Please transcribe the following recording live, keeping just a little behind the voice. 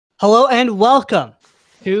Hello and welcome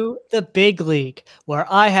to the big league, where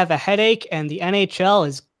I have a headache and the NHL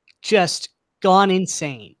is just gone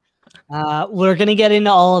insane. We're going to get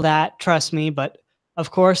into all of that, trust me, but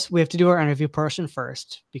of course we have to do our interview portion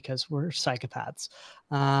first because we're psychopaths.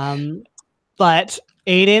 But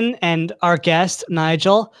Aiden and our guest,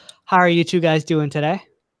 Nigel, how are you two guys doing today?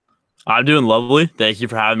 I'm doing lovely. Thank you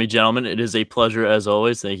for having me, gentlemen. It is a pleasure as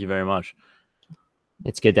always. Thank you very much.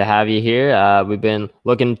 It's good to have you here. We've been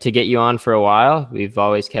looking to get you on for a while. We've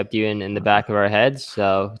always kept you in the back of our heads.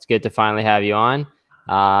 So it's good to finally have you on.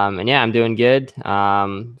 And yeah, I'm doing good.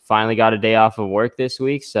 Finally got a day off of work this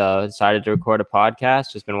week. So decided to record a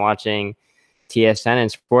podcast. Just been watching TSN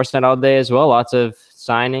and Sportsnet all day as well. Lots of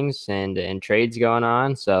signings and trades going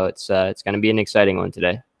on. So it's going to be an exciting one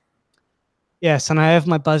today. Yes, and I have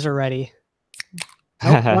my buzzer ready.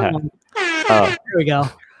 Nope, oh, here we go.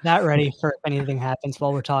 That ready for if anything happens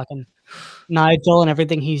while we're talking Nigel and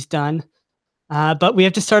everything he's done. But we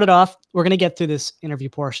have to start it off. We're going to get through this interview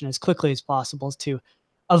portion as quickly as possible to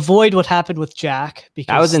avoid what happened with Jack.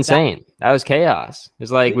 Because that was insane. That was chaos. It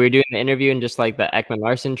was like we were doing the interview and just like the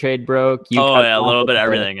Ekman-Larsson trade broke. A little bit of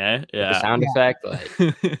everything, eh? Yeah. The sound effect.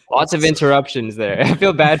 Like, lots of interruptions there. I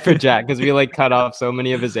feel bad for Jack because we like cut off so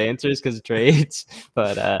many of his answers because of trades.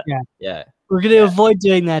 But yeah. We're going to avoid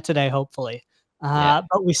doing that today, hopefully.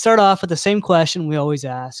 But we start off with the same question we always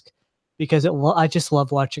ask because I just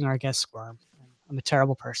love watching our guests squirm. I'm a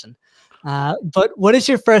terrible person. But what is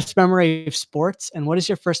your first memory of sports and what is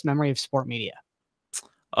your first memory of sport media?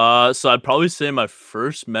 So I'd probably say my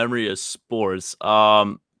first memory of sports.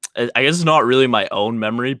 I guess it's not really my own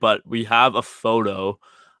memory, but we have a photo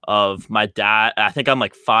of my dad. I think I'm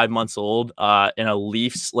like 5 months old, in a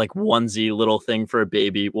Leafs like onesie little thing for a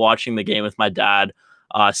baby, watching the game with my dad.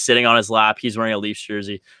 Sitting on his lap. He's wearing a Leafs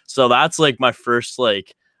jersey. So that's like my first, I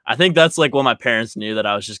think that's like when my parents knew that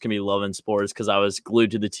I was just going to be loving sports because I was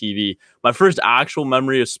glued to the TV. My first actual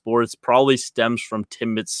memory of sports probably stems from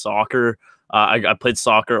Timbits soccer. I played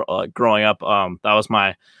soccer growing up. That was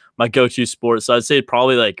my go-to sport. So I'd say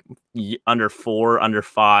probably like under 4, under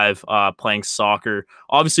 5, playing soccer.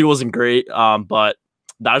 Obviously it wasn't great, but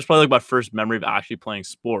that was probably like my first memory of actually playing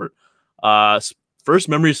sport. First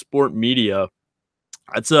memory of sport media.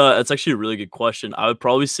 That's actually a really good question. I would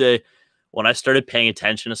probably say when I started paying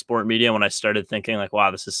attention to sport media, when I started thinking like,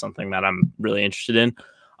 wow, this is something that I'm really interested in,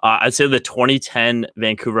 I'd say the 2010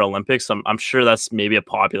 Vancouver Olympics. I'm sure that's maybe a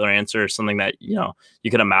popular answer or something that,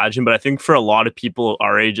 you can imagine. But I think for a lot of people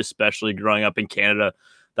our age, especially growing up in Canada,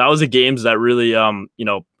 that was the games that really,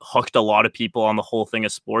 hooked a lot of people on the whole thing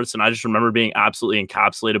of sports. And I just remember being absolutely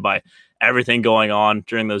encapsulated by everything going on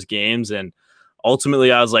during those games. And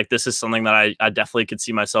ultimately, I was like, this is something that I definitely could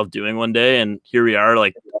see myself doing one day. And here we are,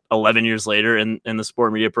 like 11 years later in the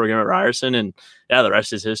sport media program at Ryerson. And yeah, the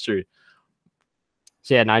rest is history.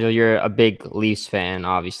 So yeah, Nigel, you're a big Leafs fan,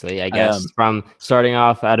 obviously. I guess from starting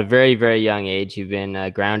off at a very, very young age, you've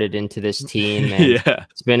been grounded into this team. And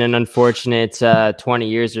It's been an unfortunate 20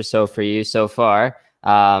 years or so for you so far.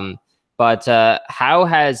 But how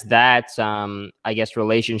has that, I guess,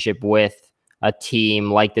 relationship with a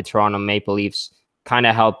team like the Toronto Maple Leafs kind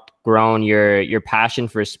of helped grown your passion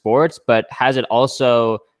for sports? But has it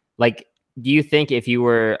also, like, do you think if you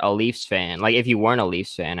were a Leafs fan, like if you weren't a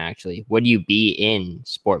Leafs fan, actually, would you be in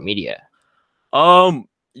sport media?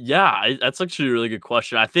 Yeah, that's actually a really good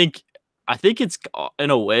question. I think it's,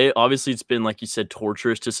 in a way, obviously it's been, like you said,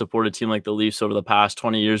 torturous to support a team like the Leafs over the past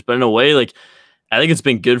 20 years, but in a way, like, I think it's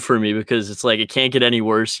been good for me because it's like it can't get any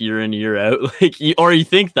worse year in, year out. Like, you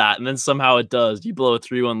think that, and then somehow it does. You blow a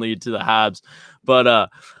 3-1 lead to the Habs. But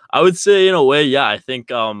I would say, in a way, yeah, I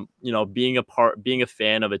think being a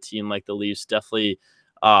fan of a team like the Leafs definitely,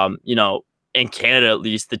 in Canada at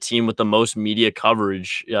least, the team with the most media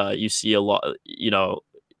coverage. You see a lot.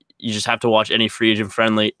 You just have to watch any free agent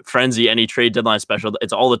frenzy, any trade deadline special.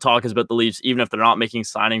 It's all the talk is about the Leafs, even if they're not making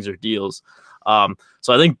signings or deals.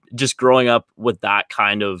 So I think just growing up with that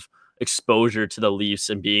kind of exposure to the Leafs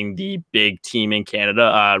and being the big team in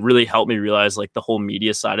Canada really helped me realize like the whole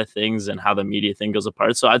media side of things and how the media thing goes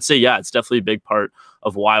apart. So I'd say, yeah, it's definitely a big part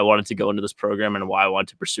of why I wanted to go into this program and why I wanted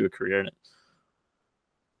to pursue a career in it.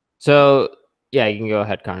 So yeah, you can go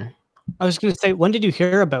ahead, Connor. I was going to say, when did you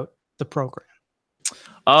hear about the program?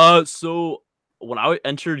 So when I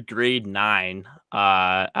entered grade 9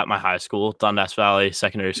 at my high school, Dundas Valley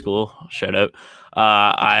Secondary School, shout out,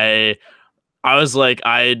 I was like,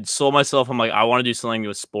 I sold myself. I'm like, I want to do something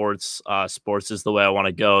with sports. Sports is the way I want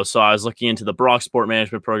to go. So I was looking into the Brock Sport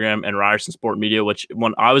Management Program and Ryerson Sport Media, which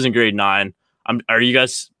when I was in grade 9, are you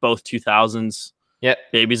guys both 2000s Yep.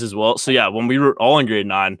 babies as well? So yeah, when we were all in grade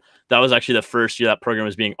 9, that was actually the first year that program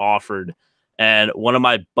was being offered. And one of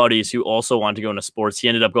my buddies who also wanted to go into sports, he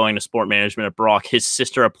ended up going to sport management at Brock. His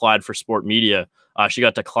sister applied for sport media. She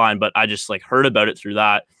got declined, but I just like heard about it through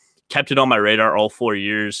that, kept it on my radar all 4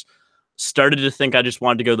 years, started to think I just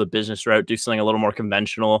wanted to go the business route, do something a little more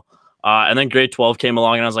conventional. And then grade 12 came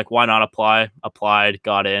along and I was like, why not apply? Applied,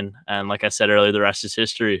 got in. And like I said earlier, the rest is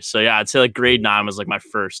history. So yeah, I'd say like grade 9 was like my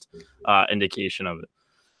first indication of it.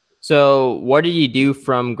 So what did you do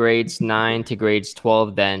from grades 9 to grades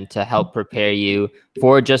 12 then to help prepare you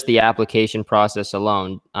for just the application process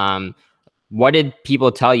alone? What did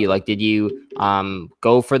people tell you? Like, did you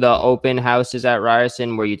go for the open houses at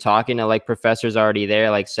Ryerson? Were you talking to like professors already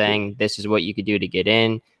there, like saying this is what you could do to get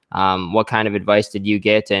in? What kind of advice did you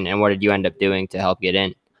get, and what did you end up doing to help get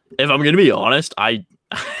in? If I'm going to be honest, I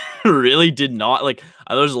really did not. Like,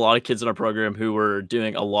 there's a lot of kids in our program who were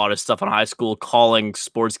doing a lot of stuff in high school, calling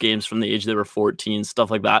sports games from the age they were 14,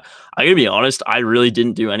 stuff like that. I'm going to be honest, I really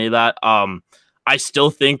didn't do any of that. I still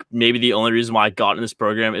think maybe the only reason why I got in this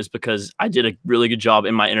program is because I did a really good job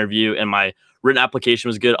in my interview and my written application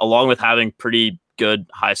was good, along with having pretty good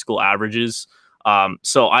high school averages.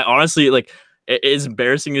 So I honestly, like, as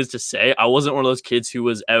embarrassing as to say, I wasn't one of those kids who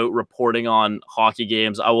was out reporting on hockey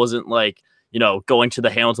games. I wasn't like, going to the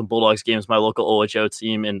Hamilton Bulldogs games, my local OHO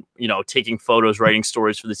team, and, taking photos, writing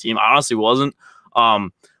stories for the team. I honestly wasn't.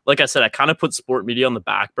 Like I said, I kind of put sport media on the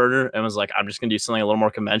back burner and was like, I'm just going to do something a little more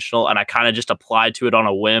conventional. And I kind of just applied to it on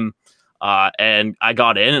a whim. And I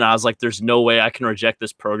got in and I was like, there's no way I can reject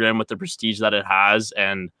this program with the prestige that it has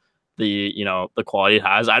and the quality it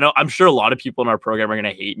has. I'm sure a lot of people in our program are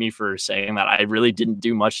going to hate me for saying that I really didn't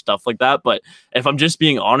do much stuff like that. But if I'm just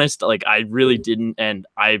being honest, like I really didn't. And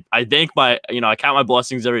I thank I count my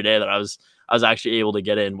blessings every day that I was actually able to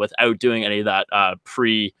get in without doing any of that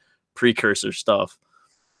precursor stuff.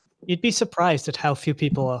 You'd be surprised at how few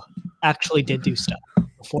people actually did do stuff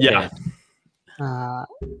before. Yeah.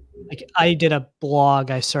 Like I did a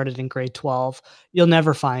blog I started in grade 12. You'll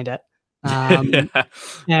never find it.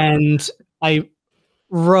 And I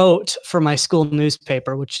wrote for my school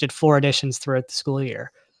newspaper, which did 4 editions throughout the school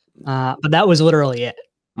year. But that was literally it.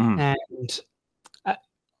 And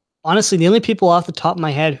honestly, the only people off the top of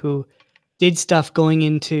my head who did stuff going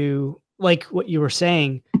into, like what you were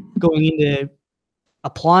saying, going into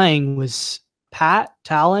applying was Pat,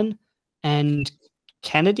 Talon, and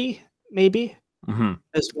Kennedy, maybe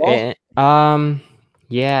as well.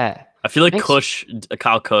 Yeah. I feel like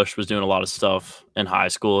Kyle Cush was doing a lot of stuff in high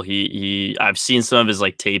school. I've seen some of his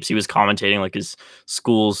like tapes. He was commentating like his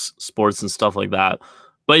school's sports and stuff like that.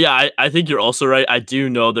 But yeah, I think you're also right. I do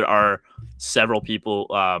know there are several people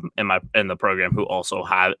in the program who also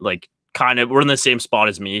have like kind of were in the same spot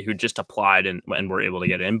as me who just applied and were able to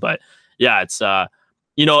get in. But yeah, it's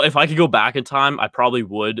if I could go back in time, I probably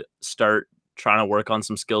would start trying to work on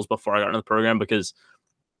some skills before I got into the program because,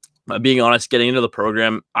 being honest, getting into the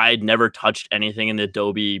program, I'd never touched anything in the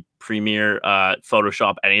Adobe Premiere,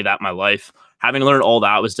 Photoshop, any of that in my life. Having learned all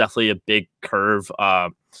that was definitely a big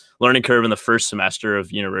learning curve in the first semester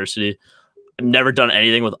of university. I've never done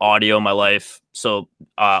anything with audio in my life. So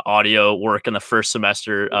audio work in the first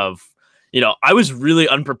semester of, I was really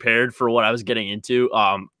unprepared for what I was getting into.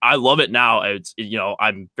 I love it now.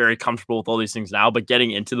 I'm very comfortable with all these things now, but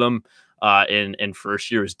getting into them in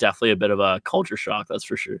first year was definitely a bit of a culture shock. That's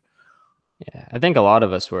for sure. Yeah, I think a lot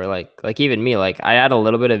of us were like even me, like I had a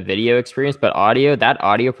little bit of video experience, but that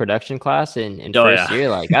audio production class in first year,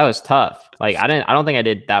 like that was tough. Like I don't think I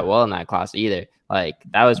did that well in that class either. Like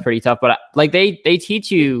that was pretty tough, but like they teach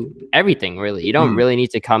you everything really. You don't really need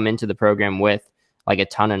to come into the program with like a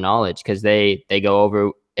ton of knowledge because they go over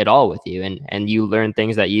it all with you and you learn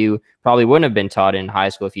things that you probably wouldn't have been taught in high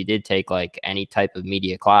school if you did take like any type of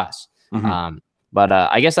media class. But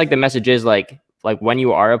I guess like the message is like when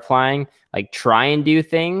you are applying, like try and do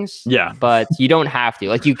things, but you don't have to.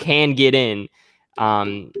 Like you can get in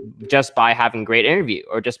just by having a great interview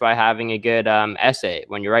or just by having a good essay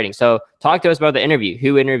when you're writing. So talk to us about the interview.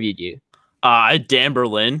 Who interviewed you? I had Dan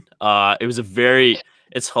Berlin.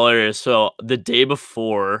 It's hilarious. So the day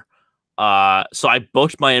before, so I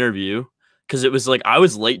booked my interview because it was like I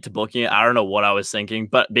was late to booking it. I don't know what I was thinking,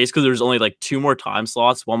 but basically there was only like 2 more time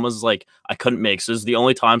slots. One was like I couldn't make, so it was the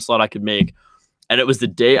only time slot I could make. And it was the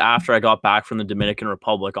day after I got back from the Dominican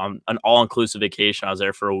Republic on an all-inclusive vacation. I was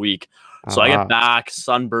there for a week. So I get back,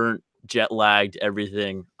 sunburnt, jet-lagged,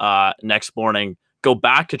 everything. Next morning, go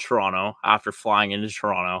back to Toronto after flying into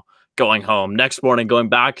Toronto, going home. Next morning, going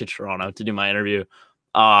back to Toronto to do my interview.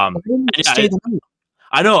 I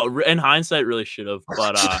know, in hindsight, really should have.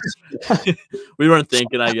 But we weren't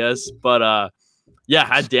thinking, I guess. But Yeah,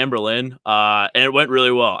 I had Dan Berlin, and it went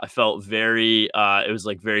really well. I felt very, it was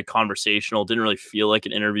like very conversational. Didn't really feel like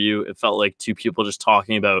an interview. It felt like two people just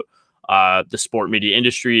talking about the sport media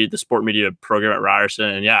industry, the sport media program at Ryerson.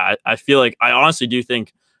 And yeah, I feel like I honestly do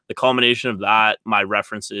think the culmination of that, my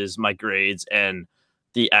references, my grades, and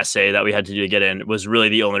the essay that we had to do to get in was really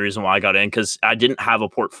the only reason why I got in, because I didn't have a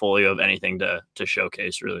portfolio of anything to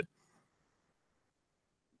showcase, really.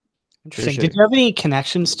 Interesting. Sure. Did you have any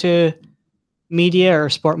connections to media or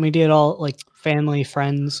sport media at all, like family,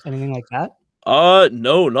 friends, anything like that?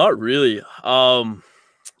 No, not really. I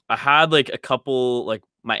had like a couple, like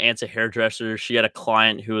my aunt's a hairdresser. She had a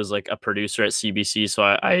client who was like a producer at CBC, so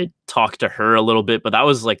I talked to her a little bit, but that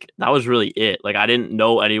was really it. Like I didn't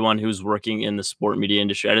know anyone who's working in the sport media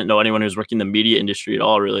industry. I didn't know anyone who's working in the media industry at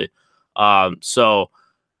all, really. So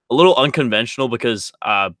a little unconventional, because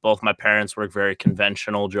both my parents work very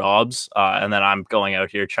conventional jobs, and then I'm going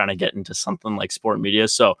out here trying to get into something like sport media.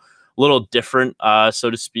 So a little different, so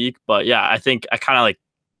to speak. But yeah, I think I kind of like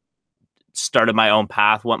started my own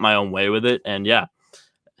path, went my own way with it. And yeah,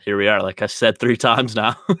 here we are, like I said 3 times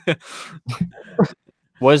now.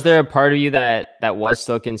 Was there a part of you that was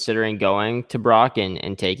still considering going to Brock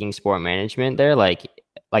and taking sport management there? Like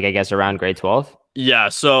I guess around grade 12? Yeah.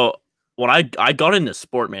 So when I got into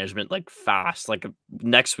sport management like fast, like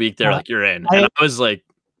next week they're like, you're in. And I was like,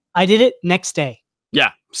 I did it next day.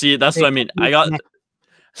 Yeah. See, that's what I mean. I got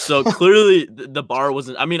so clearly the bar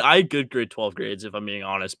wasn't, I mean, I had good grade 12 grades, if I'm being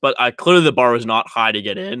honest, but clearly the bar was not high to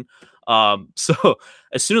get in. So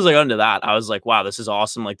as soon as I got into that, I was like, wow, this is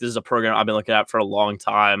awesome. Like, this is a program I've been looking at for a long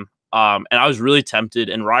time. And I was really tempted,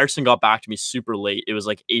 and Ryerson got back to me super late. It was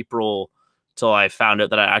like April till I found out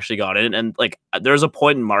that I actually got in. And like, there was a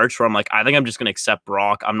point in March where I'm like, I think I'm just going to accept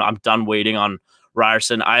Brock. I'm done waiting on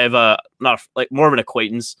Ryerson. I have more of an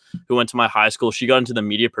acquaintance who went to my high school. She got into the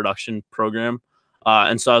media production program.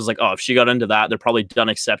 And so I was like, oh, if she got into that, they're probably done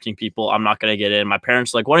accepting people. I'm not going to get in. My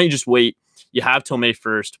parents were like, why don't you just wait? You have till May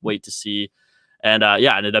 1st, wait to see. And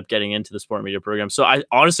yeah, I ended up getting into the sport media program. So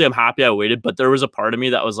I'm happy I waited, but there was a part of me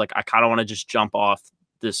that was like, I kind of want to just jump off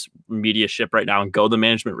this media ship right now and go the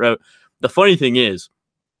management route. The funny thing is,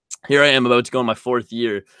 here I am about to go in my 4th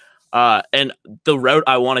year. And the route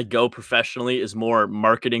I want to go professionally is more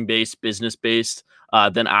marketing based, business based,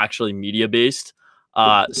 than actually media based.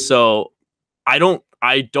 So I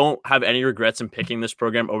don't have any regrets in picking this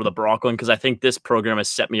program over the Brock one, because I think this program has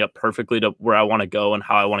set me up perfectly to where I want to go and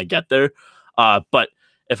how I want to get there. But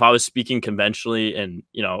if I was speaking conventionally and,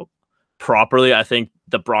 properly, I think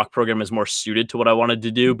the Brock program is more suited to what I wanted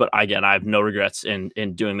to do. But again, I have no regrets in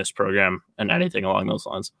doing this program and anything along those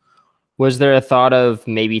lines. Was there a thought of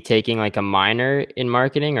maybe taking like a minor in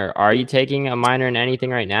marketing, or are you taking a minor in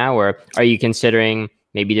anything right now? Or are you considering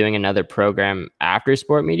maybe doing another program after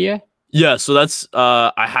sport media? Yeah, so that's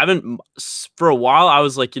I haven't for a while. I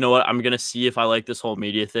was like, you know what, I'm gonna see if I like this whole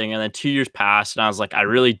media thing. And then 2 years passed, and I was like, I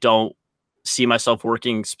really don't see myself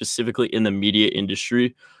working specifically in the media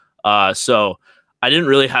industry. So I didn't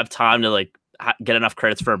really have time to like get enough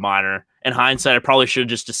credits for a minor. In hindsight, I probably should have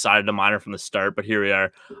just decided a minor from the start, but here we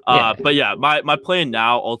are. But yeah, my plan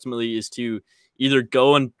now ultimately is to either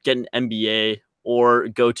go and get an MBA or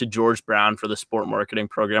go to George Brown for the sport marketing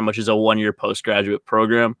program, which is a 1-year postgraduate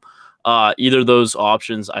program. Either of those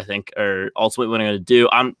options, I think, are ultimately what I'm going to do.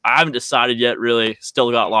 I haven't decided yet, really.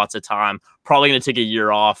 Still got lots of time. Probably going to take a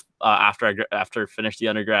year off after I finish the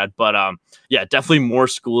undergrad. But yeah, definitely more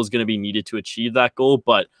school is going to be needed to achieve that goal.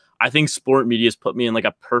 But I think sport media has put me in like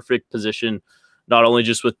a perfect position, not only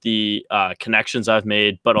just with the connections I've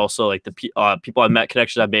made, but also like the people I've met,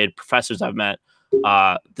 connections I've made, professors I've met,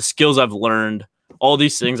 the skills I've learned. All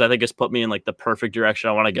these things I think has put me in like the perfect direction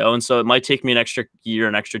I want to go. And so it might take me an extra year,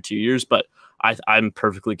 an extra 2 years, but I'm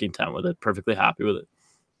perfectly content with it, perfectly happy with it.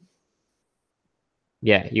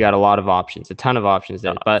 Yeah, you got a lot of options, a ton of options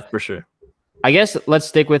there. But for sure. I guess let's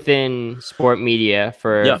stick within sport media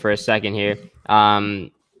for a second here.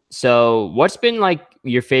 So what's been like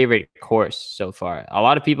your favorite course so far? A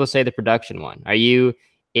lot of people say the production one. Are you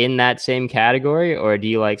in that same category, or do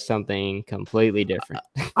you like something completely different?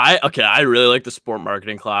 I really like the sport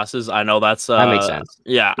marketing classes. I know that makes sense.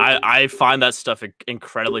 Yeah, I find that stuff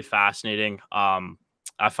incredibly fascinating.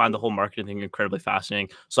 I find the whole marketing thing incredibly fascinating.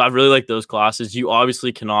 So I really like those classes. You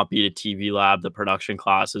obviously cannot beat a TV lab, the production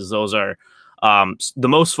classes. Those are the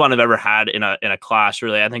most fun I've ever had in a class,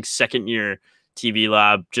 really. I think 2nd year TV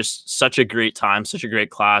lab, just such a great time, such a great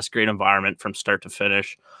class, great environment from start to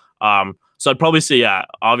finish. So I'd probably say, yeah,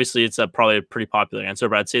 obviously it's probably a pretty popular answer,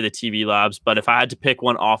 but I'd say the TV labs. But if I had to pick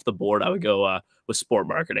one off the board, I would go with sport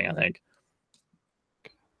marketing, I think.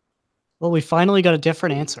 Well, we finally got a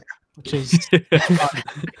different answer. which is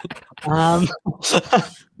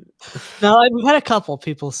no, we've had a couple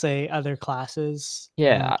people say other classes.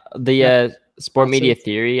 Yeah, the sport media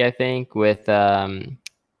theory, I think, with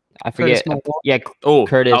I forget. Yeah,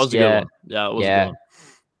 Curtis. That was a good one. Yeah, it was a good one.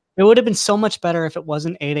 It would have been so much better if it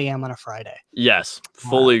wasn't 8 a.m. on a Friday. Yes,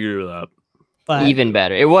 fully agree with that. But even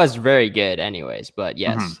better. It was very good anyways, but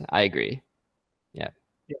yes, I agree. Yeah.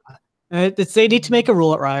 They need to make a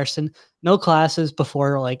rule at Ryerson. No classes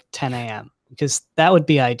before like 10 a.m. because that would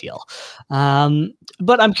be ideal.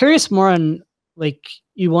 But I'm curious more on, like,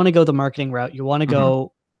 you want to go the marketing route. You want to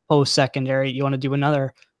go post-secondary. You want to do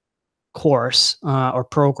another course or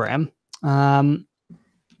program.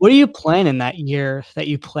 What are you planning that year that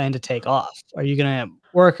you plan to take off? Are you going to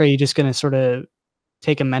work? Or are you just going to sort of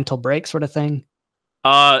take a mental break sort of thing?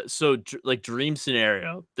 So like dream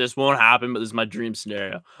scenario, this won't happen, but this is my dream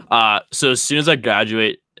scenario. So as soon as I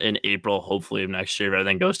graduate in April, hopefully of next year, if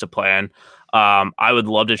everything goes to plan, I would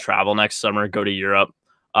love to travel next summer, go to Europe.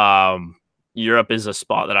 Europe is a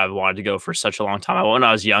spot that I've wanted to go for such a long time. I went when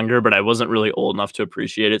I was younger, but I wasn't really old enough to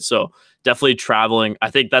appreciate it. So definitely traveling. I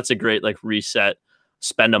think that's a great like reset.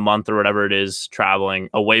 Spend a month or whatever it is traveling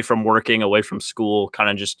away from working, away from school, kind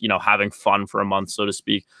of just, having fun for a month, so to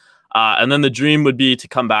speak. And then the dream would be to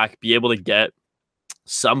come back, be able to get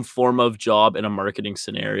some form of job in a marketing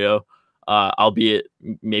scenario, albeit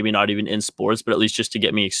maybe not even in sports, but at least just to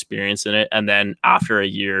get me experience in it. And then after a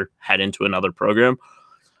year, head into another program.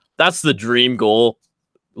 That's the dream goal.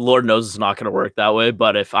 Lord knows it's not going to work that way.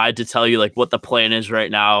 But if I had to tell you like what the plan is right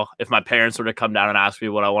now, if my parents were to come down and ask me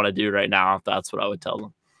what I want to do right now, that's what I would tell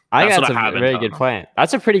them. I think that's a very good plan.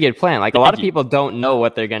 That's a pretty good plan. Like a lot of people don't know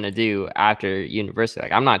what they're going to do after university.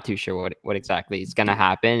 Like I'm not too sure what exactly is going to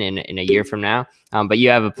happen in a year from now. But you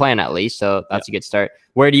have a plan at least. So that's a good start.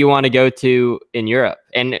 Where do you want to go to in Europe?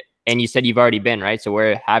 And you said you've already been, right? So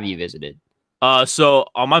where have you visited? So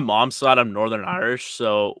on my mom's side, I'm Northern Irish.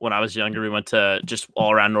 So when I was younger, we went to just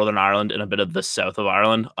all around Northern Ireland and a bit of the south of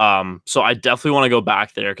Ireland. So I definitely want to go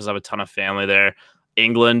back there because I have a ton of family there.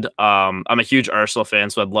 England. I'm a huge Arsenal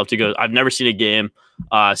fan, so I'd love to go. I've never seen a game.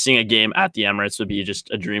 Seeing a game at the Emirates would be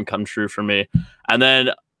just a dream come true for me. And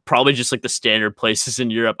then probably just like the standard places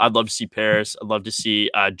in Europe. I'd love to see Paris. I'd love to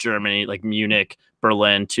see Germany, like Munich,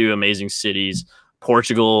 Berlin, two amazing cities.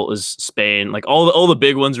 Portugal is Spain, like all the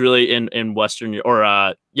big ones really in Western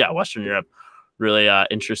Western Europe really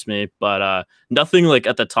interest me, but nothing like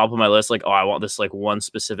at the top of my list like, oh, I want this like one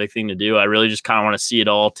specific thing to do. I really just kind of want to see it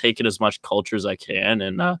all, take in as much culture as I can,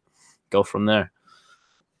 and go from there.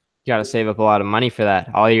 You got to save up a lot of money for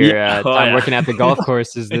that. All your time working at the golf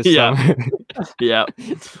courses this summer. Yeah,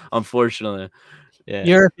 unfortunately. Yeah.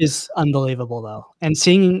 Europe is unbelievable though, and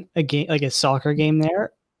seeing a game like a soccer game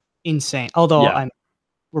there, insane. Although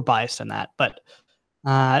we're biased on that, but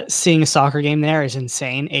seeing a soccer game there is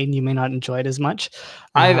insane. Aiden, you may not enjoy it as much.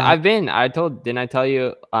 I've been. Didn't I tell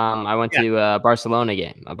you? I went to a Barcelona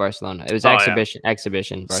game. Barcelona. It was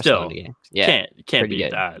exhibition Barcelona game. Yeah, can't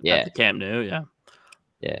beat that. Yeah, at the Camp Nou.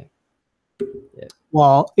 Yeah.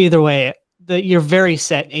 Well, either way, you're very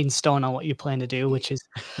set in stone on what you plan to do, which is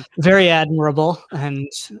very admirable. And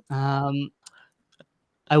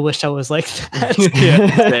I wish I was like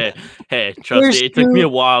that. Hey, trust me, it took me a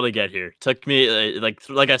while to get here. It took me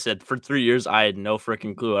like I said, for 3 years, I had no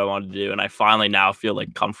freaking clue what I wanted to do, and I finally now feel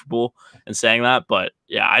like comfortable in saying that. But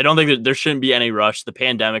yeah, I don't think that there shouldn't be any rush. The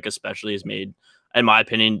pandemic, especially, has made, in my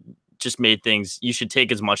opinion, just made things. You should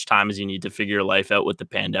take as much time as you need to figure your life out with the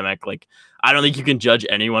pandemic. Like, I don't think you can judge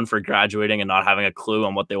anyone for graduating and not having a clue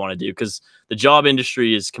on what they want to do, because the job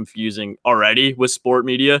industry is confusing already with sport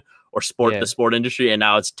media. Or the sport industry, and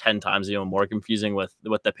now it's 10 times even more confusing with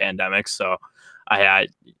the pandemic. So,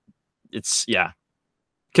 it's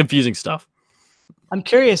confusing stuff. I'm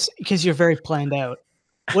curious because you're very planned out.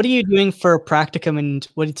 What are you doing for practicum, and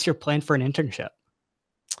what's your plan for an internship?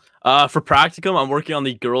 For practicum, I'm working on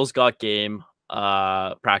the Girls Got Game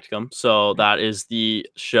practicum. So that is the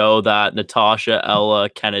show that Natasha, Ella,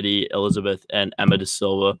 Kennedy, Elizabeth, and Emma De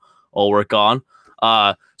Silva all work on.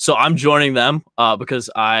 So I'm joining them because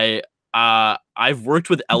I've worked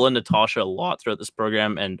with Ella and Natasha a lot throughout this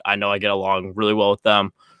program, and I know I get along really well with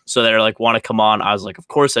them. So they're like, want to come on? I was like, of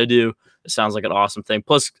course I do. It sounds like an awesome thing.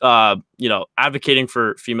 Plus, advocating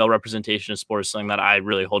for female representation in sports is something that I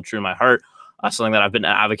really hold true in my heart. Something that I've been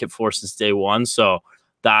an advocate for since day one. So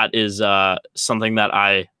that is something that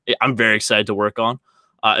I'm very excited to work on.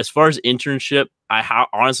 As far as internship, I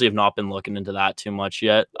honestly have not been looking into that too much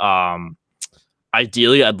yet.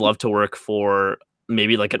 Ideally, I'd love to work for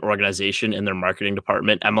maybe like an organization in their marketing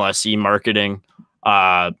department, MLSE marketing,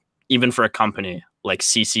 even for a company. like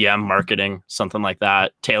CCM marketing, something like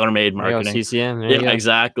that, tailor-made marketing. CCM, yeah,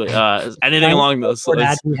 exactly. Anything along those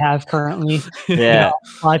lines. We have currently. Yeah,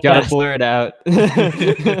 gotta blur it out.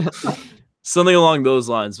 Something along those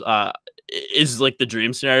lines is like the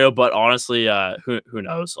dream scenario, but honestly, who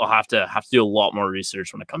knows? I'll have to do a lot more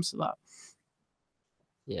research when it comes to that.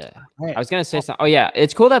 Yeah, right. I was gonna say something. Oh yeah,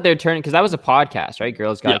 it's cool that they're turning, because that was a podcast, right?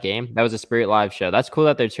 Girls Got Game. That was a Spirit Live show. That's cool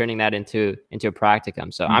that they're turning that into a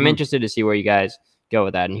practicum. So I'm interested to see where you guys go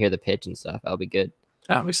with that and hear the pitch and stuff. That'll be good.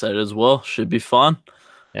 Yeah, I'm excited as well. Should be fun.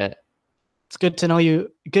 Yeah, it's good to know you.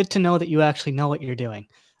 Good to know that you actually know what you're doing.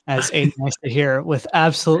 As Aiden nice to hear with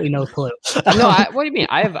absolutely no clue. No, what do you mean?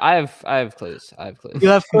 I have clues. I have clues. You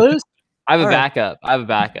have clues? I have a backup. I have a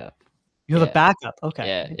backup. You have a backup. Okay.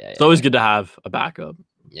 Yeah. It's always good to have a backup.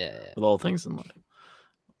 Yeah. With all things in life.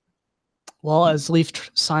 Well, as Leaf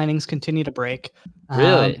signings continue to break,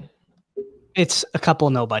 really, it's a couple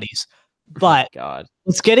of nobodies. But God,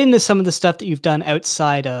 let's get into some of the stuff that you've done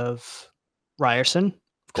outside of Ryerson.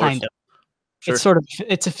 Kind of. Sure.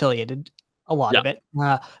 It's affiliated. A lot of it.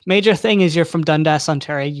 Major thing is you're from Dundas,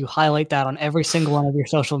 Ontario. You highlight that on every single one of your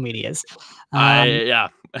social medias. I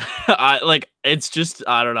like, it's just,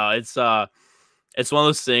 I don't know. It's one of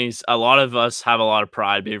those things. A lot of us have a lot of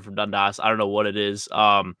pride being from Dundas. I don't know what it is.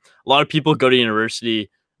 A lot of people go to university,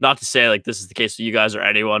 not to say like this is the case with you guys or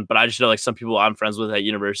anyone, but I just know like some people I'm friends with at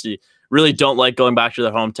university really don't like going back to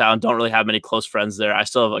their hometown, don't really have many close friends there. I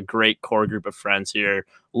still have a great core group of friends here.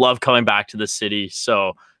 Love coming back to the city.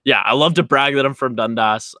 So yeah, I love to brag that I'm from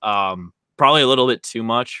Dundas. Probably a little bit too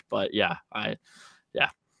much, but yeah.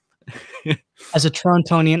 As a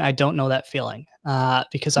Torontonian, I don't know that feeling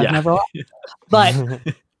because I've never lost. But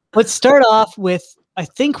let's start off with, I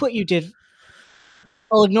think what you did.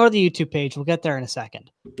 I'll ignore the YouTube page. We'll get there in a second.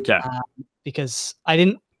 Okay. Because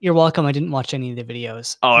you're welcome. I didn't watch any of the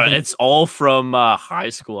videos. Oh, it's all from high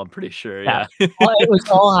school, I'm pretty sure. Yeah. It was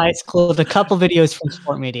all high school with a couple videos from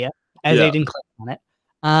Sport Media, as they didn't click on it.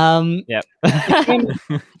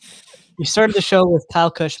 You started the show with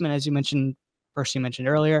Kyle Cushman, as you mentioned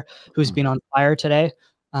earlier, who's been on fire today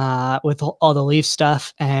with all the Leaf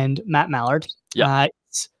stuff, and Matt Mallard. Yeah.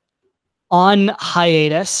 It's on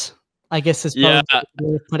hiatus, I guess is probably the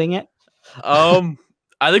way of putting it.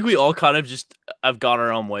 I think we all kind of just have gone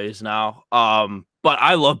our own ways now. But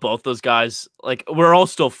I love both those guys. Like, we're all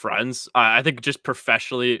still friends. I think just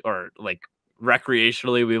professionally or like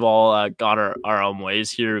recreationally, we've all got our own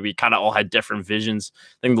ways here. We kind of all had different visions,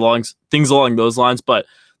 things along those lines. But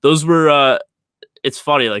those were, it's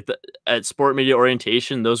funny, like at Sport Media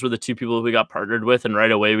Orientation, those were the two people we got partnered with, and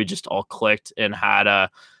right away we just all clicked and had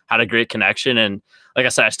a great connection. And like I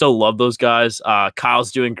said, I still love those guys.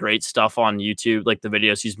 Kyle's doing great stuff on YouTube, like the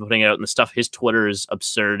videos he's putting out and the stuff. His Twitter is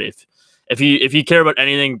absurd. If you care about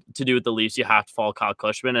anything to do with the Leafs, you have to follow Kyle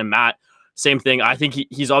Cushman. And Matt, same thing. I think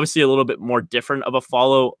he's obviously a little bit more different of a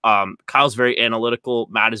follow. Kyle's very analytical.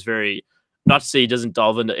 Matt is very, not to say he doesn't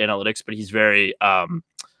delve into analytics, but he's very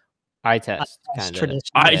eye test kind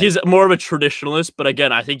of. He's more of a traditionalist, but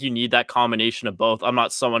again, I think you need that combination of both. I'm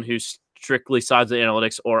not someone who's strictly sides of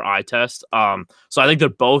analytics or eye test. So I think they're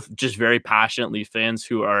both just very passionate Leaf fans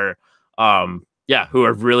who are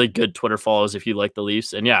really good Twitter follows if you like the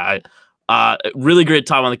Leafs. And really great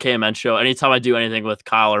time on the KMN show. Anytime I do anything with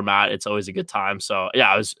Kyle or Matt, it's always a good time. So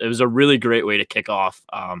yeah, it was a really great way to kick off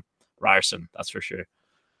Ryerson, that's for sure.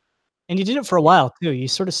 And you did it for a while too. You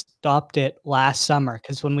sort of stopped it last summer,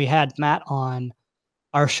 because when we had Matt on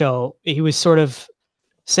our show, he was sort of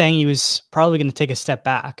saying he was probably going to take a step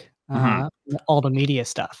back. All the media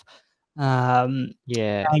stuff. Sorry.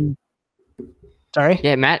 Yeah,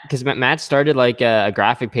 Matt, because Matt started like a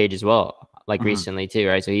graphic page as well, like recently too,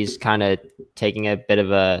 right? So he's kind of taking a bit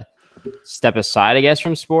of a step aside, I guess,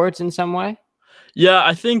 from sports in some way. Yeah,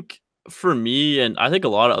 I think for me, and I think a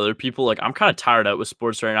lot of other people, like, I'm kind of tired out with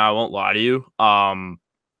sports right now. I won't lie to you.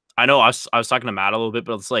 I know I was talking to Matt a little bit,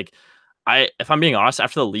 but it's like, if I'm being honest,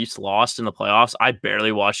 after the Leafs lost in the playoffs, I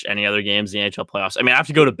barely watched any other games in the NHL playoffs. I mean, I have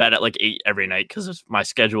to go to bed at like 8 every night because of my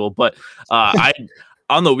schedule. But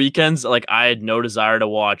on the weekends, like, I had no desire to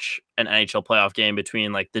watch an NHL playoff game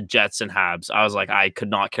between like the Jets and Habs. I was like, I could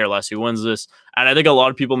not care less who wins this. And I think a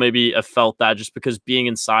lot of people maybe have felt that just because being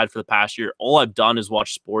inside for the past year, all I've done is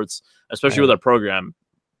watch sports, especially with our program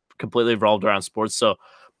completely revolved around sports. So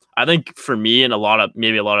I think for me and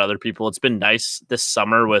maybe a lot of other people, it's been nice this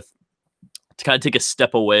summer to kind of take a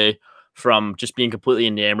step away from just being completely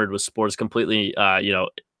enamored with sports, completely,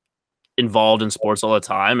 involved in sports all the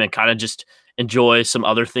time, and kind of just enjoy some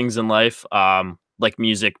other things in life, like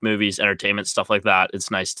music, movies, entertainment, stuff like that.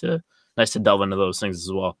 It's nice to delve into those things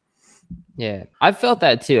as well. Yeah, I've felt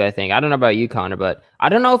that too, I think. I don't know about you, Connor, but I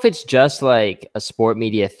don't know if it's just like a sport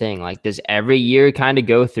media thing. Like, does every year kind of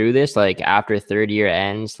go through this? Like, after third year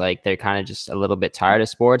ends, like they're kind of just a little bit tired of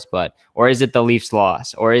sports, or is it the Leafs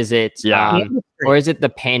loss? Or is it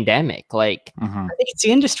the pandemic? Like, I think it's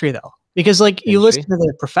the industry though. Because like you listen to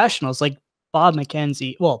the professionals like Bob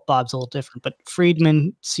McKenzie, well, Bob's a little different, but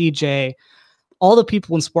Friedman, CJ, all the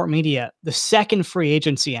people in sport media, the second free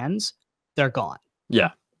agency ends, they're gone.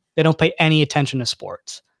 Yeah. They don't pay any attention to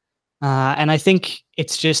sports. And I think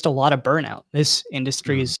it's just a lot of burnout. This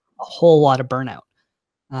industry is a whole lot of burnout.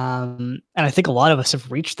 And I think a lot of us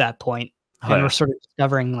have reached that point, and we're sort of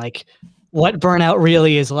discovering like what burnout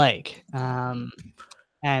really is like.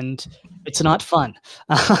 And it's not fun,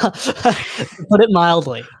 to put it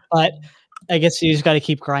mildly, but I guess you just got to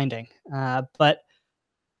keep grinding. But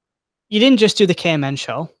you didn't just do the KMN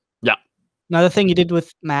show. Yeah. Another thing you did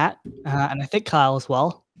with Matt, and I think Kyle as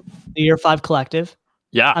well, the Year 5 Collective.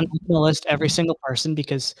 Yeah. I'm not going to list every single person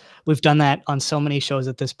because we've done that on so many shows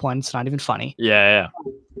at this point. It's not even funny. Yeah.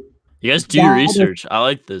 You guys do research. I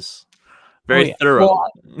like this. Very thorough.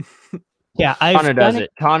 Well, yeah, Connor does it.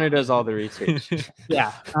 Connor does all the research.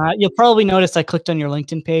 Yeah. You'll probably notice I clicked on your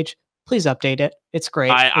LinkedIn page. Please update it. It's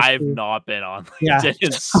great. I've not been on LinkedIn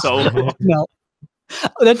in so long. No.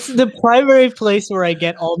 That's the primary place where I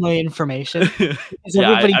get all my information.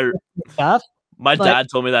 Stuff. My dad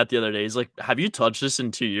told me that the other day. He's like, "Have you touched this in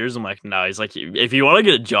 2 years?" I'm like, "No." He's like, "If you want to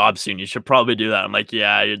get a job soon, you should probably do that." I'm like,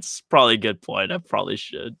 "Yeah, it's probably a good point. I probably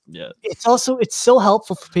should." Yeah. It's so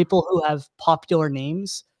helpful for people who have popular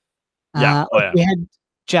names. Yeah. We had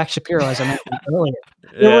Jack Shapiro, as I mentioned earlier.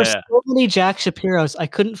 There were so many Jack Shapiros. I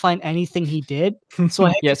couldn't find anything he did. So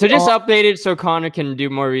so just update it so Connor can do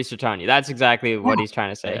more research on you. That's exactly what he's trying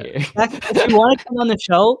to say here. If you want to come on the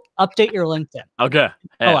show, update your LinkedIn. Okay.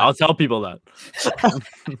 Hey, I'll tell people that.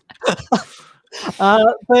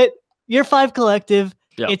 But Year 5 Collective,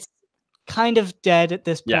 it's kind of dead at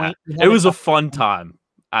this point. Yeah. It was a fun time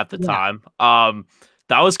at the time.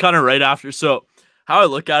 That was kind of right after. So how I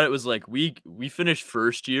look at it was like we finished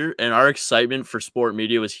first year and our excitement for sport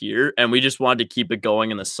media was here, and we just wanted to keep it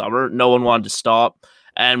going in the summer. No one wanted to stop,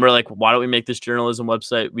 and we're like, why don't we make this journalism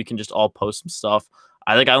website? We can just all post some stuff.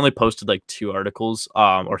 I think I only posted like 2 articles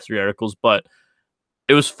or 3 articles, but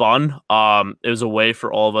it was fun. It was a way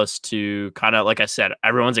for all of us to kind of, like I said,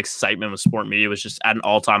 everyone's excitement with sport media was just at an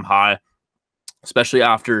all-time high, especially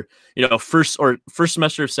after, first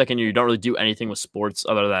semester of second year, you don't really do anything with sports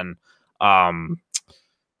other than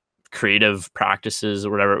creative practices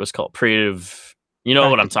or whatever it was called. Creative,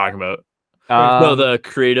 what I'm talking about. No, the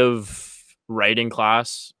creative writing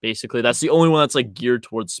class, basically. That's the only one that's like geared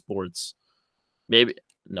towards sports. Maybe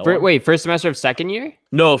no. Wait, first semester of second year?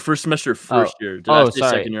 No, first semester of first year. Did I say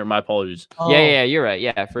second year? My apologies. Yeah, you're right.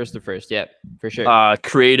 Yeah, first to first. Yeah, for sure.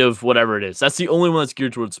 Creative, whatever it is. That's the only one that's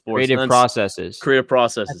geared towards sports. Creative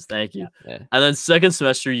processes. Thank you. Yeah. And then second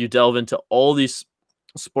semester, you delve into all these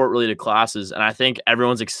sport-related classes, and I think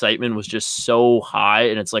everyone's excitement was just so high,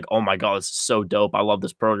 and it's like, oh my god, this is so dope. I love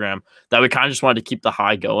this program, that we kind of just wanted to keep the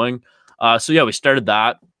high going. So yeah, we started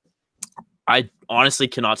that. I honestly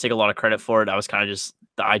cannot take a lot of credit for it. I was kind of just,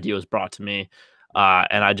 the idea was brought to me,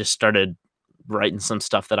 and I just started writing some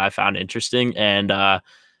stuff that I found interesting, and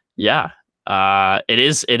it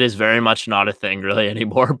is very much not a thing really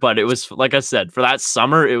anymore, but it was, like I said, for that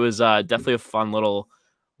summer, it was definitely a fun little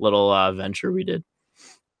venture we did.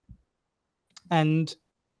 And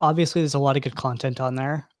obviously there's a lot of good content on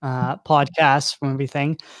there. Podcasts from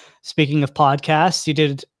everything. Speaking of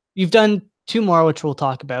podcasts, you've done 2 more, which we'll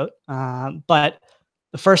talk about. But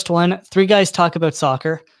the first one, 3 Guys Talk About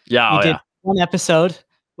Soccer. Yeah. You did 1 episode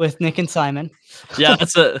with Nick and Simon. Yeah,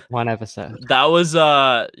 that's 1 episode. That was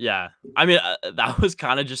I mean, that was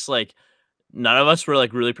kind of just like, none of us were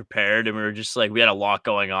like really prepared, and we were just like, we had a lot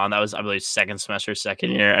going on. That was, I believe, second semester,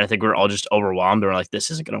 second year, and I think we were all just overwhelmed. We were like,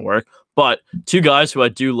 this isn't gonna work. But 2 guys who I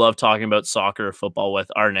do love talking about soccer or football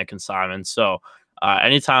with are Nick and Simon. So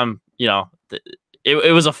anytime,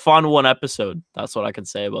 it was a fun 1 episode. That's what I can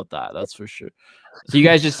say about that. That's for sure. So you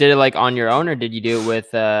guys just did it like on your own, or did you do it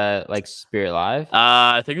with like Spirit Live?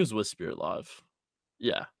 I think it was with Spirit Live.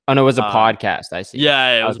 Yeah. Oh no, it was a podcast. I see.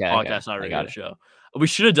 Yeah, it was a podcast, not a radio show. We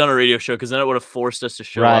should have done a radio show because then it would have forced us to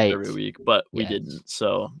show up every week, but we didn't.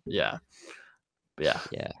 So yeah. Yeah.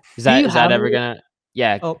 Is that ever gonna?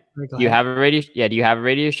 Yeah. Oh, do you have a radio? Yeah. Do you have a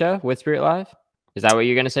radio show with Spirit Live? Is that what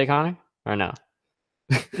you're gonna say, Connor? Or no?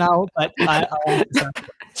 No, but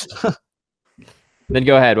Then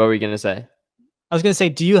go ahead. What were you gonna say? I was gonna say,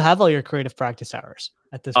 do you have all your creative practice hours?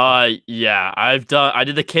 at this point? Yeah, I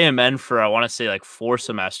did the KMN for, I want to say, like 4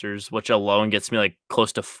 semesters, which alone gets me like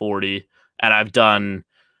close to 40, and I've done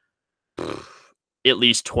at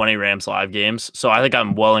least 20 Rams Live games. So I think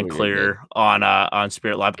I'm well and clear on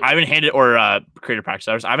Spirit Live. I haven't handed creator practice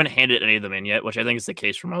hours. I haven't handed any of them in yet, which I think is the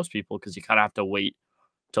case for most people because you kind of have to wait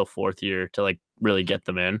till 4th year to like really get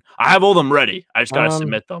them in. I have all them ready. I just gotta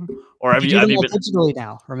submit them. Or have you do them been digitally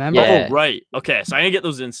now? Remember? Yeah. Oh, right. Okay, so I'm gonna get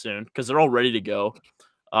those in soon because they're all ready to go.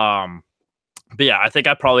 But yeah, I think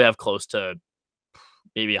I probably have close to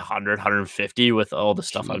maybe 100, 150 with all the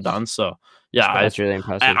stuff I've done. So yeah, that's really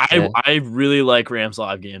impressive. I really like Rams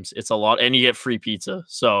Live games. It's a lot, and you get free pizza,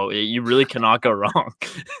 so you really cannot go wrong.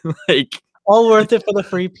 Like all worth it for the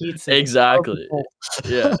free pizza. Exactly.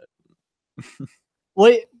 Yeah.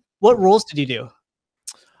 What roles did you do?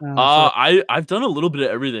 I've done a little bit of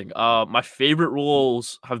everything. My favorite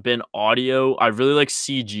roles have been audio. I really like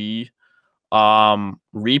CG.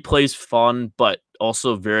 Replay's fun, but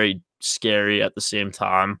also very scary at the same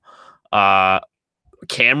time.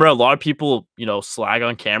 Camera, a lot of people, slag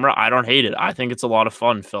on camera. I don't hate it. I think it's a lot of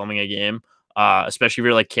fun filming a game. Especially if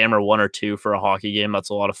you're like camera 1 or 2 for a hockey game. That's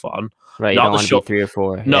a lot of fun. Right, you don't want to be 3 or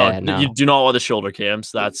 4. No, no, you do not want the shoulder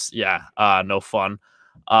cams. That's no fun.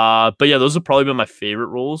 But yeah, those have probably been my favorite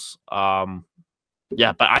roles.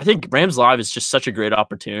 Yeah, but I think Rams Live is just such a great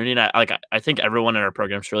opportunity, and I think everyone in our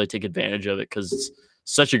program should really take advantage of it because it's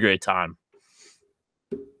such a great time.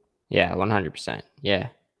 Yeah, 100%. Yeah.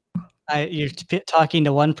 You're talking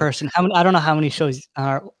to one person. I don't know how many shows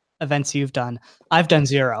events you've done. I've done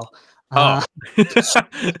 0.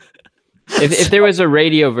 If there was a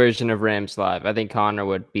radio version of Rams Live, I think Connor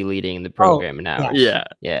would be leading the program in hours. Yeah.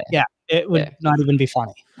 It would not even be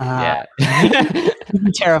funny.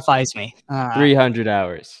 It terrifies me. 300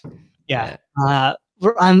 hours. Yeah.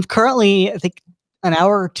 I'm currently, I think, an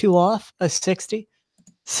hour or 2 off a 60.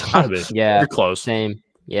 So you're close. Same.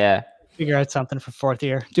 Yeah. Figure out something for 4th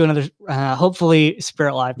year. Do another. Hopefully,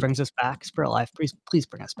 Spirit Live brings us back. Spirit Live, please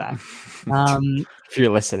bring us back. If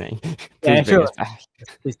you're listening,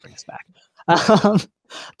 please bring us back.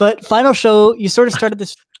 But final show, you sort of started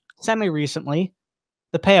this semi recently,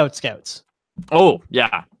 the Payout Scouts. Oh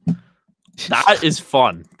yeah, that is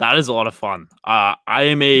fun. That is a lot of fun. I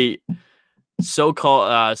am a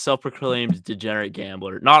so-called self-proclaimed degenerate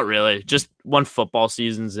gambler. Not really, just when football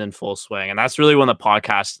season's in full swing, and that's really when the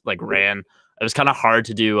podcast ran. It was kind of hard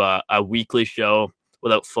to do a weekly show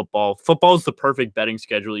without football. Football is the perfect betting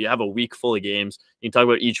schedule. You have a week full of games. You can talk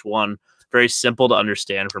about each one. Very simple to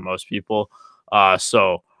understand for most people.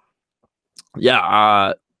 So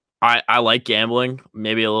yeah, I like gambling,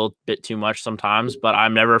 maybe a little bit too much sometimes, but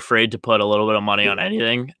I'm never afraid to put a little bit of money on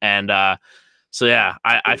anything. And so yeah,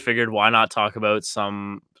 I figured why not talk about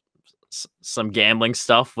some gambling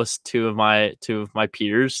stuff with two of my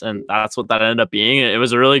peers, and that's what that ended up being. It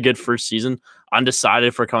was a really good first season. Undecided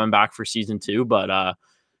if we're coming back for season 2, but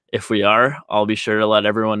if we are, I'll be sure to let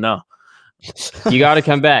everyone know. You got to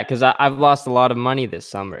come back because I've lost a lot of money this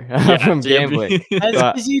summer from gambling.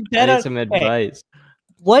 I need some advice.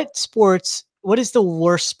 What is the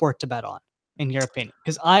worst sport to bet on, in your opinion?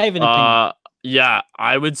 Because I have an opinion. Yeah,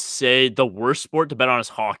 I would say the worst sport to bet on is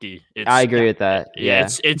hockey. I agree with that. Yeah,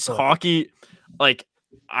 it's hockey. Like,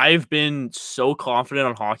 I've been so confident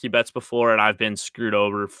on hockey bets before, and I've been screwed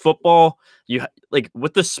over. Football,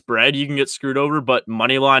 with the spread, you can get screwed over, but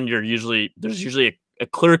money line, there's usually a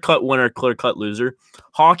clear-cut winner, clear-cut loser.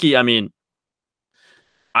 Hockey, I mean,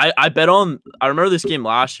 I bet on. I remember this game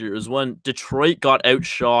last year. It was when Detroit got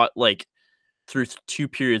outshot through 2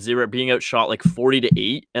 periods. They were being outshot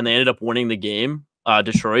 40-8, and they ended up winning the game.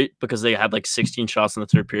 Detroit, because they had 16 shots in the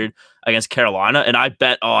 3rd period against Carolina, and I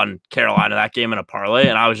bet on Carolina that game in a parlay,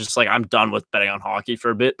 and I was just I'm done with betting on hockey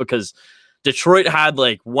for a bit because Detroit had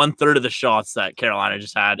 1/3 of the shots that Carolina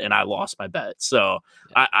just had, and I lost my bet. So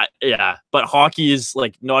but hockey is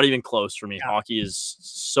not even close for me. Yeah. Hockey is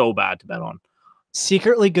so bad to bet on.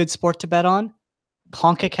 Secretly good sport to bet on,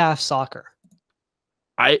 CONCACAF soccer.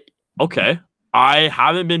 Okay. I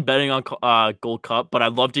haven't been betting on Gold Cup, but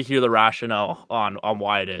I'd love to hear the rationale on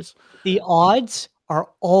why it is. The odds are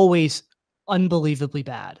always unbelievably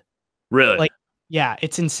bad. Really? Yeah,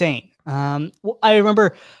 it's insane. I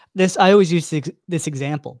remember this. I always use this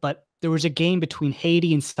example, but there was a game between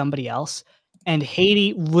Haiti and somebody else, and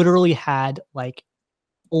Haiti literally had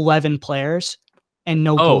 11 players and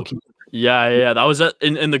no goalkeeper. Yeah. That was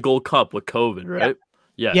in the Gold Cup with COVID, right?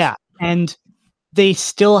 Yeah. Yeah, and they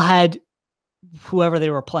still had whoever they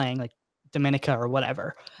were playing, Dominica or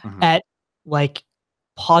whatever, at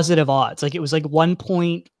positive odds. It was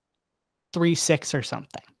 1.36 or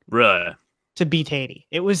something. Really? To beat Haiti.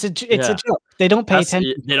 It's a joke. They don't pay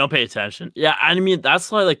attention. They don't pay attention. Yeah, I mean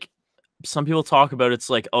that's why like some people talk about it's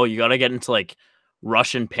like, oh, you got to get into like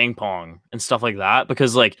Russian ping pong and stuff like that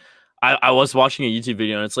because like I was watching a YouTube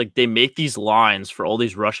video and it's like they make these lines for all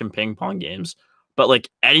these Russian ping pong games, but like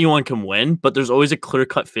anyone can win, but there's always a clear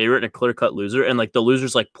cut favorite and a clear cut loser, and like the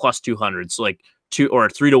loser's like plus 200, so like 2 or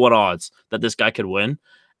 3 to 1 odds that this guy could win.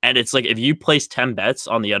 And it's like if you place 10 bets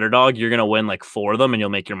on the underdog, you're gonna win like 4 of them and you'll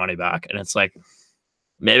make your money back. And it's like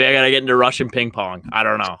maybe I gotta get into Russian ping pong. I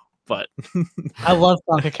don't know. But I love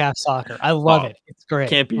CONCACAF soccer. I love it. It's great.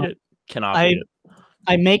 Can't beat it. Cannot beat it.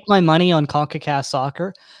 I make my money on CONCACAF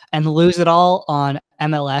soccer and lose it all on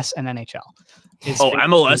MLS and NHL.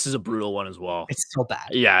 MLS is a brutal one as well. It's so bad.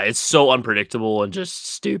 Yeah, it's so unpredictable and just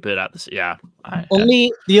stupid at this. Yeah.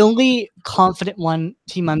 The only confident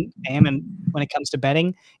team I am in when it comes to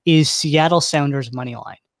betting is Seattle Sounders money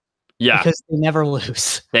line. Yeah. Because they never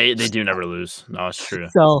lose. They do never lose. No, it's true.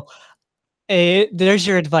 So there's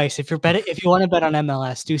your advice. If you want to bet on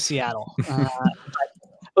MLS, do Seattle,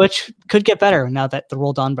 which could get better now that the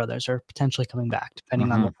Roldan brothers are potentially coming back,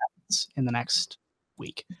 depending on what happens in the next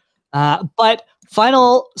week. But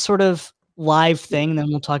final sort of live thing, then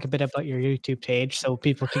we'll talk a bit about your YouTube page so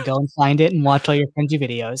people can go and find it and watch all your cringy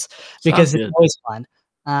videos because it's always fun.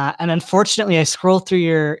 And unfortunately, I scrolled through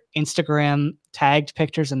your Instagram tagged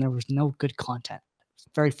pictures and there was no good content. It's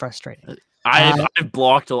very frustrating. I've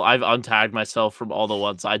untagged myself from all the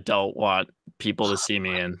ones I don't want people to see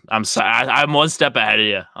me in. I'm sorry. I'm one step ahead of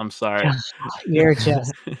you. I'm sorry. You're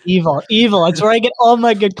just evil. It's where I get all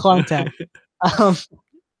my good content.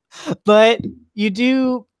 But you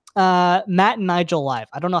do Matt and Nigel live.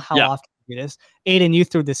 I don't know how often you do this. Aiden, you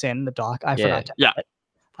threw this in the doc. I forgot to.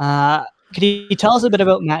 Yeah. Could you tell us a bit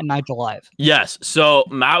about Matt and Nigel live? Yes. So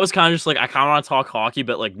Matt was kind of just like, I kind of want to talk hockey,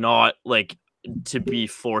 but like not like to be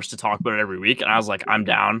forced to talk about it every week. And I was like, I'm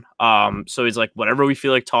down. So he's like, whatever we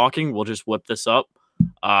feel like talking, we'll just whip this up.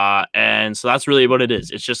 And so that's really what it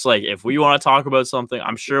is. It's just like, if we want to talk about something,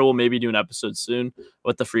 I'm sure we'll maybe do an episode soon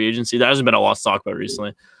with the free agency. There hasn't been a lot to talk about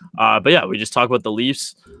recently. But yeah, we just talk about the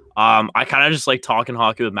Leafs. I kind of just like talking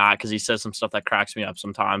hockey with Matt because he says some stuff that cracks me up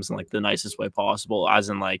sometimes in like the nicest way possible, as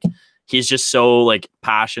in like, he's just so like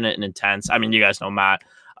passionate and intense. I mean, you guys know Matt.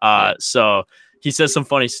 So he says some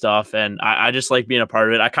funny stuff, and I just like being a part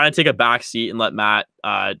of it. I kind of take a back seat and let Matt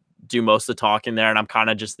do most of the talking there, and I'm kind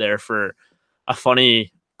of just there for a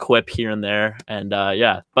funny quip here and there. And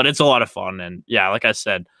yeah, but it's a lot of fun. And yeah, like I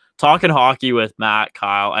said, talking hockey with Matt,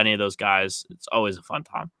 Kyle, any of those guys, it's always a fun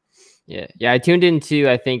time. Yeah. I tuned into,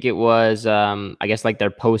 I think it was, I guess like their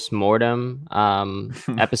post-mortem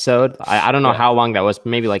episode. I don't know how long that was,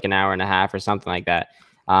 maybe like an hour and a half or something like that.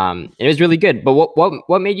 It was really good. But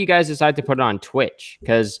what made you guys decide to put it on Twitch?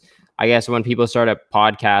 Because I guess when people start a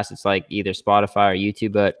podcast, it's like either Spotify or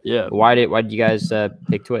YouTube. But yeah, why did you guys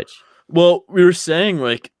pick Twitch? Well, we were saying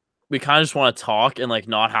like we kind of just want to talk and like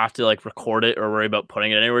not have to like record it or worry about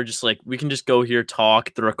putting it anywhere. Just like we can just go here,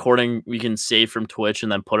 talk. The recording we can save from Twitch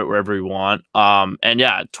and then put it wherever we want. And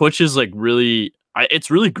yeah, Twitch is like really,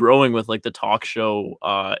 it's really growing with like the talk show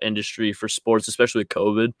industry for sports, especially with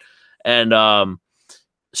COVID. And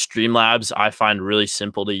Streamlabs I find really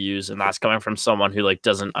simple to use, and that's coming from someone who like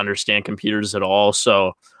doesn't understand computers at all.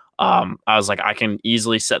 So I was like, I can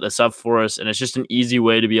easily set this up for us, and it's just an easy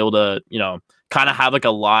way to be able to, you know, kind of have like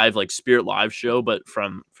a live, like Spirit Live show, but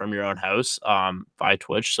from your own house via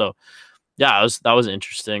Twitch. So yeah, that was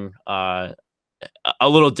interesting. A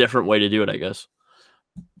little different way to do it, I guess.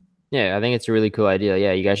 Yeah, I think it's a really cool idea.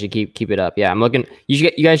 Yeah, you guys should keep it up. Yeah, I'm looking.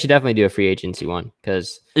 You guys should definitely do a free agency one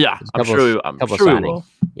because I'm sure we will.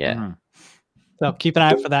 Yeah. Mm-hmm. So keep an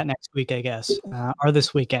eye out for that next week, I guess, or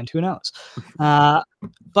this weekend. Who knows?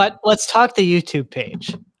 But let's talk the YouTube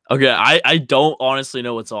page. Okay, I don't honestly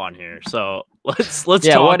know what's on here, so let's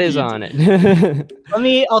yeah, talk. What is on it?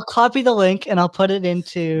 I'll copy the link and I'll put it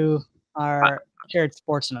into our shared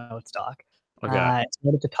sports notes doc. Okay, it's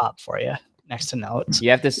right at the top for you, next to notes. You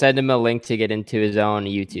have to send him a link to get into his own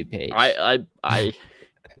YouTube page. I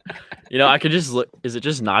you know, I could just look. Is it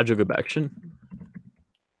just Nigel Gubekjian?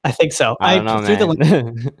 I think so. I don't know, threw the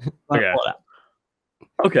link.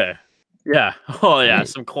 Okay. Yeah. Oh yeah,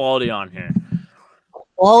 some quality on here.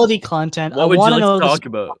 Quality content. What would you like to talk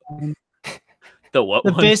about? The what?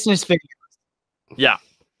 The business videos. Yeah.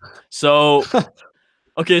 So,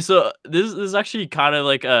 okay. So this is actually kind of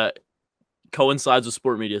like coincides with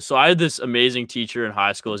sport media. So I had this amazing teacher in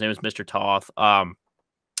high school. His name was Mr. Toth. And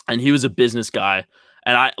he was a business guy.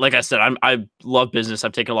 And I love business.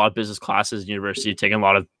 I've taken a lot of business classes in university, taken a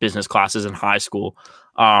lot of business classes in high school.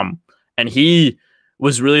 And he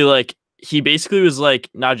was really like, he basically was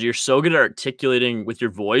like, Nigel, you're so good at articulating with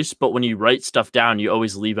your voice, but when you write stuff down, you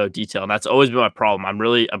always leave out detail. And that's always been my problem. I'm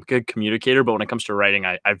a good communicator, but when it comes to writing,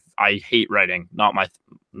 I hate writing. Not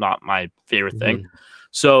my favorite thing.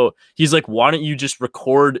 So he's like, why don't you just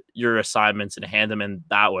record your assignments and hand them in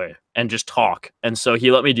that way and just talk? And so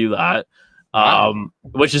he let me do that,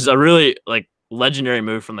 which is a really like legendary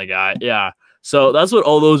move from the guy. Yeah. So that's what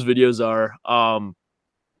all those videos are.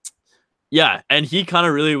 Yeah, and he kind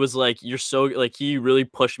of really was like, you're so like, he really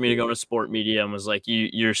pushed me to go into sport media and was like,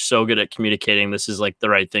 you're so good at communicating. This is like the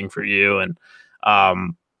right thing for you, and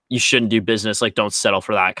you shouldn't do business. Like, don't settle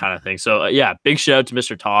for that kind of thing. So yeah, big shout out to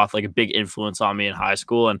Mr. Toth, like a big influence on me in high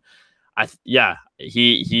school. And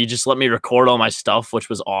he just let me record all my stuff, which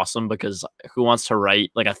was awesome, because who wants to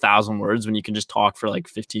write like 1,000 words when you can just talk for like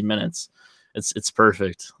 15 minutes? It's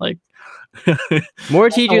perfect. Like more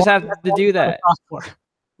teachers have to do that.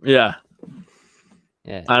 Yeah.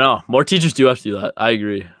 Yeah, I know. More teachers do have to do that. I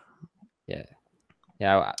agree.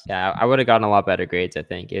 Yeah. I would have gotten a lot better grades, I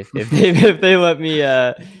think, if they let me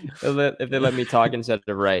if they let me talk instead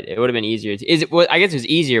of write. It would have been easier. I guess it was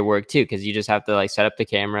easier work too, because you just have to like set up the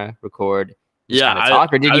camera, record,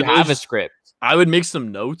 talk. Or did you have a script? I would make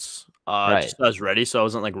some notes, just so I was ready, so I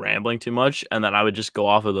wasn't like rambling too much, and then I would just go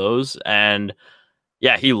off of those. And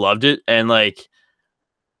yeah, he loved it, and like,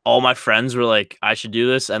 all my friends were like, I should do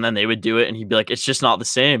this. And then they would do it. And he'd be like, it's just not the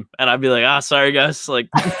same. And I'd be like, sorry, guys. Like,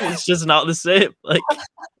 it's just not the same. Like,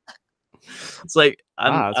 it's like,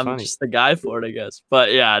 I'm just the guy for it, I guess.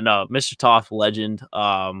 But yeah, no, Mr. Toth, legend.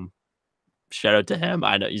 Shout out to him.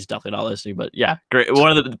 I know he's definitely not listening, but yeah, great.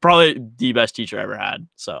 Probably the best teacher I ever had.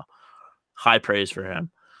 So high praise for him.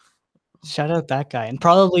 Shout out that guy. And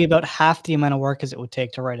probably about half the amount of work as it would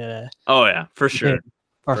take to write Oh yeah, for sure.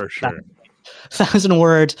 For sure.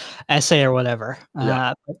 1,000-word essay or whatever.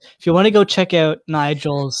 If you want to go check out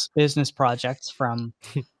Nigel's business projects from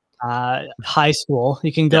high school,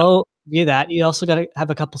 you can go view that. You also got to have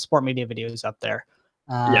a couple sport media videos up there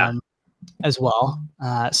as well.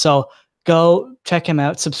 So go check him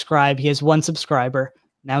out, subscribe. He has 1 subscriber,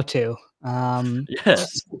 now 2.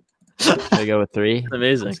 Yes. There you go with 3.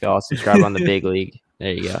 Amazing. Let's go all subscribe on the big league.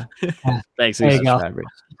 There you go. Thanks, there you subscribers.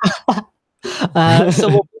 So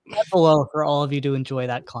we'll put that below for all of you to enjoy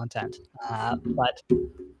that content. But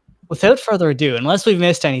without further ado, unless we've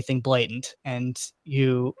missed anything blatant and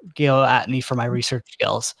you go at me for my research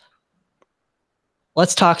skills,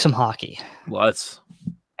 let's talk some hockey.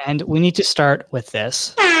 And we need to start with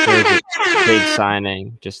this. Big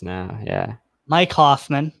signing just now, yeah. Mike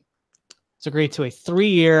Hoffman has agreed to a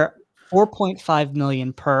 3-year, $4.5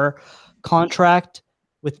 million per contract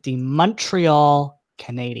with the Montreal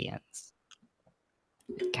Canadiens.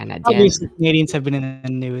 Obviously, Canadians have been in the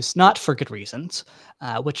news, not for good reasons,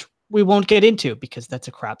 which we won't get into because that's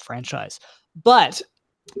a crap franchise. But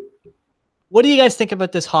what do you guys think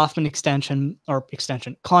about this Hoffman extension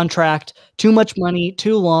contract? Too much money,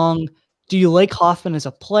 too long? Do you like Hoffman as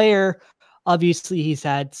a player? Obviously, he's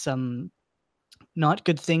had some not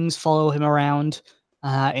good things follow him around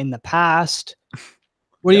in the past.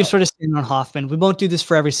 What do you sort of stand on Hoffman? We won't do this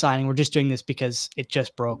for every signing. We're just doing this because it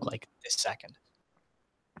just broke like this second.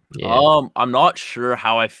 Yeah. I'm not sure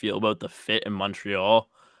how I feel about the fit in Montreal.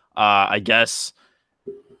 I guess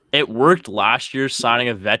it worked last year signing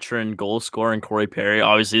a veteran goal scorer in Corey Perry.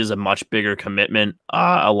 Obviously, is a much bigger commitment,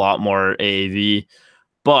 a lot more AAV,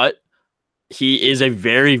 but he is a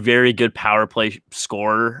very, very good power play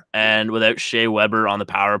scorer. And without Shea Weber on the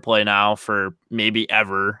power play now for maybe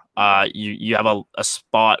ever, you have a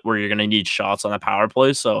spot where you're going to need shots on the power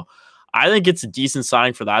play. So I think it's a decent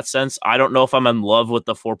signing for that sense. I don't know if I'm in love with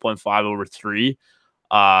the 4.5 over 3,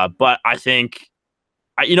 but I think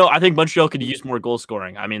Montreal could use more goal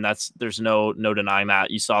scoring. I mean, there's no denying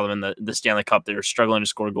that. You saw them in the Stanley Cup; they were struggling to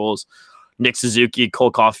score goals. Nick Suzuki,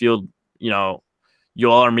 Cole Caulfield, Yoel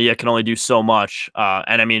Armia can only do so much.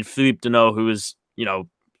 And I mean, Philippe Deneau, who is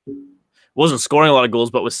wasn't scoring a lot of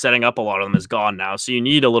goals, but was setting up a lot of them, is gone now. So you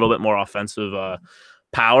need a little bit more offensive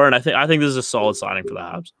power. And I think this is a solid signing for the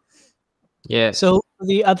Habs. Yeah. So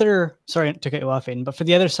the other, sorry to cut you off, Aiden, but for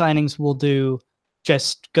the other signings, we'll do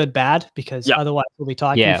just good, bad, because otherwise we'll be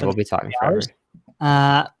talking. Yeah, we'll be talking forever.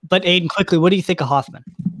 But Aiden, quickly, what do you think of Hoffman?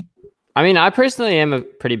 I mean, I personally am a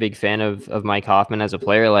pretty big fan of Mike Hoffman as a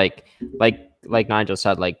player. Like Nigel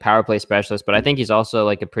said, like power play specialist, but I think he's also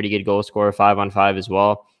like a pretty good goal scorer, 5-on-5 as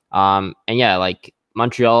well. And yeah, like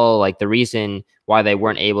Montreal, like the reason why they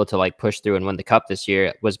weren't able to like push through and win the cup this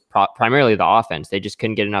year was primarily the offense. They just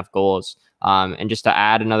couldn't get enough goals. And just to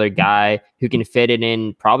add another guy who can fit it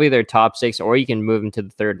in probably their top 6, or you can move him to the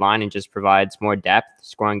third line and just provides more depth,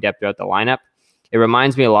 scoring depth throughout the lineup. It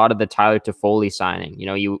reminds me a lot of the Tyler Toffoli signing.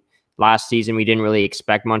 Last season, we didn't really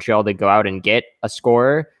expect Montreal to go out and get a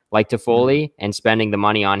scorer like Toffoli and spending the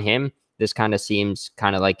money on him. This kind of seems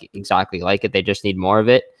kind of like exactly like it. They just need more of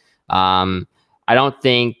it. I don't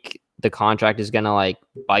think the contract is going to like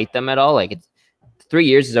bite them at all. Like, it's 3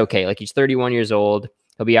 years is okay. Like, he's 31 years old.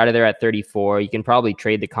 He'll be out of there at 34. You can probably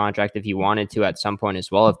trade the contract if you wanted to at some point as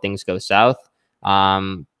well if things go south.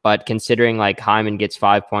 But considering like Hyman gets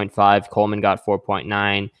 5.5, Coleman got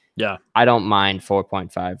 4.9. Yeah, I don't mind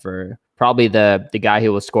 4.5 for probably the guy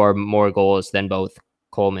who will score more goals than both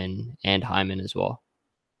Coleman and Hyman as well.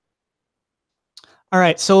 All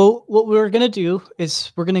right. So what we're going to do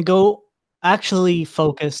is we're going to go actually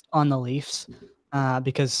focused on the Leafs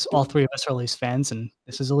because all three of us are Leafs fans and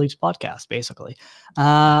this is a Leafs podcast, basically.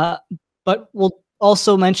 But we'll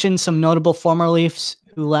also mention some notable former Leafs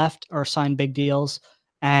who left or signed big deals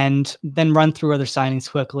and then run through other signings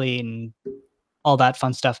quickly and all that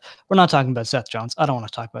fun stuff. We're not talking about Seth Jones. I don't want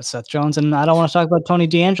to talk about Seth Jones, and I don't want to talk about Tony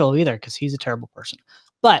DeAngelo either because he's a terrible person.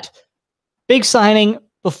 But big signing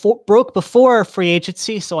broke before free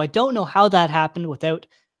agency, so I don't know how that happened without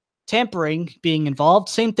tampering being involved.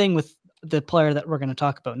 Same thing with the player that we're going to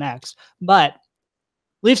talk about next. But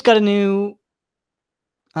Leafs got a new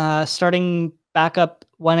starting backup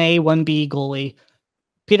 1A, 1B goalie,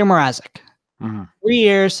 Peter Mrazek. 3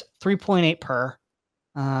 years, 3.8 per.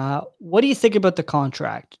 What do you think about the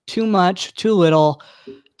contract? Too much, too little?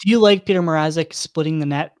 Do you like Peter Mrazek splitting the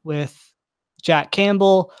net with Jack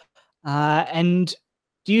Campbell? And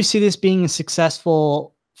do you see this being a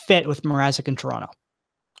successful fit with Mrazek in Toronto?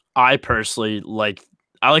 I personally like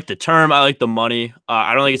the term. I like the money.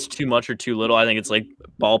 I don't think it's too much or too little. I think it's like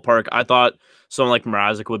ballpark. I thought someone like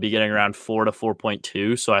Mrazek would be getting around 4 to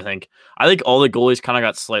 4.2. So I think all the goalies kind of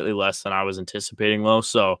got slightly less than I was anticipating though.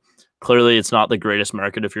 So clearly it's not the greatest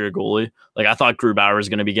market if you're a goalie. Like I thought Grubauer was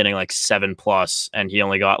going to be getting like 7+ and he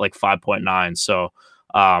only got like 5.9. So,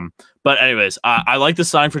 but anyways, I like the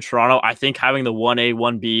sign for Toronto. I think having the 1A,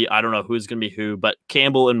 1B, I don't know who's going to be who, but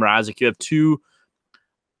Campbell and Mrazek, you have two.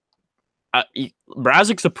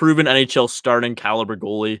 Mrazek's a proven NHL starting caliber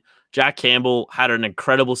goalie. Jack Campbell had an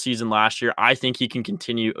incredible season last year. I think he can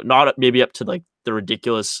continue, not maybe up to like the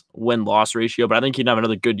ridiculous win-loss ratio, but I think he'd have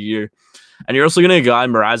another good year. And you're also going to get a guy,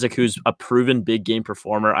 Mrazek, who's a proven big game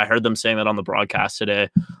performer. I heard them saying that on the broadcast today.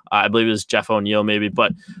 I believe it was Jeff O'Neill maybe,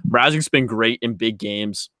 but Mrazek's been great in big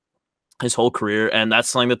games his whole career, and that's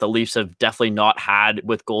something that the Leafs have definitely not had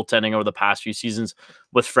with goaltending over the past few seasons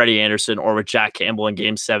with Freddie Anderson or with Jack Campbell in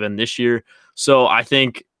Game 7 this year. So I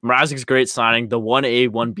think Mrazek's a great signing. The 1A,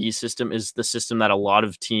 1B system is the system that a lot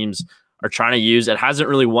of teams are trying to use. It hasn't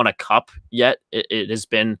really won a cup yet. It has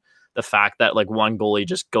been the fact that like one goalie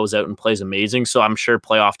just goes out and plays amazing. So I'm sure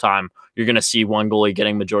playoff time, you're going to see one goalie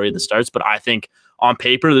getting majority of the starts. But I think on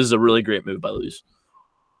paper, this is a really great move by the Leafs.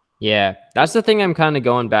 Yeah, that's the thing I'm kind of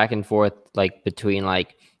going back and forth like between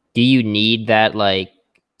like, do you need that like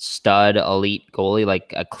stud elite goalie,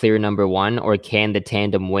 like a clear number one, or can the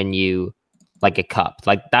tandem win you like a cup?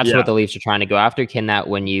 Like that's what the Leafs are trying to go after. Can that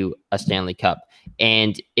win you a Stanley Cup?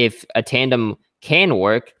 And if a tandem can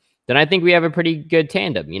work, then I think we have a pretty good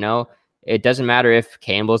tandem. It doesn't matter if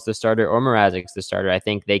Campbell's the starter or Mrazek's the starter. I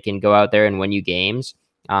think they can go out there and win you games.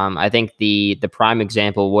 I think the prime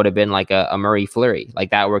example would have been like a Murray Fleury.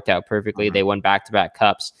 Like that worked out perfectly. They won back-to-back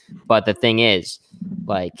cups. But the thing is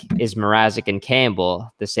Mrazek and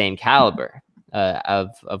Campbell the same caliber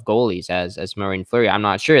of goalies as Murray and Fleury? I'm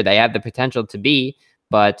not sure. They have the potential to be,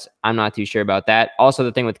 but I'm not too sure about that. Also,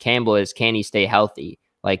 the thing with Campbell is, can he stay healthy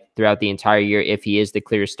like throughout the entire year if he is the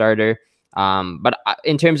clear starter? But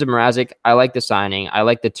in terms of Mrazek, I like the signing. I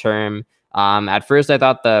like the term. At first I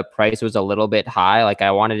thought the price was a little bit high. Like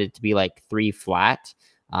I wanted it to be like 3 flat.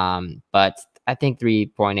 But I think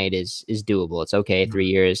 3.8 is doable. It's okay. 3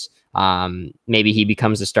 years. Maybe he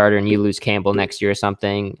becomes a starter and you lose Campbell next year or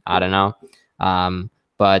something. I don't know.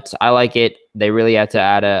 But I like it. They really had to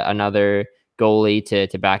add another goalie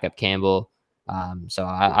to back up Campbell. So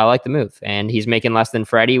I like the move, and he's making less than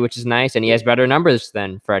Freddie, which is nice. And he has better numbers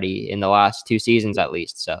than Freddie in the last 2 seasons, at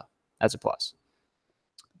least. So that's a plus.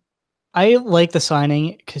 I like the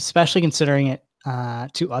signing, especially considering it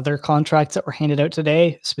to other contracts that were handed out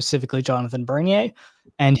today, specifically Jonathan Bernier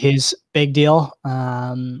and his big deal.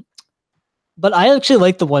 But I actually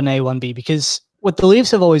like the 1A, 1B because what the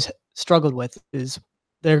Leafs have always struggled with is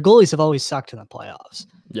their goalies have always sucked in the playoffs.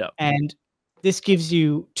 Yeah. And this gives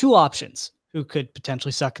you 2 options who could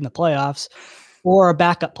potentially suck in the playoffs, or a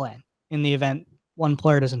backup plan in the event one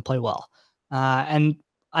player doesn't play well. And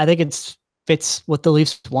I think fits what the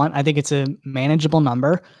Leafs want. I think it's a manageable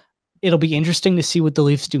number. it'll be interesting to see what the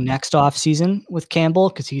Leafs do next offseason with Campbell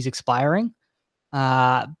because he's expiring.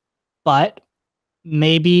 But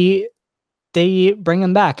maybe they bring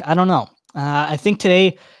him back. I don't know. I think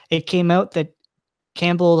today it came out that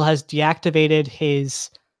Campbell has deactivated his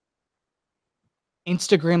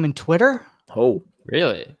Instagram and Twitter. Oh,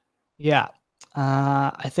 really? Yeah.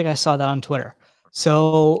 I think I saw that on Twitter.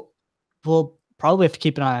 So we'll probably have to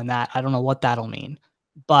keep an eye on that. I don't know what that'll mean,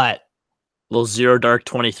 but little zero dark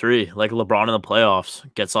 23, like LeBron in the playoffs,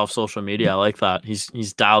 gets off social media. I like that.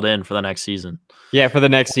 He's dialed in for the next season. Yeah, for the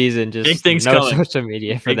next season, just big things no coming. social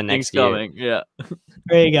media for the next year. Coming. Yeah.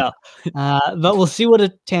 There you go. But we'll see what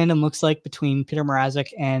a tandem looks like between Peter Mrazek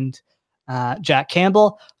and Jack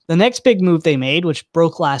Campbell. The next big move they made, which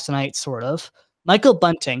broke last night, sort of, Michael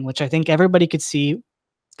Bunting, which I think everybody could see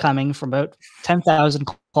coming from about 10,000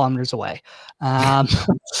 kilometers away.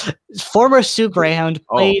 Former Sioux Greyhound,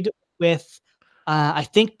 played with, I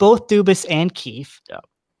think, both Dubas and Keefe. Yeah.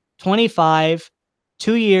 25,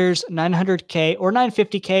 2 years, $900K or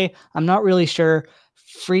 $950K. I'm not really sure.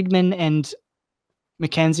 Friedman and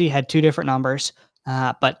McKenzie had two different numbers.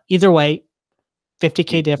 But either way,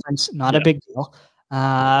 $50K difference, not a big deal.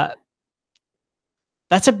 That's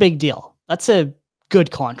a big deal. That's a good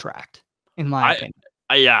contract, in my opinion.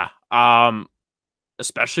 Yeah.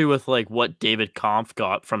 Especially with like what David Kampf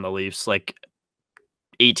got from the Leafs, like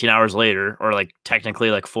 18 hours later, or like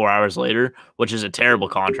technically like 4 hours later, which is a terrible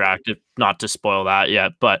contract, not to spoil that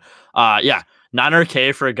yet. But yeah,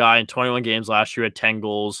 $900K for a guy in 21 games last year, had 10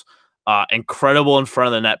 goals, incredible in front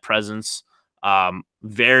of the net presence.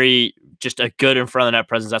 Very just a good in front of the net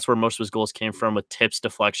presence. That's where most of his goals came from, with tips,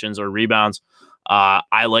 deflections, or rebounds.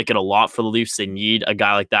 I like it a lot for the Leafs. They need a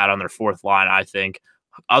guy like that on their fourth line, I think,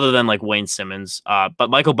 other than like Wayne Simmons. But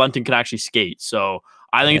Michael Bunting can actually skate, so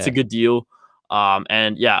I think it's a good deal.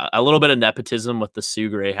 And yeah, a little bit of nepotism with the Sioux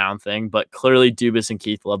Greyhound thing, but clearly Dubas and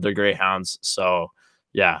Keith love their Greyhounds. So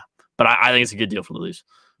yeah, but I think it's a good deal for the Leafs.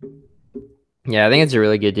 Yeah, I think it's a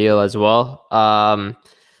really good deal as well.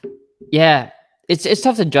 Yeah, it's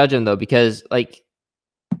tough to judge him though, because like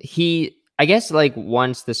I guess like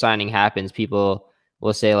once the signing happens, people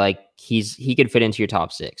will say like he could fit into your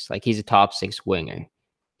top six. Like he's a top six winger.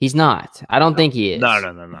 He's not. I don't think he is.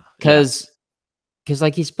 No. Because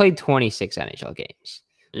like he's played 26 NHL games.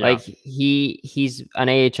 Yeah. Like he's an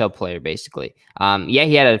AHL player basically. Yeah,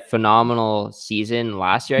 he had a phenomenal season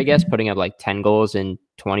last year, I guess, putting up like 10 goals in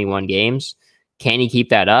 21 games. Can he keep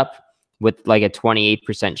that up with like a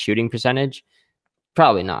 28% shooting percentage?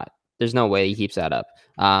 Probably not. There's no way he keeps that up.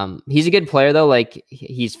 He's a good player though. Like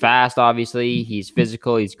he's fast, obviously. He's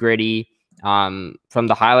physical. He's gritty. From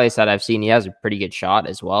the highlights that I've seen, he has a pretty good shot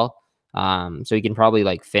as well. So he can probably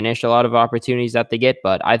like finish a lot of opportunities that they get.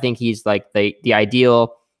 But I think he's like the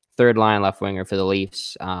ideal third line left winger for the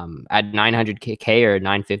Leafs. At $900K or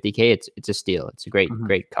 $950K, it's a steal. It's a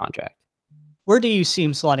great contract. Where do you see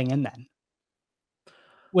him slotting in then?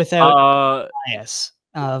 Without bias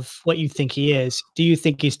of what you think he is, do you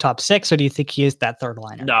think he's top six, or do you think he is that third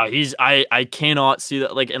liner? No, I cannot see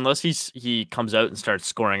that. Like, unless he comes out and starts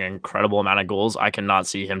scoring an incredible amount of goals, I cannot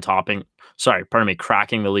see him cracking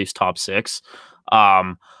the Leafs top six.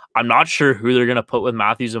 I'm not sure who they're gonna put with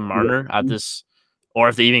Matthews and Marner at this, or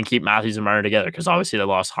if they even keep Matthews and Marner together, because obviously they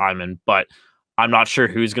lost Hyman. But I'm not sure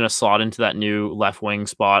who's gonna slot into that new left wing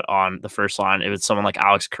spot on the first line. If it's someone like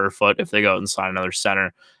Alex Kerfoot, if they go out and sign another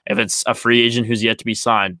center. If it's a free agent who's yet to be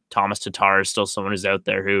signed, Thomas Tatar is still someone who's out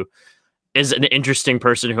there who is an interesting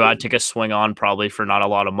person who I'd take a swing on probably for not a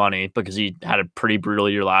lot of money, because he had a pretty brutal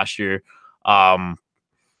year last year. Yeah,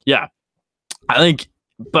 I think,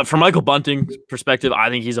 but from Michael Bunting's perspective, I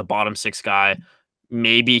think he's a bottom six guy.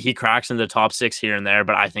 Maybe he cracks into the top six here and there,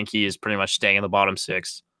 but I think he is pretty much staying in the bottom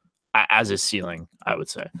six as his ceiling, I would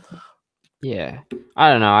say. Yeah, I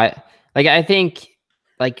don't know. I think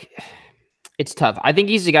like it's tough. I think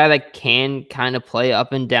he's a guy that can kind of play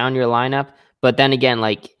up and down your lineup, but then again,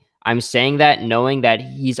 like I'm saying that knowing that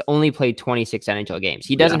he's only played 26 NHL games.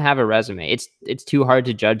 He doesn't have a resume. It's too hard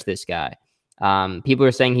to judge this guy. People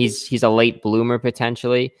are saying he's a late bloomer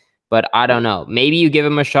potentially, but I don't know. Maybe you give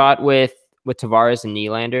him a shot with Tavares and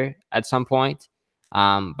Nylander at some point.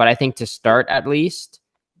 But I think to start, at least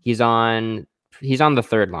he's on the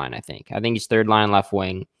third line. I think he's third line left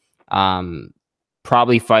wing.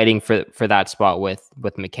 Probably fighting for that spot with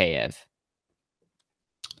Mikheyev.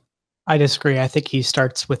 I disagree. I think he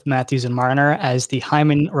starts with Matthews and Marner as the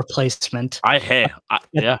Hyman replacement.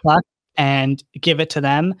 And give it to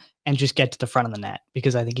them and just get to the front of the net,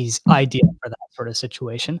 because I think he's ideal for that sort of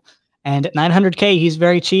situation. And at $900K, he's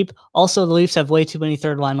very cheap. Also, the Leafs have way too many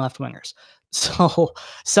third line left wingers. So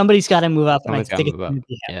somebody's got to move up, and I think it's going to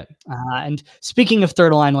be him. And speaking of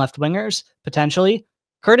third line left wingers, potentially,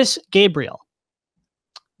 Curtis Gabriel.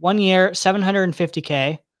 1 year,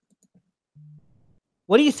 $750K.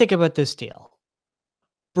 What do you think about this deal?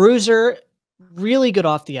 Bruiser, really good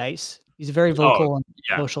off the ice. He's very vocal on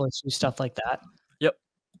social issues, stuff like that. Yep.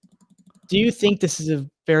 Do you think this is a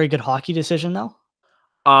very good hockey decision, though?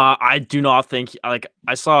 I do not think, like,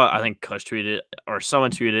 I think Kush tweeted or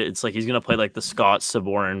someone tweeted, it's like he's going to play like the Scott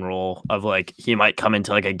Sabourin role of like he might come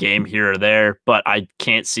into like a game here or there, but I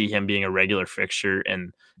can't see him being a regular fixture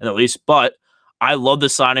in the Leafs. But I love the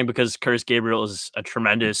signing because Curtis Gabriel is a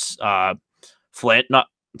tremendous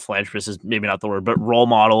philanthropist is maybe not the word, but role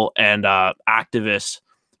model and activist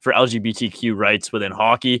for LGBTQ rights within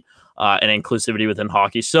hockey. And inclusivity within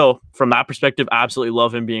hockey. So from that perspective, absolutely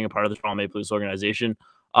love him being a part of the Toronto Maple Leafs organization.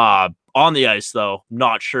 On the ice, though,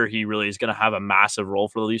 not sure he really is going to have a massive role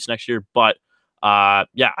for the Leafs next year. But I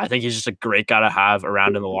think he's just a great guy to have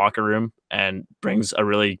around in the locker room and brings a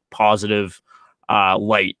really positive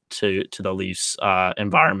light to the Leafs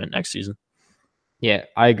environment next season. Yeah,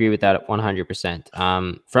 I agree with that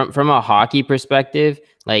 100%. From a hockey perspective,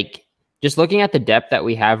 like, just looking at the depth that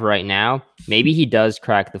we have right now, maybe he does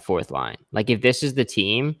crack the fourth line. Like, if this is the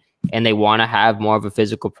team and they want to have more of a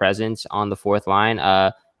physical presence on the fourth line,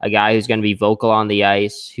 a guy who's going to be vocal on the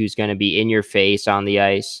ice, who's going to be in your face on the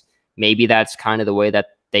ice, maybe that's kind of the way that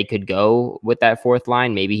they could go with that fourth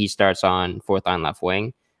line. Maybe he starts on fourth line left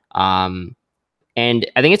wing. And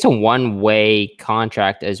I think it's a one-way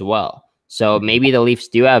contract as well. So maybe the Leafs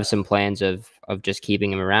do have some plans of just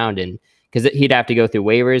keeping him around, and because he'd have to go through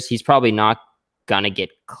waivers. He's probably not going to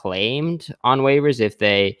get claimed on waivers if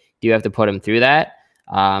they do have to put him through that.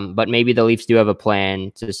 But maybe the Leafs do have a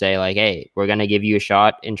plan to say, like, hey, we're going to give you a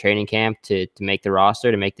shot in training camp to make the roster,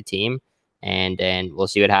 to make the team. And we'll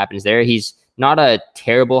see what happens there. He's not a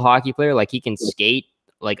terrible hockey player. Like, he can skate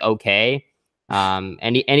like okay.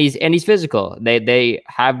 And he's physical. They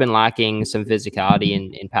have been lacking some physicality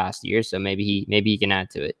in past years. So maybe he can add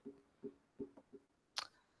to it.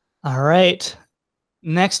 All right.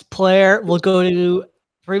 Next player, we'll go to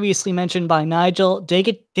previously mentioned by Nigel,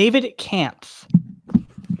 David Kampf.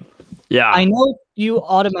 Yeah. I know you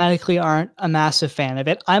automatically aren't a massive fan of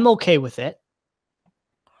it. I'm okay with it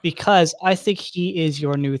because I think he is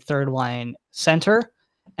your new third line center,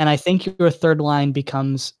 and I think your third line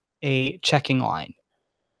becomes a checking line.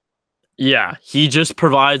 Yeah, he just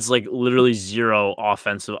provides like literally zero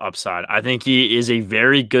offensive upside. I think he is a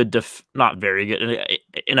very good, not very good,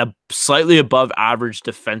 in a slightly above average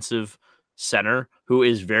defensive center who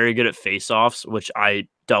is very good at faceoffs, which I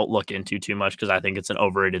don't look into too much because I think it's an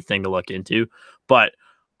overrated thing to look into. But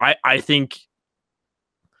I think,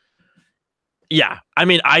 yeah, I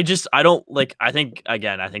mean, I don't like, I think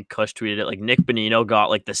Kush tweeted it, like Nick Bonino got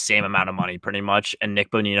like the same amount of money pretty much. And Nick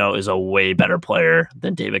Bonino is a way better player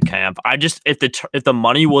than David Kampf. If the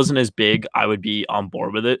money wasn't as big, I would be on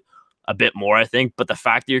board with it a bit more, I think. But the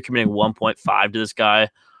fact that you're committing 1.5 to this guy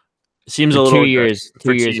seems a little 2 years,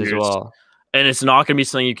 2 years as well. And it's not going to be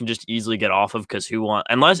something you can just easily get off of because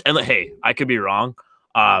hey, I could be wrong.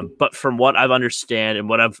 But from what I've understand and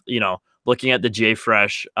what I've, looking at the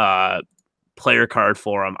JFresh, player card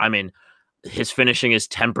for him. I mean, his finishing is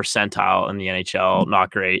 10th percentile in the NHL.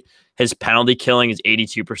 Not great. His penalty killing is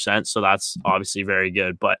 82%. So that's obviously very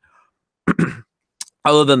good. But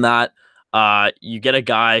other than that, you get a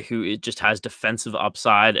guy who just has defensive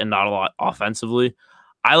upside and not a lot offensively.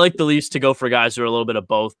 I like the Leafs to go for guys who are a little bit of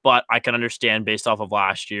both, but I can understand based off of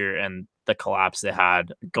last year and the collapse they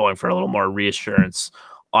had going for a little more reassurance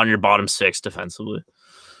on your bottom six defensively.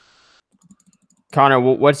 Connor,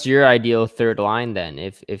 what's your ideal third line then?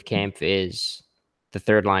 If Kampf is the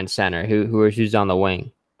third line center, who's on the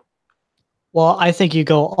wing? Well, I think you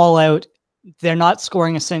go all out. They're not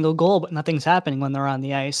scoring a single goal, but nothing's happening when they're on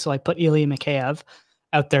the ice. So I put Ilya Mikheyev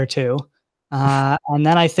out there too, and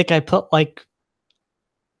then I think I put like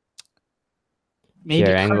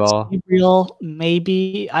maybe Gabriel.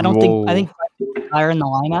 Maybe I don't think I think higher in the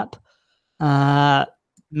lineup.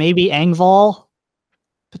 Maybe Engvall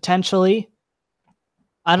potentially.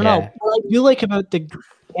 I don't know. What I do like about the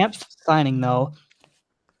Kampf signing, though,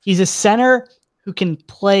 he's a center who can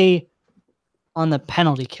play on the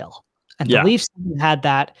penalty kill. And the Leafs haven't had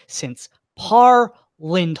that since Par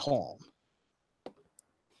Lindholm.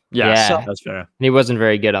 Yeah, so, that's fair. And he wasn't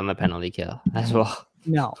very good on the penalty kill as well.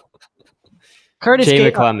 No. Curtis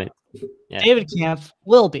Clement. David Kampf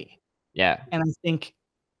will be. Yeah. And I think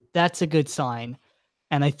that's a good sign.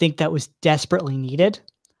 And I think that was desperately needed.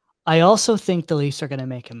 I also think the Leafs are going to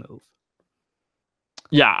make a move.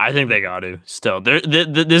 Yeah, I think they got to. Still,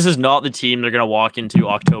 this is not the team they're going to walk into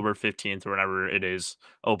October 15th or whenever it is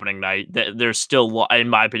opening night. There's still, in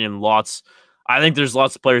my opinion, lots. I think there's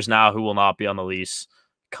lots of players now who will not be on the lease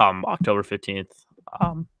come October 15th.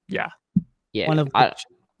 Yeah. One of which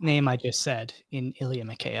name I just said in Ilya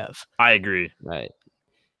Mikheyev. I agree. Right.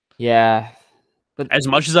 Yeah. But as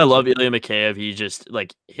much as I love Ilya Mikheyev, he just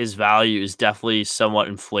his value is definitely somewhat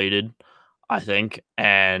inflated, I think,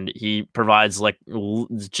 and he provides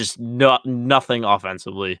just nothing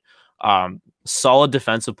offensively. Solid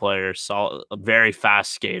defensive player, solid, very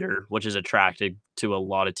fast skater, which is attracted to a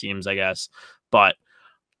lot of teams, I guess. But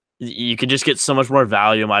you could just get so much more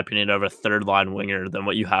value, in my opinion, out of a third line winger than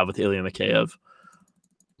what you have with Ilya Mikheyev.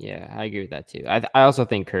 Yeah, I agree with that too. I also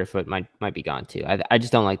think Kerfoot might be gone too. I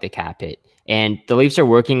just don't like the cap hit. And the Leafs are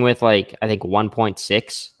working with I think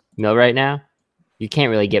 1.6 mil right now. You can't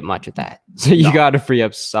really get much with that. So you got to free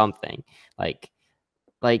up something. Like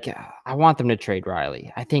I want them to trade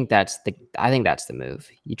Riley. I think that's the move.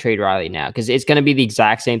 You trade Riley now because it's going to be the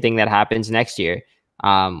exact same thing that happens next year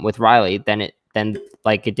with Riley than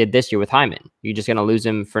like it did this year with Hyman. You're just going to lose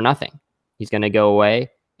him for nothing. He's going to go away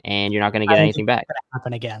and you're not going to get anything back.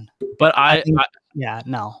 Happen again. But I think,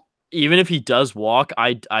 no. Even if he does walk,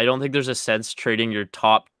 I don't think there's a sense trading your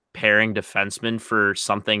top pairing defenseman for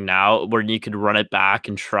something now where you could run it back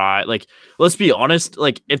and try. Let's be honest,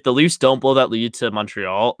 if the Leafs don't blow that lead to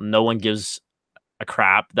Montreal, no one gives a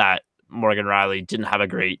crap that Morgan Rielly didn't have a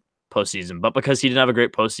great postseason. But because he didn't have a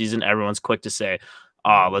great postseason, everyone's quick to say,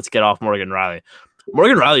 let's get off Morgan Rielly.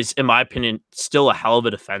 Morgan Rielly's, in my opinion, still a hell of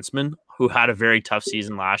a defenseman who had a very tough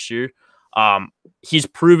season last year. He's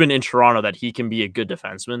proven in Toronto that he can be a good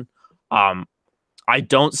defenseman. I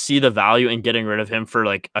don't see the value in getting rid of him for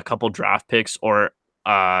a couple draft picks or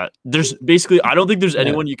there's basically, I don't think there's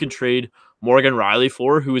anyone you can trade Morgan Rielly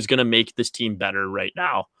for who is going to make this team better right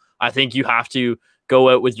now. I think you have to go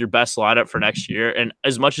out with your best lineup for next year. And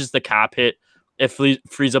as much as the cap hit, it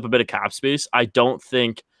frees up a bit of cap space, I don't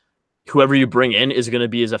think whoever you bring in is going to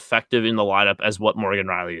be as effective in the lineup as what Morgan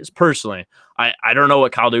Rielly is. Personally, I don't know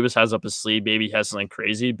what Kyle Dubas has up his sleeve. Maybe he has something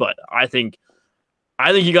crazy, but I think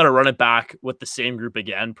you got to run it back with the same group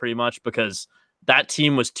again, pretty much, because that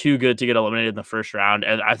team was too good to get eliminated in the first round,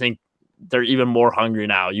 and I think they're even more hungry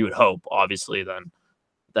now. You would hope, obviously, than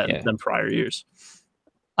prior years.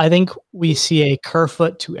 I think we see a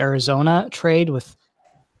Kerfoot to Arizona trade with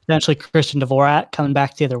potentially Christian Dvorak coming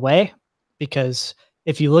back the other way, because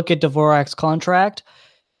if you look at Dvorak's contract,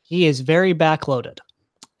 he is very backloaded,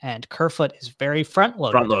 and Kerfoot is very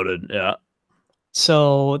front-loaded. Front-loaded, yeah.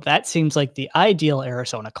 So that seems like the ideal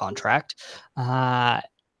Arizona contract. And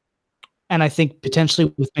I think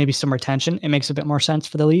potentially with maybe some retention, it makes a bit more sense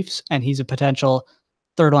for the Leafs. And he's a potential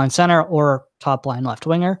third-line center or top-line left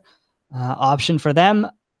winger option for them.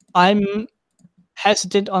 I'm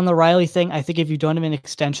hesitant on the Rielly thing. I think if you don't have an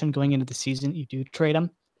extension going into the season, you do trade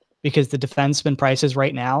him because the defenseman prices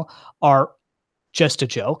right now are just a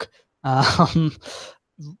joke. Rasmus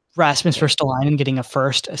Ristolainen getting a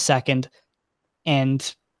first, a second, and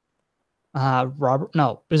is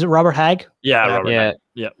it Robert Hagg? Yeah, Robert Hagg.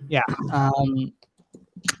 Yeah.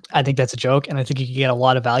 I think that's a joke, and I think you could get a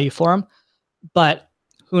lot of value for him. But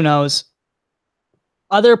who knows?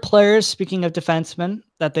 Other players, speaking of defensemen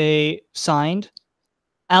that they signed,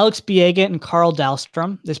 Alex Biega and Carl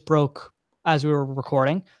Dahlstrom. This broke as we were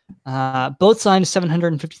recording. Both signed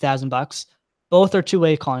 $750,000. Both are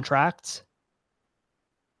two-way contracts.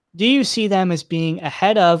 Do you see them as being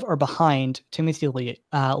ahead of or behind Timothy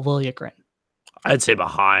Liljegren? I'd say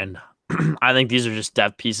behind. I think these are just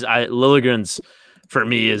depth pieces. Liljegren's, for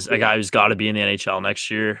me, is a guy who's got to be in the NHL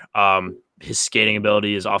next year. His skating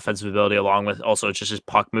ability, his offensive ability, along with also just his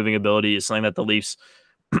puck moving ability, is something that the Leafs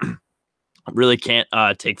really can't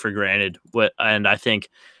take for granted. And I think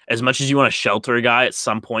as much as you want to shelter a guy, at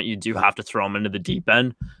some point you do have to throw him into the deep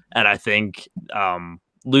end. And I think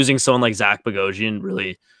losing someone like Zach Bogosian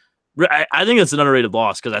really, I think it's an underrated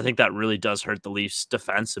loss because I think that really does hurt the Leafs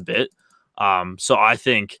defense a bit. So I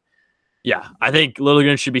think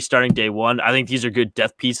Liljegren should be starting day one. I think these are good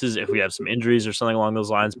depth pieces if we have some injuries or something along those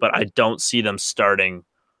lines, but I don't see them starting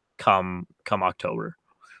come October.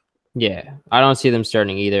 Yeah, I don't see them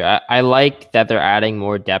starting either. I like that they're adding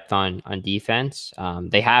more depth on defense.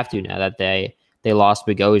 They have to now that they lost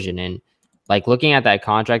Bogosian, and looking at that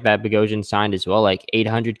contract that Bogosian signed as well,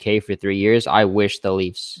 $800K for 3 years. I wish the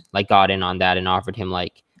Leafs got in on that and offered him I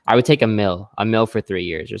would take a mil for 3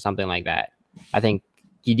 years or something like that. I think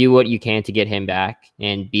you do what you can to get him back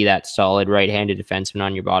and be that solid right-handed defenseman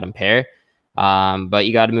on your bottom pair. But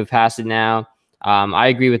you got to move past it now. I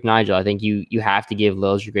agree with Nigel. I think you have to give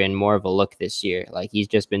Liljegren more of a look this year. Like, he's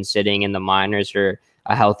just been sitting in the minors for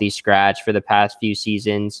a healthy scratch for the past few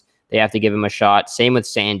seasons. They have to give him a shot. Same with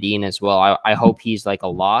Sandin as well. I hope he's like a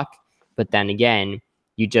lock. But then again,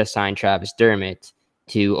 you just signed Travis Dermott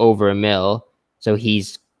to over $1 million, so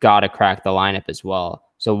he's got to crack the lineup as well.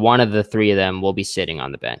 So one of the three of them will be sitting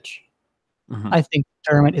on the bench. I think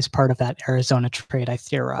Dermott is part of that Arizona trade, I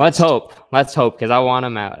theorize. Let's hope, because I want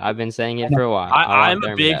him out. I've been saying it for a while. I'm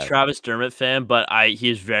a big Travis Dermott fan, but he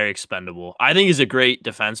is very expendable. I think he's a great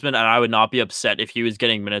defenseman, and I would not be upset if he was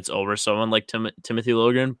getting minutes over someone like Timothy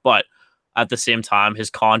Liljegren. But at the same time, his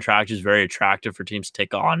contract is very attractive for teams to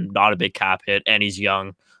take on. Not a big cap hit, and he's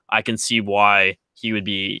young. I can see why he would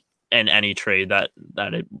be in any trade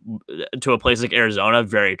to a place like Arizona.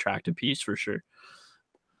 Very attractive piece for sure.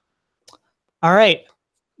 All right.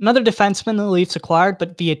 Another defenseman the Leafs acquired,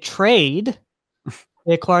 but via trade,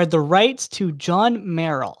 they acquired the rights to John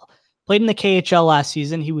Merrill. Played in the KHL last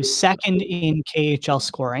season. He was second in KHL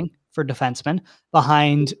scoring for defenseman,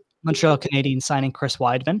 behind Montreal Canadiens signing Chris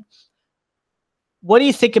Weidman. What do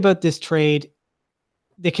you think about this trade?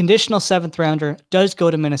 The conditional 7th rounder does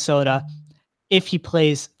go to Minnesota if he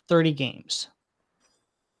plays 30 games.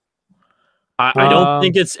 I don't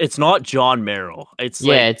think it's not John Merrill. It's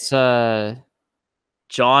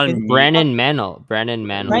John Brennan Mennel. I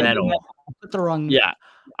put the wrong. Yeah.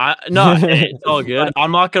 It's all good.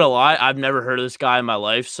 I'm not gonna lie. I've never heard of this guy in my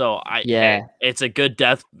life, so it's a good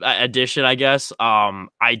depth addition, I guess.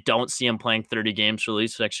 I don't see him playing 30 games for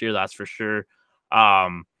Leafs next year. That's for sure.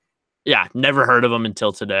 Never heard of him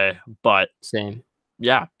until today. But same.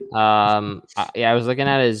 Yeah. I was looking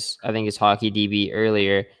at his hockey DB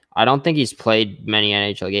earlier. I don't think he's played many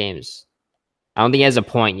NHL games. I don't think he has a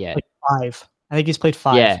point yet. Like 5. I think he's played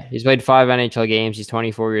 5. Yeah, he's played 5 NHL games. He's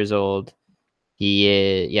 24 years old. He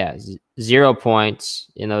is, 0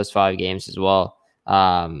 points in those 5 games as well.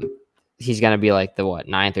 He's going to be like the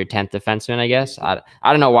 9th or 10th defenseman, I guess. I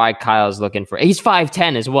don't know why Kyle's looking for. He's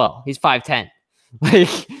 5'10" as well. He's 5'10".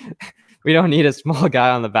 Like, we don't need a small guy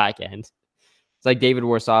on the back end. It's like David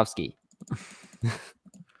Warsofsky.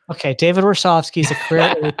 Okay, David Warsofsky is a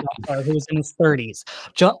career player who's in his 30s.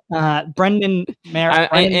 Brendan Merrill.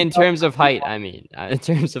 In terms of height, I mean. In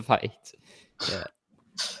terms of height. Yeah.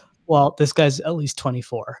 Well, this guy's at least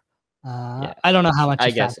 24. I don't know how much.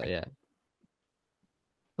 I guess so, yeah.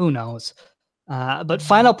 Who knows? But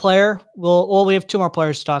final player, we have 2 more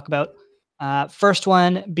players to talk about. First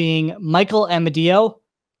one being Michael Amadio.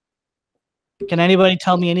 Can anybody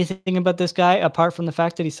tell me anything about this guy apart from the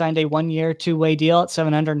fact that he signed a 1-year, 2-way deal at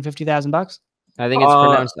 $750,000? I think it's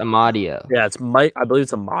pronounced Amadio. Yeah, it's Mike. I believe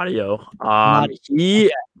it's Amadio.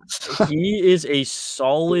 He is a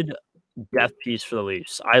solid depth piece for the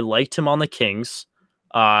Leafs. I liked him on the Kings.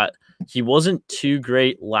 He wasn't too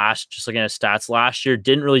great just looking at his stats last year.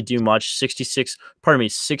 Didn't really do much.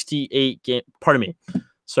 68 game.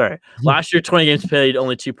 Sorry. Last year, 20 games played,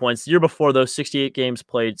 only 2 points. The year before, those 68 games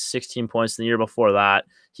played, 16 points. The year before that,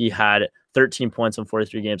 he had 13 points in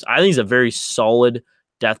 43 games. I think he's a very solid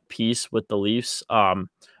depth piece with the Leafs.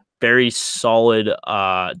 Very solid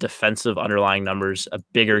defensive underlying numbers. A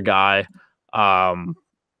bigger guy.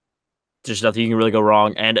 There's nothing you can really go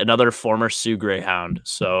wrong. And another former Sioux Greyhound.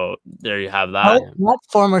 So there you have that. Not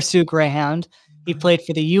former Sioux Greyhound. He played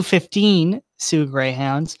for the U15 Sioux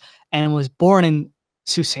Greyhounds and was born in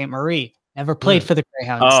Sault Ste. Marie. Never played for the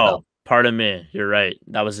Greyhounds. Oh, pardon me. You're right.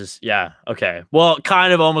 That was just, yeah. Okay. Well,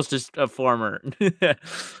 kind of almost just a former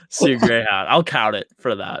Sioux Greyhound. I'll count it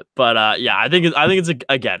for that. But I think it's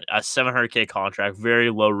again a $700K contract, very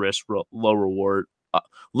low risk, low reward,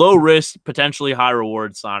 low risk, potentially high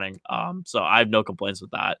reward signing. So I have no complaints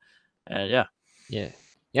with that. And yeah.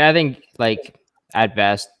 I think like at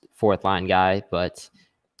best 4th line guy, but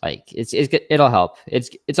like it'll help.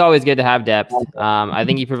 It's always good to have depth. I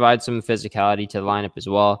think he provides some physicality to the lineup as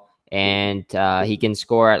well, and he can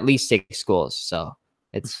score at least 6 goals. So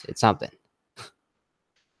it's something.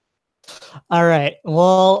 All right.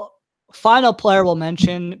 Well, final player we'll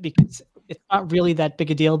mention because it's not really that big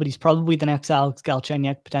a deal, but he's probably the next Alex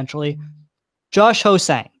Galchenyuk potentially. Josh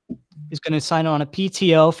Ho-Sang is going to sign on a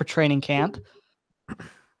PTO for training camp.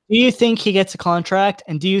 Do you think he gets a contract,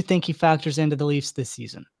 and do you think he factors into the Leafs this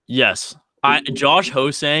season? Yes. Josh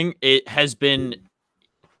Ho-Sang, it has been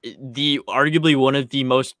arguably one of the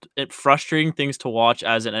most frustrating things to watch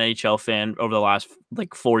as an NHL fan over the last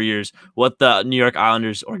 4 years. What the New York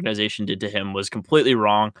Islanders organization did to him was completely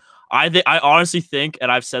wrong. I honestly think,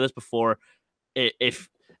 and I've said this before, if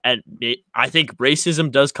And I think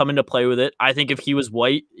racism does come into play with it. I think if he was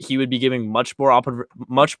white, he would be giving much more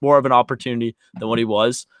of an opportunity than what he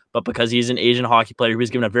was. But because he's an Asian hockey player, he was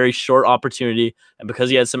given a very short opportunity. And because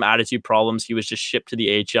he had some attitude problems, he was just shipped to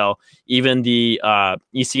the AHL, even the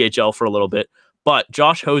ECHL for a little bit. But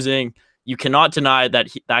Josh Hosang, you cannot deny that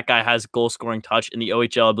that guy has goal-scoring touch. In the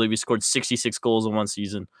OHL, I believe he scored 66 goals in one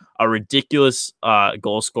season. A ridiculous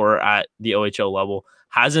goal scorer at the OHL level.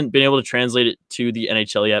 Hasn't been able to translate it to the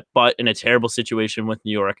NHL yet, but in a terrible situation with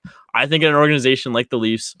New York. I think in an organization like the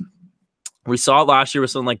Leafs, we saw it last year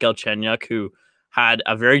with someone like Galchenyuk, who had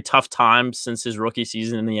a very tough time since his rookie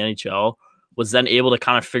season in the NHL, was then able to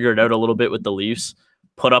kind of figure it out a little bit with the Leafs,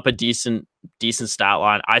 put up a decent stat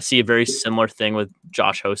line. I see a very similar thing with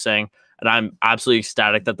Josh Hosang, and I'm absolutely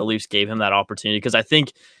ecstatic that the Leafs gave him that opportunity, because I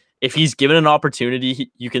think if he's given an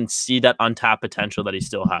opportunity, you can see that untapped potential that he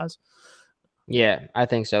still has. Yeah, I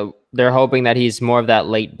think so. They're hoping that he's more of that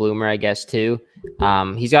late bloomer, I guess, too.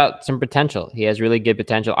 He's got some potential. He has really good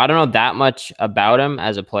potential. I don't know that much about him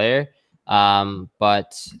as a player,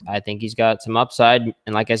 but I think he's got some upside.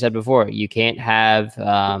 And like I said before, you can't have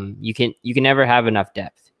you can never have enough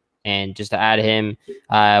depth. And just to add him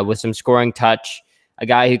with some scoring touch, a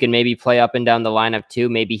guy who can maybe play up and down the lineup too.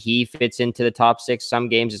 Maybe he fits into the top 6 some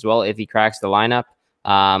games as well if he cracks the lineup.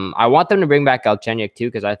 I want them to bring back Galchenyuk too,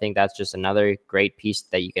 because I think that's just another great piece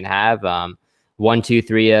that you can have. 1, 2,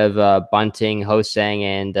 3 of Bunting, Hosang,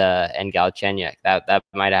 and Galchenyuk. That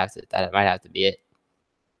might have to be it.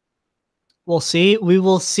 We'll see. We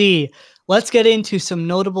will see. Let's get into some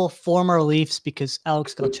notable former Leafs, because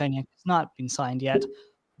Alex Galchenyuk has not been signed yet.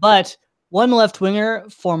 But one left winger,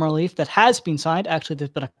 former Leaf, that has been signed. Actually, there's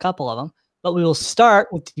been a couple of them. But we will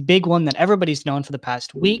start with the big one that everybody's known for the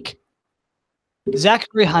past week.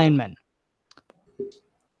 Zachary Hyman,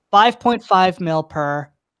 $5.5 million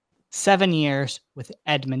per 7 years with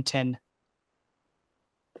Edmonton.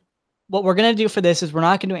 What we're going to do for this is we're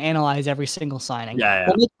not going to analyze every single signing.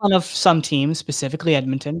 We'll make fun of some teams, specifically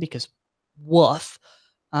Edmonton, because woof.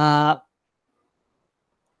 Would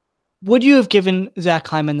you have given Zach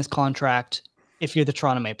Hyman this contract if you're the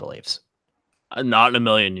Toronto Maple Leafs? Not in a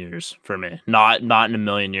million years for me. Not in a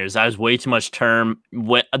million years. That was way too much term.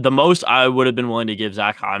 The most I would have been willing to give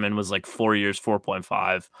Zach Hyman was like 4 years,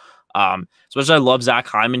 4.5. Especially I love Zach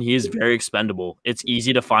Hyman. He is very expendable. It's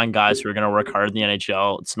easy to find guys who are going to work hard in the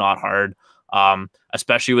NHL. It's not hard,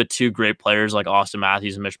 especially with 2 great players like Austin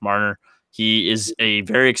Matthews and Mitch Marner. He is a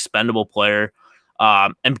very expendable player.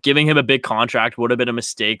 And giving him a big contract would have been a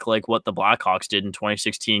mistake, like what the Blackhawks did in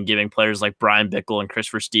 2016, giving players like Brian Bickle and Chris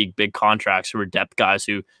Versteeg big contracts who were depth guys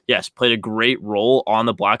who, yes, played a great role on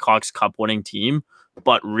the Blackhawks Cup-winning team,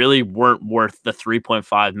 but really weren't worth the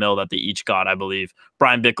 $3.5 million that they each got, I believe.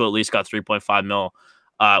 Brian Bickle at least got $3.5 million.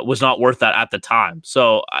 Was not worth that at the time.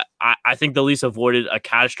 So I think the Leafs avoided a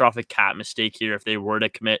catastrophic cap mistake here if they were to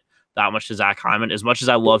commit that much to Zach Hyman. As much as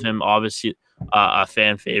I love him, obviously a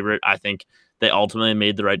fan favorite, I think they ultimately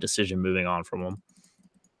made the right decision moving on from him.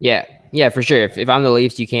 Yeah, for sure. If I'm the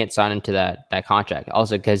Leafs, you can't sign him to that contract.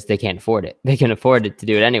 Also, because they can't afford it. They can afford it to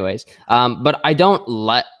do it anyways. But I don't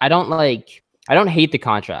hate the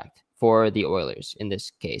contract for the Oilers in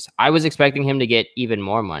this case. I was expecting him to get even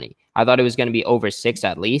more money. I thought it was going to be over 6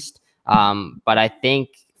 at least. But I think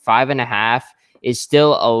 5.5 is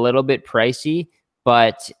still a little bit pricey,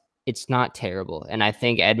 but it's not terrible. And I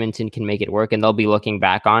think Edmonton can make it work, and they'll be looking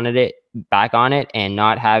back on it and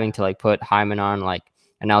not having to like put Hyman on like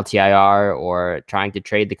an LTIR or trying to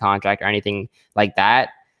trade the contract or anything like that.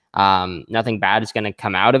 Nothing bad is going to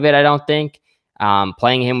come out of it, I don't think.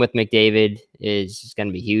 Playing him with McDavid is going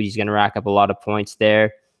to be huge. He's going to rack up a lot of points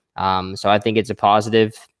there. So I think it's a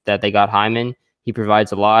positive that they got Hyman. He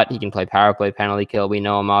provides a lot. He can play power play, penalty kill. We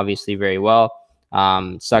know him obviously very well.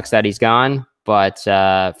 Sucks that he's gone. But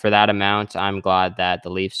for that amount, I'm glad that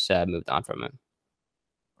the Leafs moved on from him.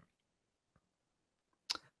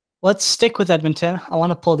 Let's stick with Edmonton. I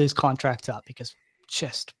want to pull these contracts up because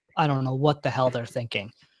I don't know what the hell they're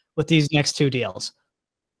thinking with these next 2 deals.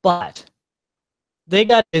 But they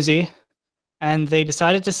got busy and they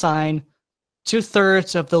decided to sign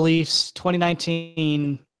 2/3 of the Leafs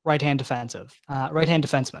 2019 right-hand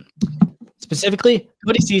defenseman, specifically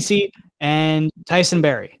Cody Ceci and Tyson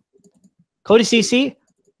Barrie. Cody Ceci,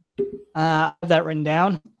 I have that written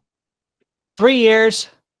down. 4 years,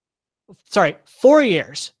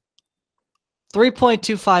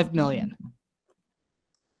 $3.25 million.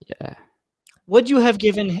 Yeah. Would you have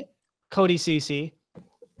given Cody Ceci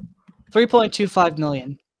 $3.25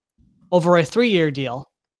 million over a 3-year deal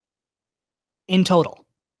in total?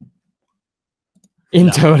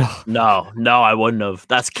 Total? No, I wouldn't have.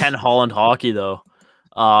 That's Ken Holland hockey, though.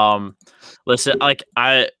 Listen, like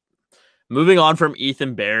moving on from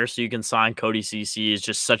Ethan Bear so you can sign Cody Ceci is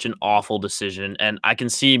just such an awful decision. And I can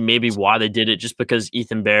see maybe why they did it, just because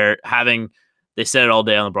Ethan Bear they said it all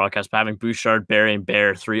day on the broadcast, but having Bouchard, Barry, and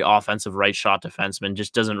Bear, 3 offensive right shot defensemen,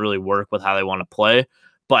 just doesn't really work with how they want to play.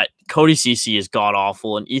 But Cody Ceci is god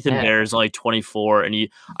awful, and Ethan Bear is only 24. And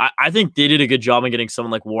I think they did a good job in getting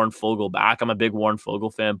someone like Warren Fogle back. I'm a big Warren Fogle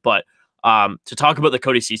fan, but to talk about the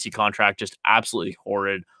Cody Ceci contract, just absolutely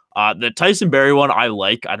horrid. The Tyson Barrie one, I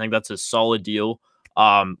like. I think that's a solid deal.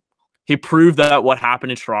 He proved that what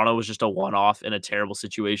happened in Toronto was just a one-off in a terrible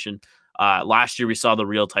situation. Last year, we saw the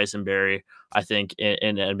real Tyson Barrie, I think,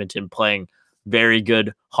 in Edmonton playing very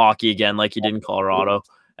good hockey again, like he did in Colorado.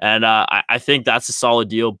 And I think that's a solid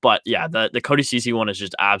deal. But yeah, the Cody Ceci one is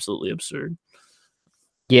just absolutely absurd.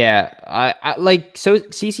 Yeah, I like, so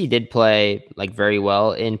Ceci did play like very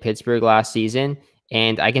well in Pittsburgh last season,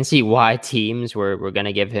 and I can see why teams were going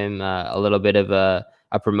to give him a little bit of a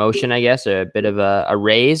promotion, I guess, or a bit of a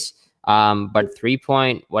raise. But 3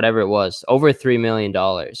 point, whatever it was, over $3 million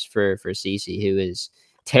for Ceci, who is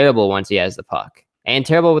terrible once he has the puck, and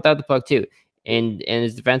terrible without the puck too. In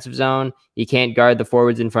his defensive zone, he can't guard the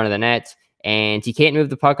forwards in front of the net, and he can't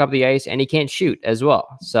move the puck up the ice, and he can't shoot as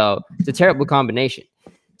well. So it's a terrible combination.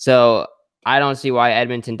 So I don't see why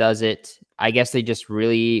Edmonton does it. I guess they just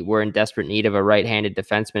really were in desperate need of a right-handed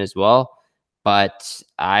defenseman as well, but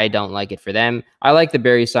I don't like it for them. I like the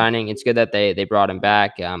Barrie signing. It's good that they brought him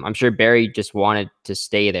back. I'm sure Barrie just wanted to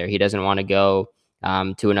stay there. He doesn't want to go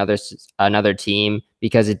to another team,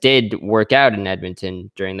 because it did work out in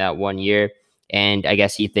Edmonton during that 1 year. And I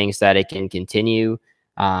guess he thinks that it can continue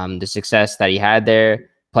the success that he had there,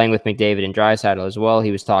 playing with McDavid and Draisaitl as well.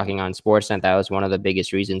 He was talking on Sportsnet. That was one of the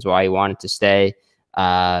biggest reasons why he wanted to stay.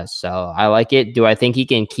 So I like it. Do I think he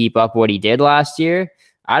can keep up what he did last year?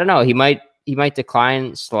 I don't know. He might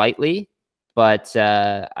decline slightly, but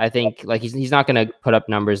I think like he's not going to put up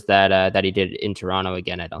numbers that he did in Toronto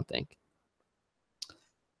again, I don't think.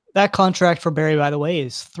 That contract for Barrie, by the way,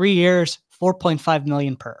 is 3 years, $4.5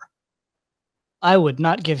 million per. I would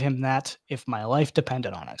not give him that if my life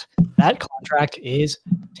depended on it. That contract is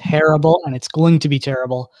terrible, and it's going to be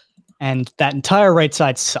terrible. And that entire right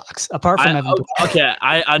side sucks. Apart from Evan. Okay,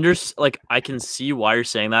 I can see why you're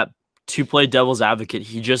saying that. To play devil's advocate,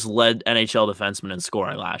 he just led NHL defensemen in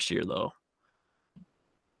scoring last year, though.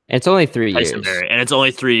 It's only 3 years. And it's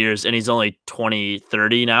only 3 years, and he's only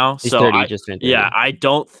 30 now. He's 30, just turned 30. Yeah, I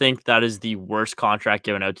don't think that is the worst contract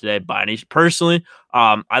given out today by any. Personally,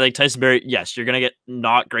 I think Tyson Barrie, yes, you're going to get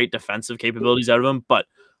not great defensive capabilities out of him, but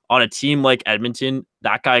on a team like Edmonton,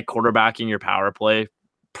 that guy quarterbacking your power play,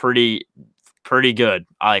 pretty good.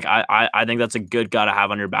 I think that's a good guy to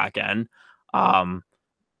have on your back end.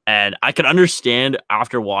 And I can understand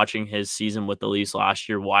after watching his season with the Leafs last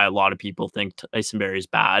year why a lot of people think Tyson Barrie is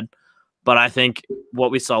bad. But I think what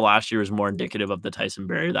we saw last year is more indicative of the Tyson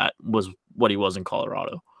Barrie that was what he was in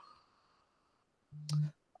Colorado.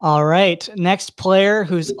 All right. Next player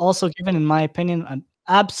who's also given, in my opinion, an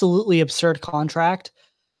absolutely absurd contract.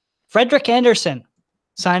 Frederik Andersen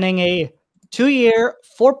signing a 2-year,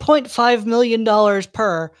 $4.5 million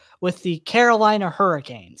per with the Carolina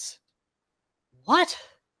Hurricanes. What?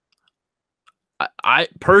 I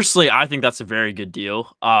personally, I think that's a very good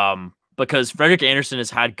deal. Because Frederik Andersen has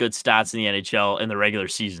had good stats in the NHL in the regular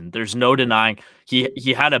season. There's no denying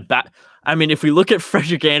he had a bad. I mean, if we look at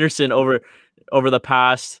Frederik Andersen over the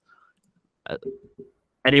past,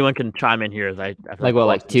 anyone can chime in here.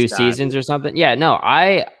 Like 2 seasons or something. Yeah, no,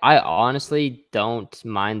 I honestly don't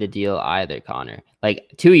mind the deal either, Connor.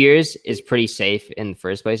 Like 2 years is pretty safe in the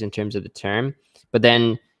first place in terms of the term, but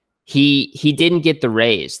then he didn't get the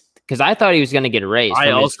raise. Because I thought he was going to get a raise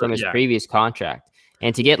from his previous contract.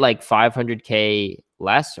 And to get like $500K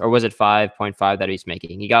less, or was it 5.5 that he's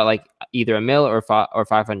making? He got like either $1 million or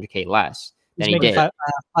 $500K less than he did.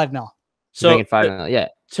 5 mil. So making $5 million, yeah.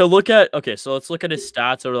 So let's look at his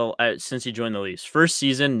stats since he joined the Leafs. First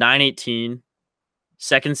season, 918.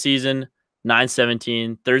 Second season,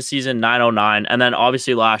 917. Third season, 909. And then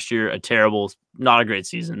obviously last year, not a great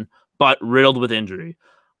season, but riddled with injury.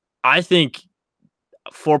 I think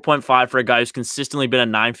 4.5 for a guy who's consistently been a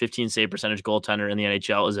 915 save percentage goaltender in the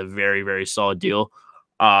NHL is a very, very solid deal.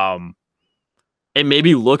 It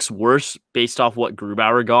maybe looks worse based off what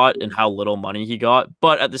Grubauer got and how little money he got,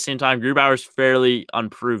 but at the same time, Grubauer's fairly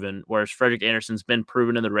unproven, whereas Frederik Andersen's been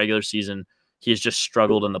proven in the regular season. He has just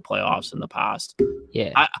struggled in the playoffs in the past.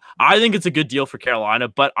 Yeah, I think it's a good deal for Carolina,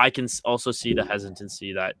 but I can also see the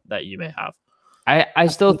hesitancy that you may have. I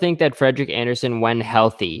still think that Frederik Andersen, when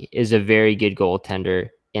healthy, is a very good goaltender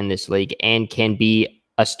in this league and can be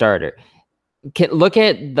a starter. look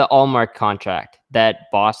at the Allmark contract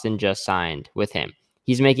that Boston just signed with him.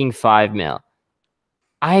 He's making $5 million.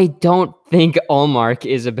 I don't think Allmark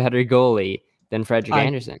is a better goalie than Frederik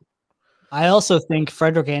Andersen. I also think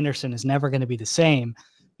Frederik Andersen is never going to be the same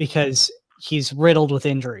because he's riddled with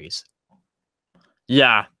injuries.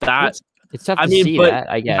 Yeah, it's tough to see that,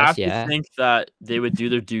 I guess. You have to think that they would do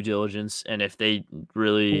their due diligence, and if they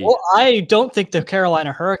really... Well, I don't think the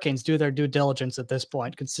Carolina Hurricanes do their due diligence at this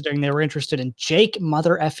point, considering they were interested in Jake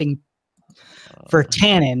mother effing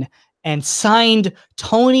Virtanen and signed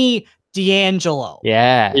Tony DeAngelo.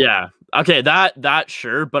 Yeah. Okay, that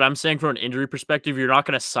sure, but I'm saying from an injury perspective, you're not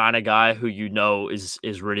going to sign a guy who you know is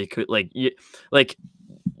really good. Like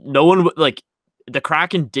no one like the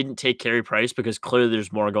Kraken didn't take Carey Price because clearly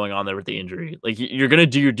there's more going on there with the injury. Like you're going to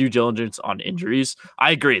do your due diligence on injuries.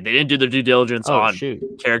 I agree, they didn't do their due diligence on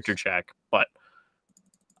character check, but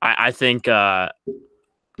I think I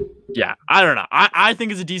don't know. I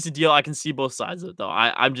think it's a decent deal. I can see both sides of it though.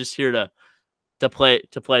 I'm just here to play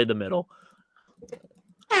the middle.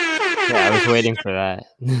 Yeah, I was waiting for that.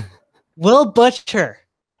 Will Butcher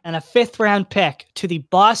and a 5th round pick to the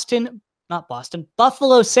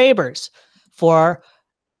Buffalo Sabres for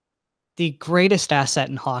the greatest asset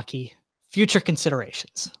in hockey. Future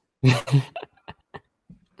considerations.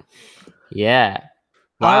 Yeah.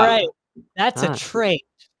 Wow. All right. That's a trade.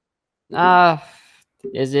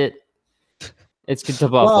 Is it? It's to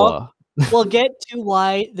Buffalo. We'll get to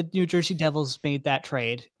why the New Jersey Devils made that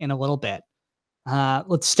trade in a little bit.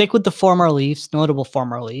 Let's stick with the former Leafs, notable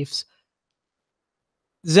former Leafs.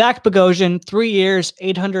 Zach Bogosian, 3 years,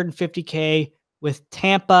 $850K with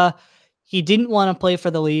Tampa. He didn't want to play for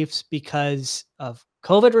the Leafs because of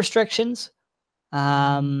COVID restrictions.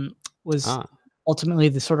 Was ultimately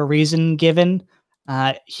the sort of reason given.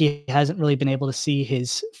 He hasn't really been able to see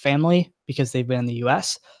his family because they've been in the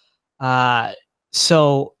U.S.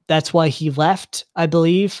 So that's why he left, I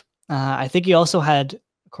believe. I think he also had,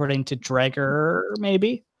 according to Dreger,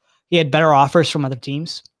 maybe, he had better offers from other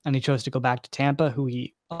teams, and he chose to go back to Tampa, who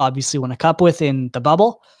he obviously won a cup with in the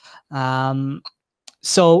bubble.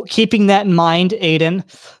 So keeping that in mind, Aiden,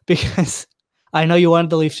 because I know you wanted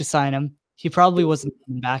the Leafs to sign him. He probably wasn't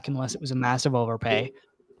coming back unless it was a massive overpay.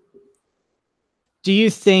 Do you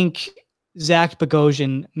think Zach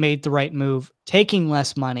Bogosian made the right move, taking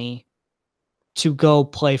less money to go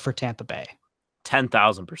play for Tampa Bay?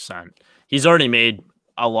 10,000%. He's already made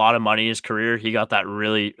a lot of money in his career. He got that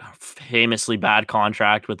really famously bad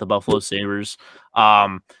contract with the Buffalo Sabres.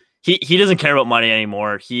 He doesn't care about money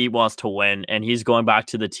anymore. He wants to win, and he's going back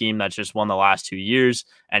to the team that just won the last 2 years,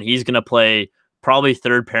 and he's going to play probably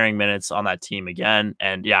third pairing minutes on that team again.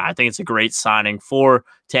 And yeah, I think it's a great signing for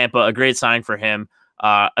Tampa, a great signing for him.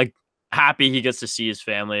 Happy he gets to see his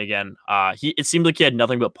family again. It seemed like he had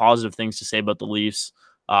nothing but positive things to say about the Leafs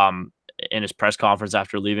in his press conference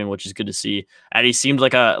after leaving, which is good to see. And he seemed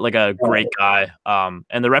like a great guy.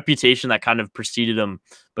 And the reputation that kind of preceded him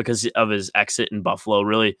because of his exit in Buffalo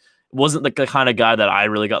really wasn't the kind of guy that I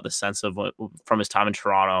really got the sense of from his time in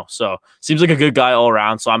Toronto. So seems like a good guy all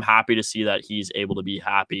around. So I'm happy to see that he's able to be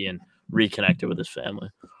happy and reconnected with his family.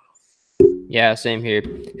 Yeah, same here.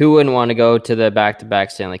 Who wouldn't want to go to the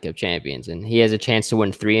back-to-back Stanley Cup champions? And he has a chance to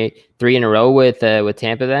win three in a row with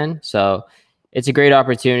Tampa then. So it's a great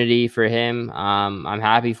opportunity for him. I'm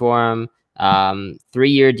happy for him.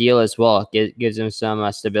 3-year deal as well. Gives him some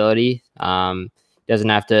stability. Doesn't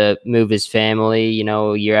have to move his family,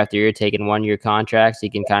 year after year, taking 1-year contracts. He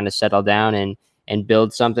can kind of settle down and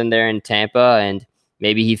build something there in Tampa. And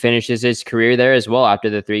maybe he finishes his career there as well after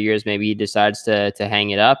the 3 years. Maybe he decides to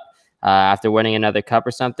hang it up after winning another cup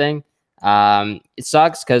or something. It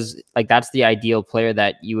sucks because that's the ideal player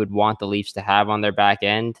that you would want the Leafs to have on their back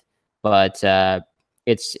end. But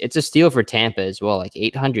it's a steal for Tampa as well, like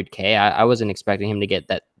 $800K. I wasn't expecting him to get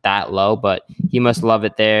that low, but he must love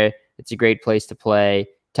it there. It's a great place to play.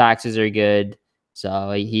 Taxes are good,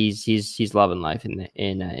 so he's loving life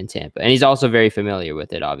in Tampa, and he's also very familiar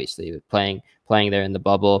with it. Obviously, with playing there in the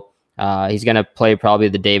bubble. He's gonna play probably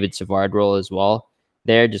the David Savard role as well.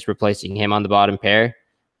 There, just replacing him on the bottom pair,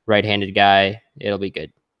 right-handed guy. It'll be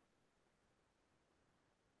good.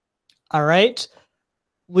 All right.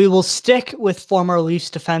 We will stick with former Leafs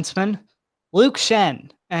defenseman Luke Schenn.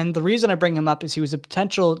 And the reason I bring him up is he was a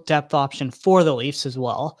potential depth option for the Leafs as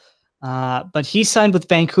well. But he signed with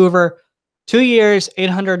Vancouver, 2 years,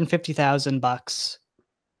 $850,000.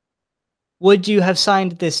 Would you have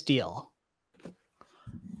signed this deal?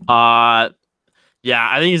 Yeah,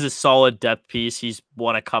 I think he's a solid depth piece. He's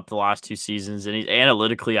won a cup the last 2 seasons, and he's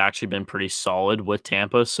analytically actually been pretty solid with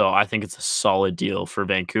Tampa. So I think it's a solid deal for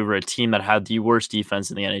Vancouver, a team that had the worst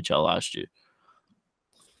defense in the NHL last year.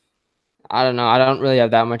 I don't know. I don't really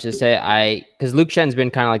have that much to say. Because Luke Schen's been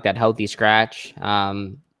kind of like that healthy scratch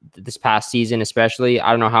this past season, especially. I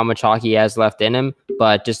don't know how much hockey he has left in him,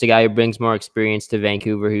 but just a guy who brings more experience to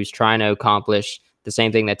Vancouver, who's trying to accomplish the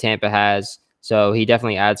same thing that Tampa has. So he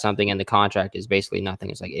definitely adds something, and the contract is basically nothing.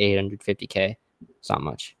 It's like $850K. It's not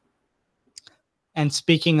much. And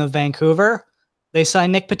speaking of Vancouver, they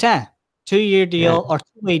signed Nick Patin, 2-year deal or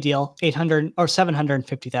 2-way deal, $800 or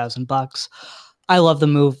 $750,000. I love the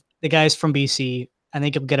move. The guy's from BC. I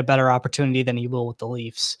think he'll get a better opportunity than he will with the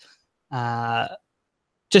Leafs.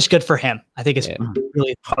 Just good for him. I think it's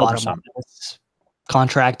really the bottom of this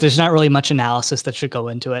contract. There's not really much analysis that should go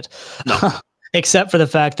into it, except for the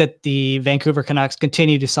fact that the Vancouver Canucks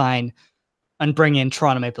continue to sign and bring in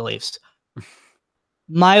Toronto Maple Leafs.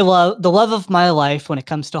 The love of my life when it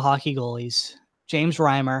comes to hockey goalies, James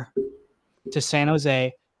Reimer to San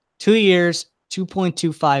Jose, 2 years,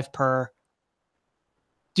 2.25 per.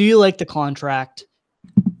 Do you like the contract?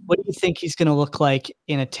 What do you think he's going to look like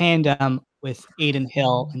in a tandem with Adin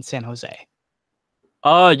Hill in San Jose?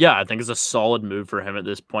 Yeah, I think it's a solid move for him at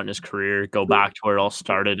this point in his career. Go back to where it all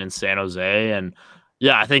started in San Jose. And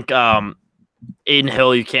yeah, I think Adin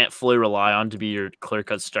Hill, you can't fully rely on to be your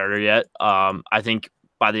clear-cut starter yet. I think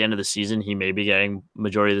by the end of the season, he may be getting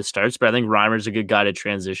majority of the starts, but I think Reimer's a good guy to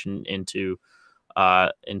transition into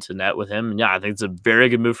net with him. And yeah, I think it's a very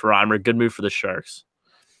good move for Reimer, good move for the Sharks.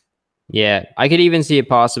 Yeah, I could even see a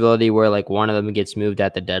possibility where like one of them gets moved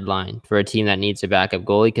at the deadline for a team that needs a backup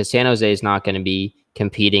goalie, because San Jose is not going to be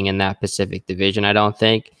competing in that Pacific Division, I don't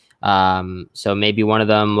think. So maybe one of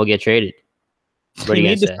them will get traded. They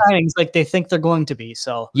need the signings like they think they're going to be.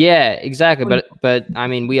 So yeah, exactly. But I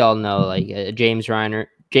mean, we all know like James Reimer,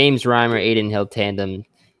 Adin Hill tandem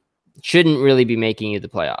shouldn't really be making you the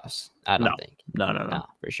playoffs. I don't think. No,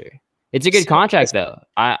 for sure. It's a good contract, though.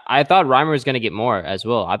 I thought Reimer was going to get more as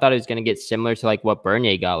well. I thought he was going to get similar to like what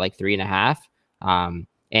Bernier got, like 3.5.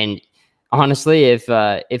 And honestly,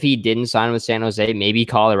 if he didn't sign with San Jose, maybe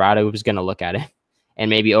Colorado was going to look at it and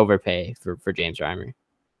maybe overpay for James Reimer.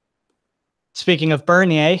 Speaking of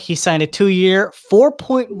Bernier, he signed a 2-year,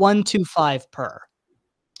 4.125 per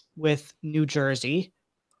with New Jersey.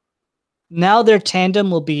 Now their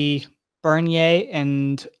tandem will be Bernier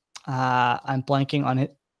and I'm blanking on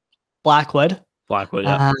it. Blackwood,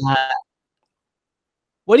 yeah.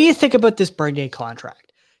 What do you think about this Bernier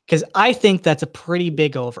contract? Because I think that's a pretty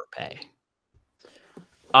big overpay.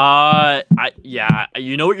 Here's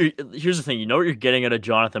the thing. You know what you're getting out of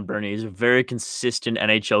Jonathan Bernier. He's a very consistent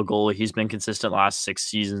NHL goalie. He's been consistent last 6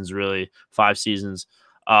 seasons, really 5 seasons.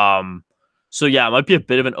 So yeah, it might be a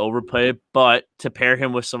bit of an overpay, but to pair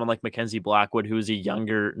him with someone like Mackenzie Blackwood, who is a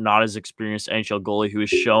younger, not as experienced NHL goalie, who has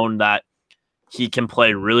shown that he can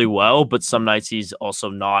play really well, but some nights he's also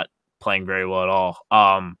not playing very well at all.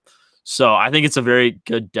 So I think it's a very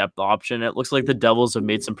good depth option. It looks like the Devils have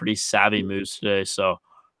made some pretty savvy moves today. So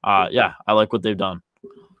yeah, I like what they've done.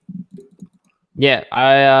 Yeah,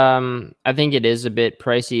 I think it is a bit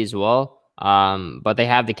pricey as well. But they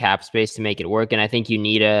have the cap space to make it work. And I think you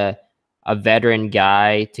need a veteran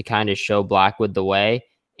guy to kind of show Blackwood the way.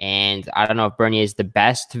 And I don't know if Bernier is the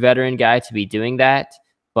best veteran guy to be doing that,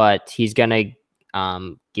 but he's going to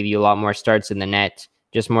give you a lot more starts in the net,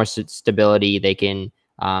 just more stability. They can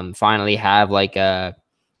finally have like I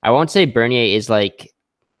won't say Bernier is like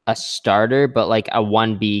a starter, but like a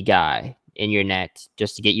 1B guy in your net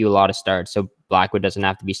just to get you a lot of starts. So Blackwood doesn't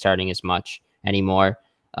have to be starting as much anymore.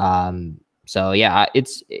 So yeah,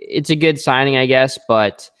 it's a good signing, I guess.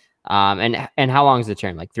 But and how long is the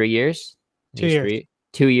term? Like 3 years? 2 years.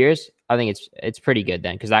 2 years. I think it's pretty good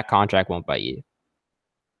then, because that contract won't bite you.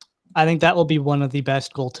 I think that will be one of the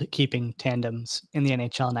best goalkeeping tandems in the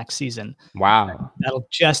NHL next season. Wow. That'll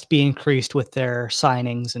just be increased with their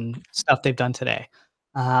signings and stuff they've done today.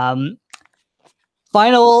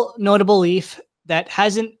 Final notable Leaf that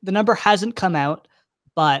the number hasn't come out,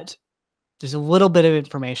 but there's a little bit of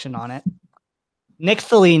information on it. Nick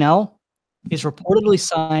Foligno is reportedly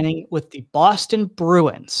signing with the Boston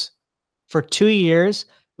Bruins for 2 years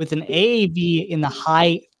with an AAV in the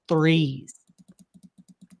high 3s.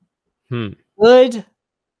 Good,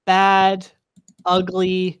 bad,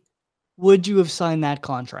 ugly. Would you have signed that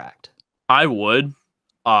contract? I would.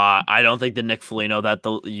 I don't think the Nick Foligno that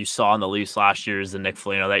you saw in the Leafs last year is the Nick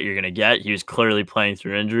Foligno that you're going to get. He was clearly playing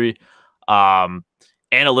through injury.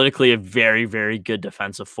 Analytically, a very, very good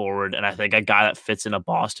defensive forward, and I think a guy that fits into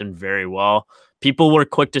Boston very well. People were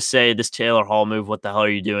quick to say, this Taylor Hall move, what the hell are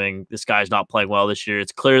you doing? This guy's not playing well this year.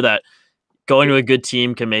 It's clear that going to a good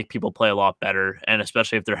team can make people play a lot better, and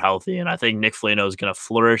especially if they're healthy. And I think Nick Foligno is going to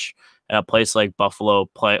flourish at a place like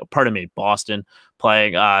Boston,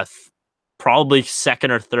 playing probably second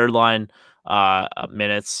or third line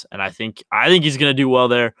minutes, and I think he's gonna do well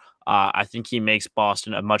there. I think he makes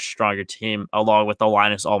Boston a much stronger team, along with the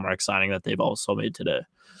Linus Ullmark signing that they've also made today.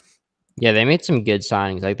 Yeah, they made some good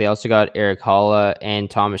signings. Like they also got Eric Holla and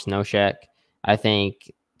Thomas Nosek. I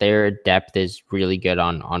think their depth is really good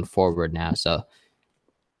on forward now. So,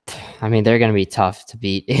 I mean, they're going to be tough to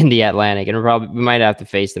beat in the Atlantic, and we might have to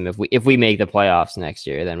face them if we make the playoffs next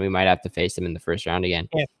year. Then we might have to face them in the first round again.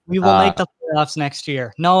 Yeah, we will make the playoffs next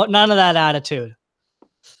year. No, none of that attitude.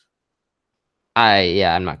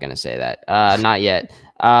 I'm not gonna say that. Not yet.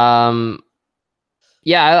 I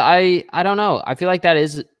don't know. I feel like that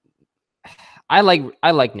is. I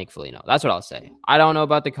like Nick Foligno. That's what I'll say. I don't know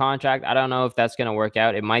about the contract. I don't know if that's gonna work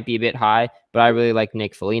out. It might be a bit high, but I really like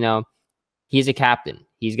Nick Foligno. He's a captain.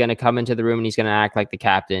 He's gonna come into the room and he's gonna act like the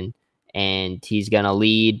captain, and he's gonna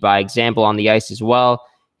lead by example on the ice as well.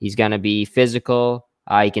 He's gonna be physical.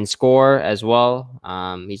 He can score as well.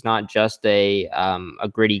 He's not just a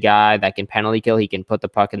gritty guy that can penalty kill. He can put the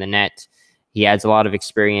puck in the net. He adds a lot of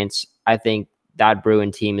experience. I think that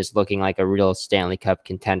Bruin team is looking like a real Stanley Cup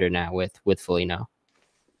contender now with Foligno.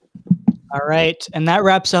 All right, and that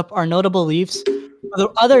wraps up our notable Leafs. For the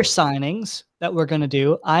other signings that we're going to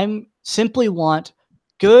do, I simply want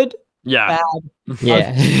good, bad.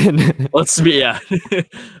 Yeah. Let's be,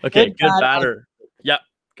 okay, good, bad, or,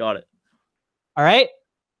 got it. All right.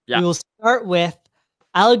 Yeah. We will start with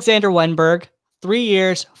Alexander Wenberg, 3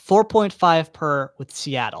 years, 4.5 per with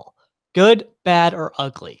Seattle. Good, bad, or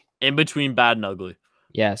ugly? In between bad and ugly.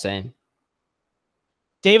 Yeah, same.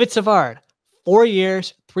 David Savard, 4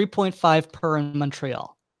 years, 3.5 per in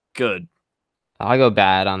Montreal. Good. I'll go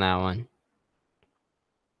bad on that one.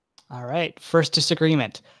 All right. First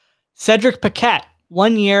disagreement. Cedric Paquette,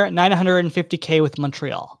 1 year, $950K with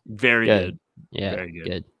Montreal. Very good. Yeah, very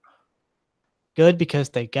good. Good because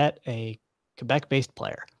they get a Quebec-based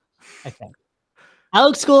player, I think.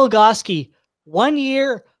 Alex Goligoski, 1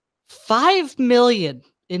 year, $5 million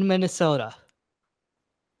in Minnesota.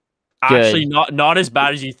 Good. Actually, not as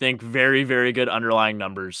bad as you think. Very, very good underlying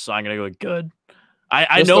numbers. So I'm gonna go with good.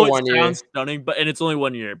 I know it sounds stunning, and it's only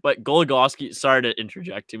 1 year. But Goligoski, sorry to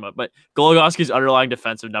interject too much, but Goligoski's underlying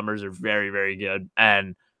defensive numbers are very, very good,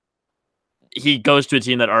 and he goes to a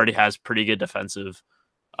team that already has pretty good defensive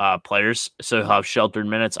players, so he'll have sheltered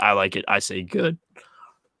minutes. I like it. I say good.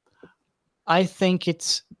 I think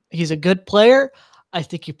he's a good player. I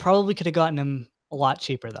think you probably could have gotten him a lot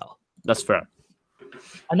cheaper, though. That's fair.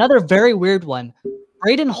 Another very weird one.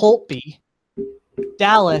 Braden Holtby,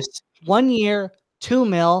 Dallas, 1 year, $2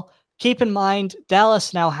 million. Keep in mind,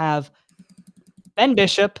 Dallas now have Ben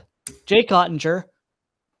Bishop, Jake Ottinger,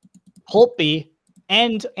 Holtby,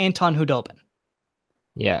 and Anton Hudobin.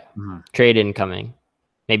 Yeah. Trade incoming.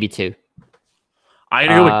 Maybe 2. I'm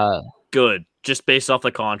going to go with good, just based off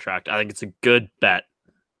the contract. I think it's a good bet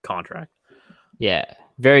contract. Yeah.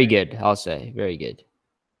 Very good, I'll say. Very good.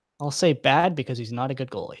 I'll say bad because he's not a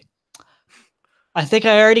good goalie. I think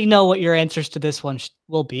I already know what your answers to this one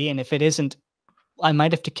will be, and if it isn't, I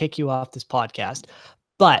might have to kick you off this podcast.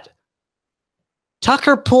 But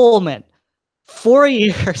Tucker Pullman, 4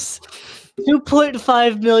 years,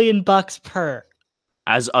 $2.5 million per.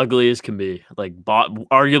 as ugly as can be. Like,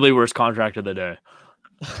 arguably worst contract of the day.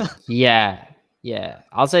 Yeah.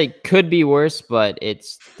 I'll say could be worse, but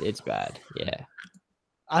it's bad. Yeah.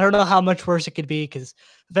 I don't know how much worse it could be because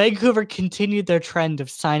Vancouver continued their trend of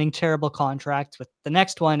signing terrible contracts with the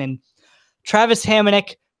next one. And Travis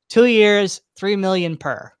Hamonic, 2 years, $3 million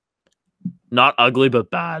per. Not ugly, but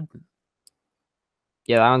bad.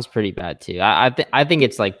 Yeah, that one's pretty bad too. I think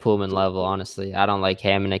it's like Pullman level, honestly. I don't like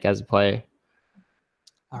Hamonic as a player.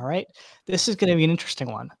 All right. This is going to be an interesting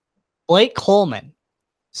one. Blake Coleman,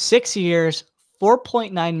 6 years,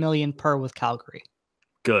 $4.9 million per with Calgary.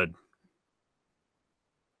 Good.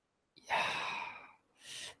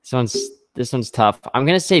 This one's tough. I'm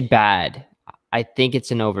gonna say bad. I think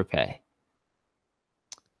it's an overpay.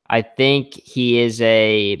 I think he is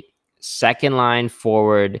a second line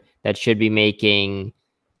forward that should be making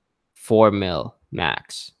 $4 million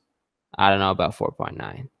max. I don't know about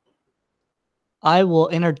 4.9. I will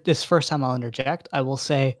this first time I'll interject. I will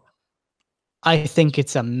say I think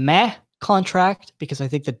it's a meh contract because I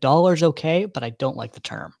think the dollar's okay, but I don't like the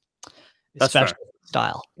term. Especially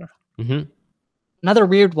style. Yeah. Mm-hmm. Another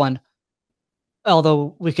weird one,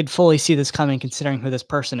 although we could fully see this coming considering who this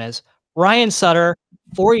person is. Ryan Sutter,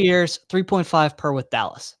 4 years, 3.5 per with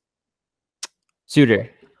Dallas. Suter.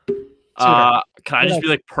 Can I just be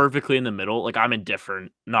like perfectly in the middle? Like I'm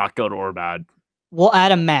indifferent, not good or bad. We'll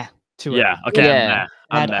add a meh to it. Yeah. Okay. Yeah.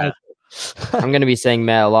 I'm meh. I'm gonna be saying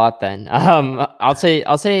meh a lot then. I'll say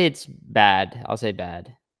it's bad. I'll say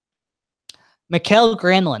bad. Mikael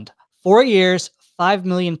Granlund, 4 years, $5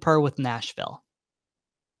 million per with Nashville.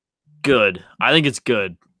 Good. I think it's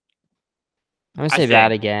good. I'm gonna say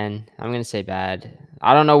bad again. I'm gonna say bad.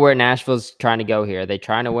 I don't know where Nashville's trying to go here. Are they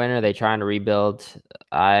trying to win or are they trying to rebuild?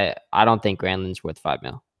 I don't think Granlund's worth $5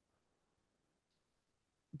 million.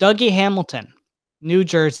 Dougie Hamilton, New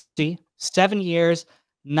Jersey, 7 years,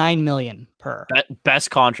 $9 million per. Best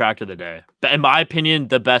contract of the day. In my opinion,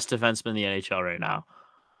 the best defenseman in the NHL right now.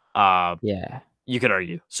 Yeah. You could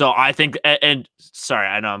argue. So I think, and sorry,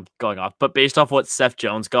 I know I'm going off, but based off what Seth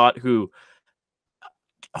Jones got, who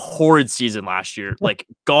horrid season last year, like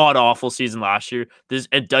god awful season last year.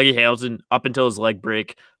 And Dougie Hamilton, up until his leg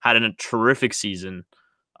break, had a terrific season.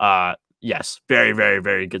 Yes, very, very,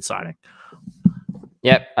 very good signing.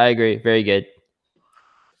 Yep, I agree. Very good.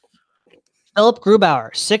 Philip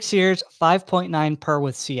Grubauer, 6 years, 5.9 per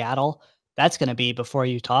with Seattle. That's going to be, before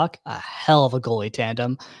you talk, a hell of a goalie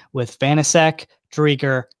tandem with Vanacek,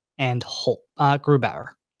 Drieger, and Grubauer.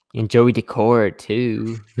 And Joey Decord,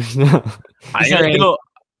 too.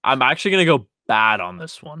 I'm actually going to go bad on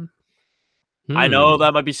this one. I know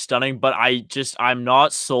that might be stunning, but I'm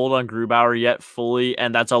not sold on Grubauer yet fully,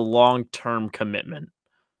 and that's a long-term commitment.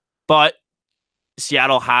 But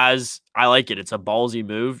Seattle I like it. It's a ballsy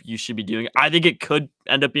move. You should be doing it. I think it could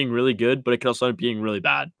end up being really good, but it could also end up being really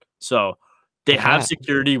bad. So they have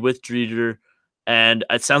security with Drieger, and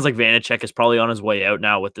it sounds like Vanacek is probably on his way out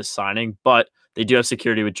now with this signing, but they do have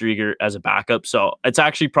security with Drieger as a backup. So it's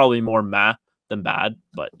actually probably more meh than bad,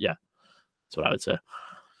 but yeah, that's what I would say.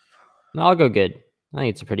 No, I'll go good. I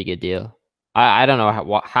think it's a pretty good deal. I don't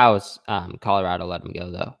know how Colorado let him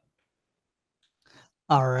go, though.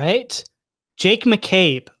 All right. Jake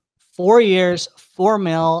McCabe, 4 years, $4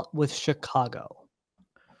 million with Chicago.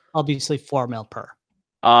 Obviously, $4 million per.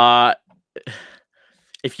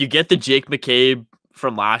 If you get the Jake McCabe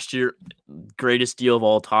from last year, greatest deal of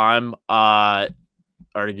all time,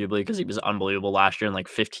 arguably because he was unbelievable last year in like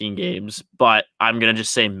 15 games. But I'm going to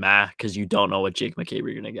just say meh because you don't know what Jake McCabe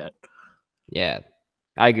you're going to get. Yeah,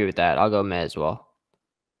 I agree with that. I'll go meh as well.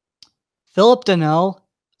 Philip Deneau,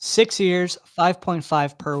 6 years,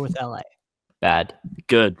 5.5 per with LA. Bad.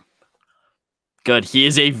 Good. He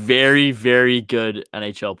is a very, very good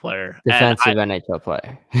NHL player. Defensive NHL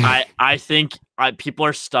player. I think people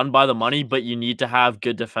are stunned by the money, but you need to have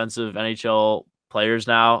good defensive NHL players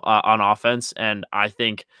now on offense, and I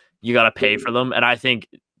think you got to pay for them. And I think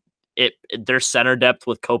their center depth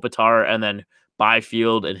with Kopitar and then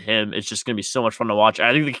Byfield and him, it's just going to be so much fun to watch.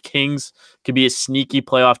 I think the Kings could be a sneaky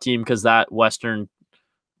playoff team because that Western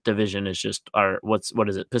division is just, what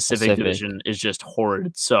is it? Pacific Division is just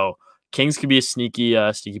horrid. So Kings could be a sneaky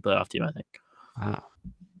playoff team, I think. Wow.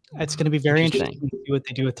 It's going to be very interesting to see what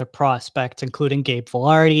they do with their prospects, including Gabe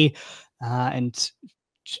Vilardi and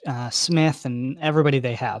Smith and everybody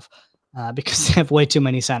they have, because they have way too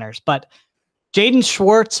many centers. But Jaden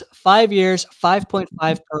Schwartz, 5 years,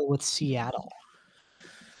 5.5 per with Seattle.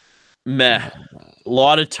 Meh. A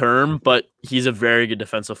lot of term, but he's a very good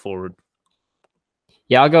defensive forward.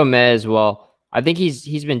 Yeah, I'll go meh as well. I think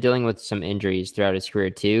he's been dealing with some injuries throughout his career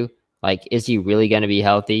too. Like, is he really going to be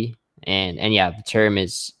healthy? And yeah, the term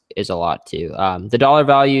is a lot too. The dollar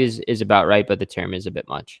value is about right, but the term is a bit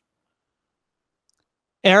much.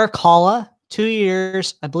 Eric Holla, 2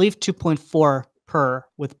 years, I believe 2.4 per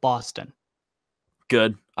with Boston.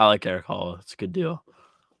 Good. I like Eric Holla. It's a good deal.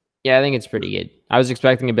 Yeah, I think it's pretty good. I was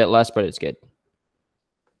expecting a bit less, but it's good.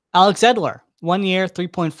 Alex Edler, 1 year,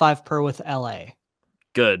 3.5 per with LA.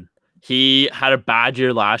 Good. He had a bad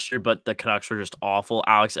year last year, but the Canucks were just awful.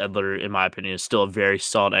 Alex Edler, in my opinion, is still a very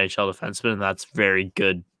solid NHL defenseman, and that's very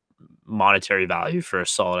good monetary value for a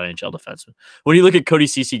solid NHL defenseman. When you look at Cody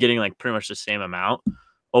Ceci getting like pretty much the same amount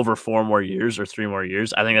over 4 more years or 3 more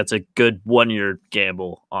years, I think that's a good 1-year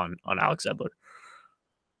gamble on Alex Edler.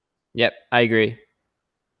 Yep, I agree.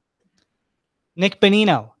 Nick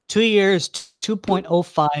Bonino, 2 years,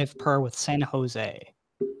 2.05 per with San Jose.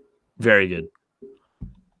 Very good.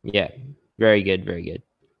 Yeah, very good, very good.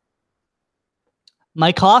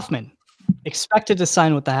 Mike Hoffman, expected to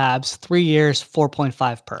sign with the Habs, 3 years,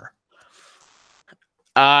 4.5 per.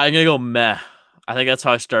 I'm going to go meh. I think that's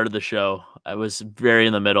how I started the show. I was very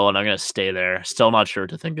in the middle, and I'm going to stay there. Still not sure what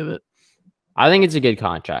to think of it. I think it's a good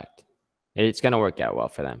contract. It's going to work out well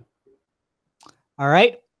for them. All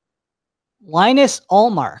right. Linus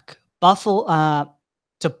Ullmark, Buffalo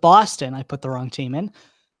to Boston. I put the wrong team in.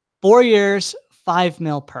 4 years, $5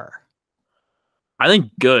 million per. I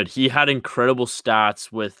think good. He had incredible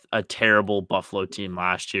stats with a terrible Buffalo team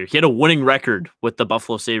last year. He had a winning record with the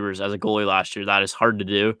Buffalo Sabres as a goalie last year. That is hard to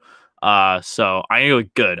do. So I think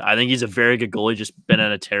it good. I think he's a very good goalie, just been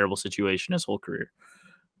in a terrible situation his whole career.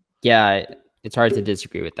 Yeah, it's hard to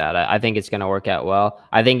disagree with that. I think it's going to work out well.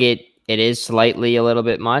 I think it is slightly a little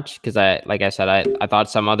bit much because like I said, I thought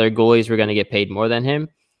some other goalies were going to get paid more than him,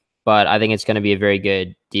 but I think it's going to be a very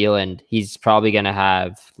good deal, and he's probably going to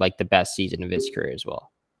have like the best season of his career as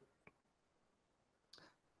well.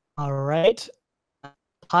 All right.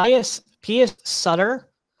 Pius Sutter,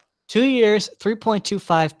 2 years,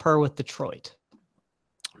 3.25 per with Detroit.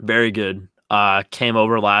 Very good. Came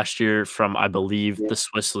over last year from, I believe, the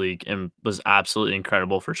Swiss League and was absolutely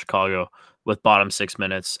incredible for Chicago with bottom 6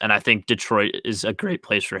 minutes. And I think Detroit is a great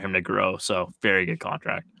place for him to grow. So very good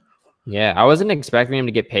contract. Yeah, I wasn't expecting him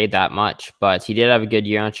to get paid that much, but he did have a good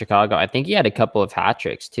year in Chicago. I think he had a couple of hat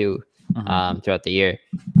tricks too throughout the year.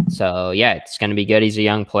 So yeah, it's going to be good. He's a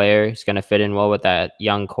young player. He's going to fit in well with that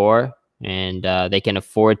young core, and they can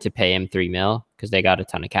afford to pay him $3 million because they got a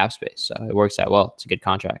ton of cap space. So it works out well. It's a good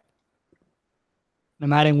contract.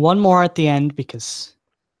 I'm adding one more at the end because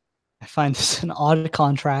I find this an odd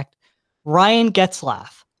contract. Ryan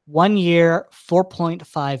Getzlaf, 1 year,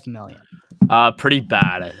 $4.5 million. Pretty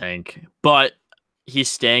bad, I think, but he's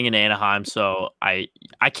staying in Anaheim, so I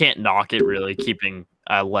can't knock it really, keeping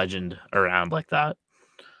a legend around like that.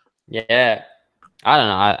 Yeah, I don't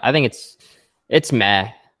know. I think it's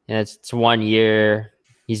meh. It's 1 year.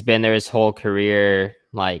 He's been there his whole career.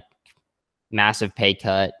 Like massive pay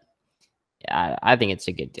cut. Yeah, I think it's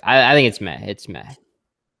a good. I think it's meh. It's meh.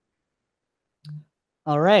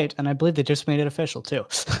 All right, and I believe they just made it official too.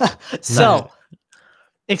 So.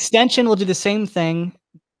 Extension will do the same thing.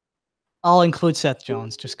 I'll include Seth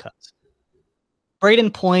Jones just because. Braden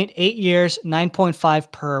Point, 8 years,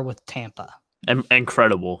 9.5 per with Tampa.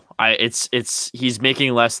 Incredible. He's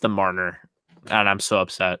making less than Marner, and I'm so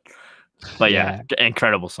upset. But yeah,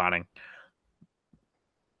 incredible signing.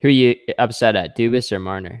 Who are you upset at, Dubas or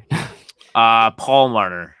Marner? Paul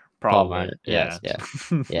Marner. Probably. Paul Marner. Yes,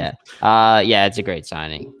 yeah. Yeah, it's a great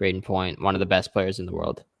signing. Braden Point, one of the best players in the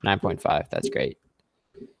world. 9.5. That's great.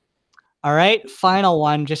 All right, final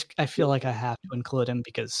one. Just I feel like I have to include him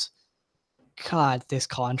because, God, this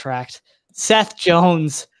contract. Seth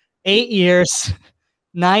Jones, 8 years,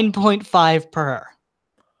 9.5 per.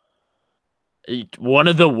 One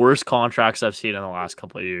of the worst contracts I've seen in the last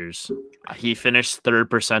couple of years. He finished 3rd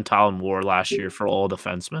percentile in WAR last year for all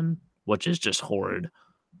defensemen, which is just horrid.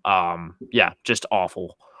 Yeah, just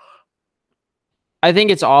awful. I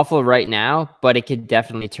think it's awful right now, but it could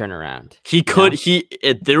definitely turn around.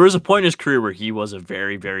 There was a point in his career where he was a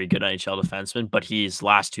very, very good NHL defenseman, but his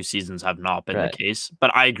last 2 seasons have not been the case.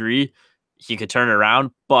 But I agree, he could turn it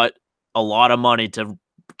around, but a lot of money to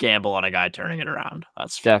gamble on a guy turning it around.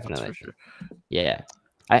 That's for sure. Yeah.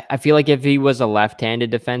 I feel like if he was a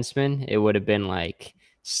left-handed defenseman, it would have been like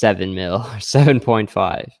 7 mil or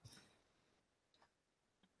 7.5.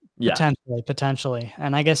 Yeah. Potentially.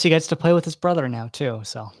 And I guess he gets to play with his brother now too.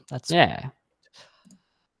 So that's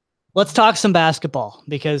Let's talk some basketball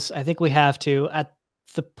because I think we have to. At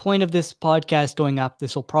the point of this podcast going up,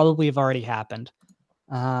 this will probably have already happened.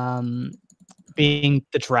 Being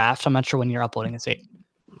the draft. I'm not sure when you're uploading this.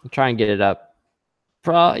 I'll try and get it up.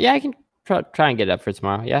 I can try and get it up for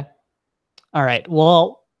tomorrow. Yeah. All right.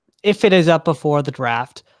 Well, if it is up before the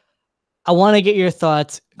draft, I want to get your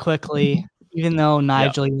thoughts quickly. Even though,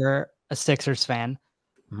 Nigel, you're a Sixers fan,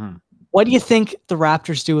 what do you think the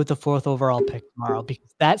Raptors do with the 4th overall pick tomorrow?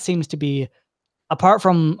 Because that seems to be, apart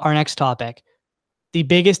from our next topic, the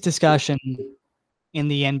biggest discussion in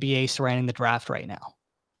the NBA surrounding the draft right now.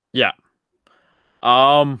 Yeah.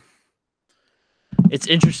 It's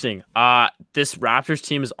interesting. This Raptors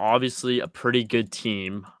team is obviously a pretty good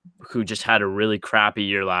team who just had a really crappy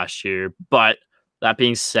year last year. But that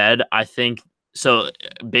being said, I think so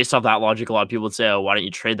based off that logic, a lot of people would say, oh, why don't you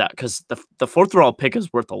trade that? Because the 4th overall pick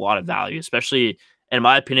is worth a lot of value, especially, in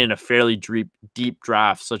my opinion, a fairly deep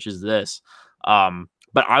draft such as this.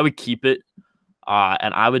 But I would keep it,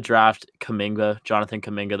 and I would draft Jonathan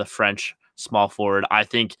Kuminga, the French small forward. I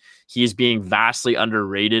think he is being vastly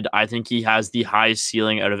underrated. I think he has the highest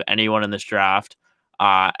ceiling out of anyone in this draft.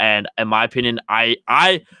 And in my opinion,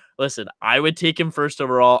 Listen, I would take him 1st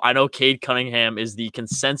overall. I know Cade Cunningham is the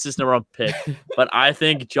consensus #1 pick, but I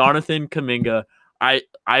think Jonathan Kuminga,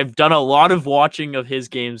 I've done a lot of watching of his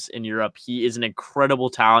games in Europe. He is an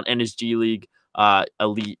incredible talent, and his G League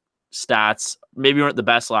elite stats maybe weren't the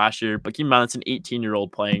best last year, but keep in mind it's an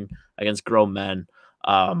 18-year-old playing against grown men.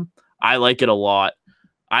 I like it a lot.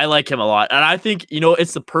 I like him a lot. And I think,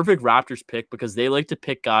 it's the perfect Raptors pick because they like to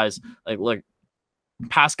pick guys like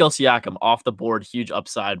Pascal Siakam off the board, huge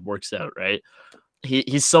upside, works out, right?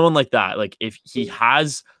 He's someone like that. Like if he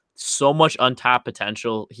has so much untapped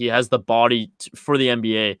potential, he has the body for the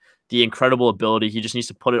NBA, the incredible ability. He just needs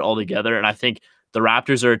to put it all together. And I think the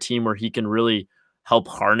Raptors are a team where he can really help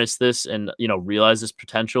harness this and, realize this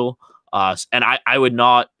potential. And I would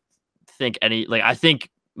not think I think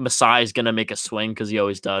Masai is going to make a swing because he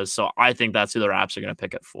always does. So I think that's who the Raps are going to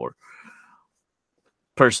pick at 4.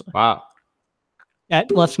 Personally. Wow. That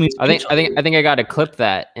left me. I think I got to clip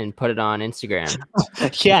that and put it on Instagram.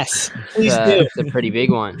 Yes, please do. It's a pretty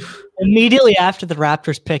big one. Immediately after the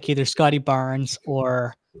Raptors pick either Scotty Barnes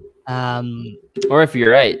or if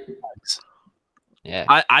you're right. Yeah.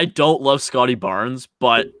 I don't love Scotty Barnes,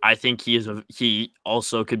 but I think he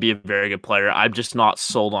also could be a very good player. I'm just not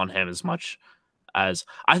sold on him as much as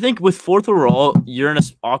I think with 4th overall, you're in an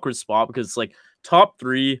awkward spot because it's like top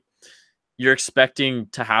 3. You're expecting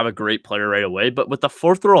to have a great player right away, but with the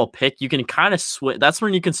 4th overall pick, you can kind of swing. That's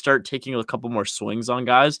when you can start taking a couple more swings on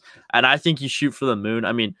guys. And I think you shoot for the moon.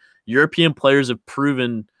 I mean, European players have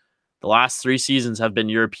proven the last 3 seasons have been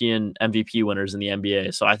European MVP winners in the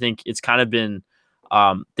NBA. So I think it's kind of been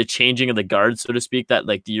the changing of the guard, so to speak, that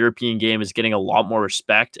like the European game is getting a lot more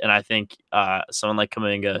respect. And I think someone like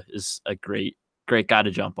Kuminga is a great guy to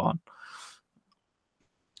jump on.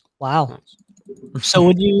 Wow. So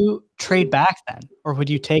would you trade back then, or would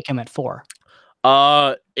you take him at 4?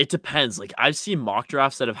 It depends. Like I've seen mock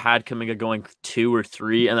drafts that have had Kuminga going 2 or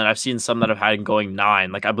 3, and then I've seen some that have had him going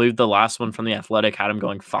 9. Like I believe the last one from the Athletic had him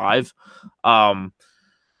going 5.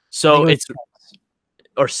 So it's 6.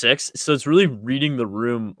 Or 6. So it's really reading the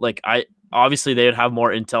room. Like obviously they would have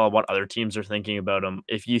more intel on what other teams are thinking about him.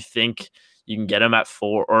 If you think you can get him at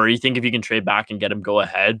 4, or you think if you can trade back and get him, go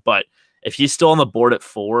ahead. But if he's still on the board at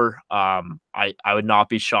 4, I would not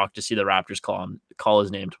be shocked to see the Raptors call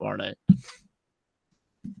his name tomorrow night.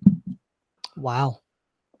 Wow.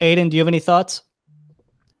 Aiden, do you have any thoughts?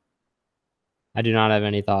 I do not have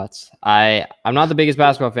any thoughts. I'm not the biggest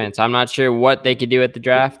basketball fan, so I'm not sure what they could do at the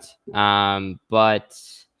draft. But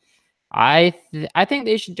I think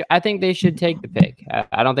they should. I think they should take the pick.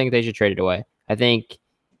 I don't think they should trade it away. I think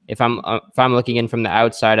if I'm looking in from the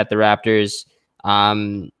outside at the Raptors,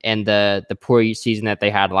 and the poor season that they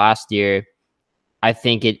had last year, I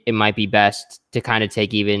think it might be best to kind of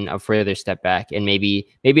take even a further step back and maybe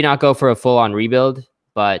not go for a full-on rebuild,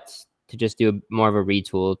 but to just do more of a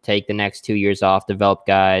retool, take the next 2 years off, develop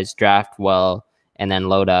guys, draft well, and then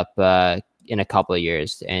load up in a couple of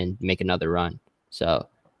years and make another run. So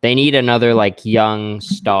they need another like young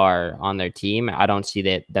star on their team. I don't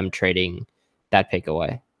see them trading that pick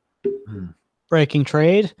away. Breaking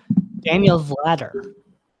trade. Daniel Vladar,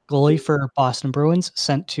 goalie for Boston Bruins,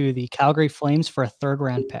 sent to the Calgary Flames for a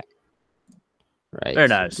 3rd-round pick. Right. Very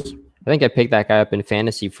nice. I think I picked that guy up in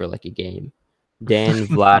fantasy for like a game. Dan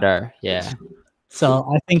Vladar. Yeah.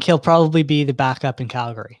 So I think he'll probably be the backup in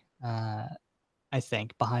Calgary. I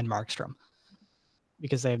think behind Markstrom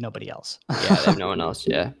because they have nobody else. Yeah, they have no one else.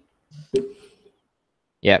 Yeah.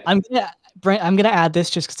 Yeah. I'm gonna add this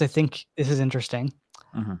just because I think this is interesting,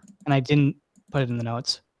 and I didn't put it in the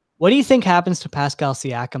notes. What do you think happens to Pascal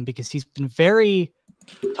Siakam? Because he's been very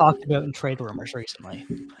talked about in trade rumors recently.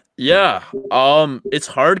 Yeah. It's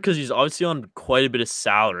hard because he's obviously on quite a bit of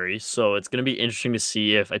salary. So it's going to be interesting to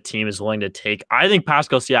see if a team is willing to take. I think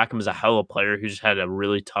Pascal Siakam is a hell of a player who just had a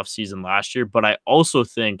really tough season last year. But I also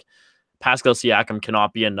think Pascal Siakam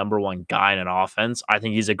cannot be a number 1 guy in an offense. I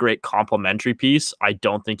think he's a great complementary piece. I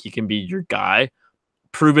don't think he can be your guy.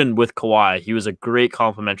 Proven with Kawhi. He was a great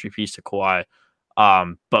complementary piece to Kawhi.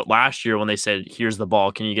 But last year when they said, here's the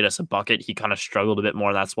ball, can you get us a bucket? He kind of struggled a bit more.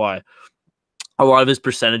 And that's why a lot of his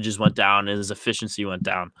percentages went down and his efficiency went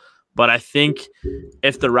down. But I think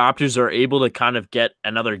if the Raptors are able to kind of get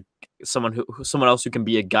someone else who can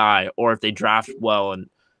be a guy, or if they draft well and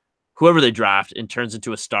whoever they draft and turns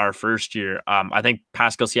into a star first year, I think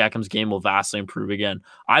Pascal Siakam's game will vastly improve again.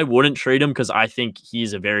 I wouldn't trade him because I think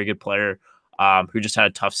he's a very good player who just had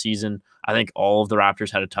a tough season. I think all of the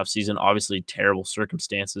Raptors had a tough season. Obviously, terrible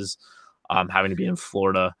circumstances, having to be in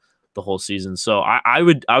Florida the whole season. So I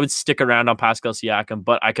would stick around on Pascal Siakam,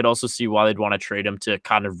 but I could also see why they'd want to trade him to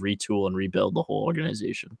kind of retool and rebuild the whole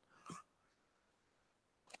organization.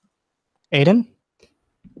 Aiden?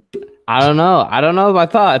 I don't know my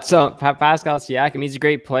thoughts. So Pascal Siakam, he's a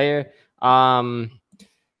great player. I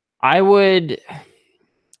would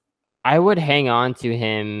hang on to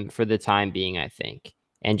him for the time being, I think,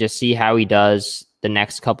 and just see how he does the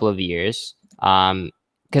next couple of years.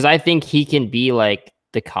 Because I think he can be like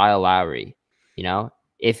the Kyle Lowry,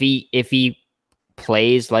 if he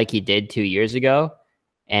plays like he did 2 years ago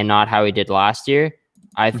and not how he did last year,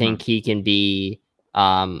 I think he can be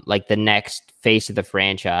like the next face of the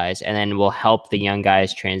franchise, and then will help the young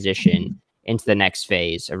guys transition into the next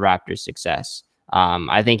phase of Raptors success.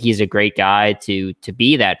 I think he's a great guy to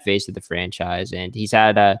be that face of the franchise, and he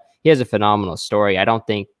has a phenomenal story. I don't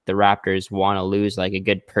think the Raptors want to lose like a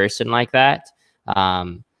good person like that.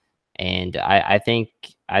 And I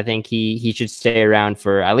think he should stay around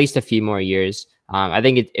for at least a few more years. I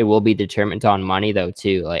think it will be determined on money though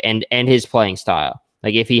too, like, and his playing style.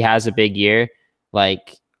 Like if he has a big year,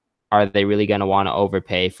 like are they really going to want to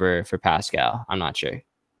overpay for Pascal? I'm not sure.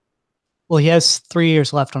 Well, he has 3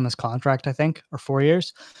 years left on his contract, I think, or 4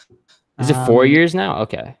 years. Is it 4 years now?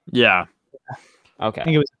 Okay. Yeah. Okay. I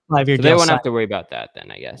think it was a 5-year deal. They won't have to worry about that then,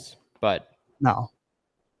 I guess. But no.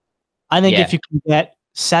 I think if you can get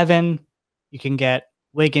 7, you can get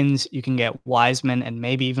Wiggins, you can get Wiseman, and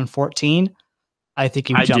maybe even 14. I think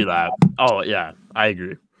you do that. Oh yeah, I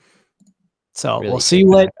agree. So really we'll see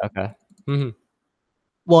what. Okay.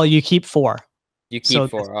 Well, you keep 4. You keep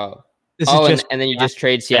 4. This is just, and then you just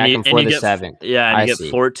trade Siakam for the 7. Yeah, and you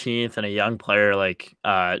get 14th and a young player like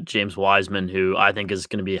James Wiseman, who I think is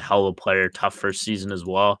going to be a hell of a player, tough first season as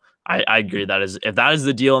well. I agree. If that is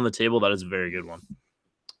the deal on the table, that is a very good one.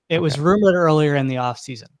 It was rumored earlier in the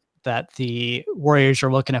offseason that the Warriors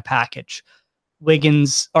are looking to package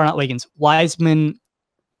Wiseman,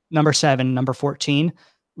 number 7, number 14.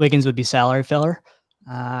 Wiggins would be salary filler.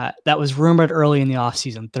 That was rumored early in the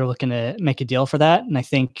offseason. They're looking to make a deal for that, and I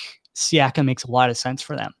think Siakam makes a lot of sense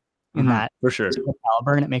for them in that for sure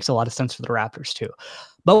caliber, and it makes a lot of sense for the Raptors too.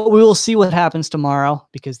 But we will see what happens tomorrow,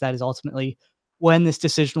 because that is ultimately when this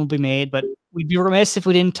decision will be made. But we'd be remiss if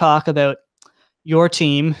we didn't talk about your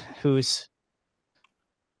team, who's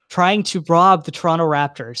trying to rob the Toronto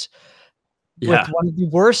Raptors with one of the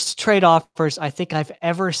worst trade offers I think I've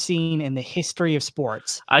ever seen in the history of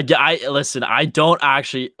sports. Listen, I don't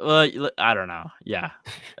actually, I don't know. Yeah.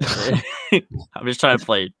 I'm just trying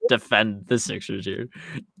to defend the Sixers here.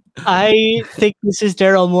 I think this is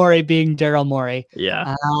Daryl Morey being Daryl Morey.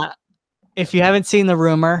 Yeah. If you haven't seen the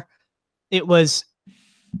rumor, it was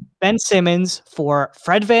Ben Simmons for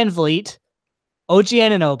Fred VanVleet, OG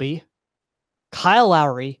Anunoby, Kyle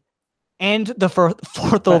Lowry, and the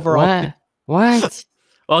fourth overall. What?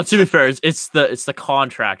 Well, to be fair, it's the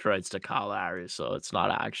contract rights to Kyle Lowry, so it's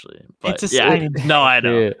not actually. But it's no, I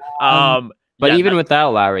know. But even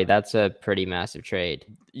without Lowry, that's a pretty massive trade.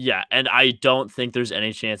 Yeah, and I don't think there's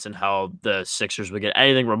any chance in hell the Sixers would get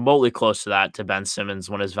anything remotely close to that to Ben Simmons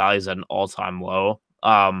when his value is at an all-time low.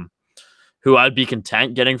 Who I'd be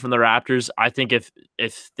content getting from the Raptors. I think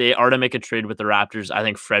if they are to make a trade with the Raptors, I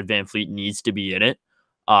think Fred VanVleet needs to be in it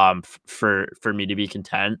for me to be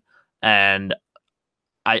content. And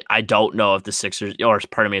I don't know if the Sixers, or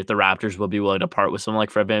pardon me, if the Raptors will be willing to part with someone like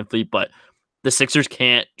Fred VanVleet, but the Sixers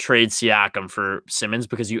can't trade Siakam for Simmons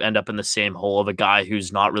because you end up in the same hole of a guy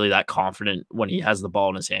who's not really that confident when he has the ball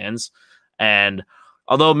in his hands. And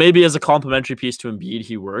although maybe as a complimentary piece to Embiid,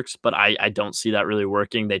 he works, but I don't see that really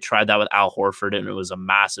working. They tried that with Al Horford, and it was a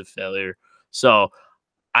massive failure. So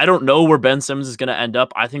I don't know where Ben Simmons is going to end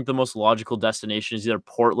up. I think the most logical destination is either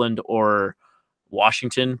Portland or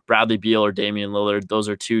Washington. Bradley Beal or Damian Lillard. Those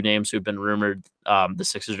are 2 names who've been rumored the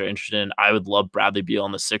Sixers are interested in. I would love Bradley Beal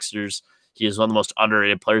on the Sixers. He is one of the most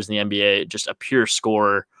underrated players in the NBA, just a pure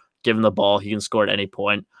scorer. Given the ball, he can score at any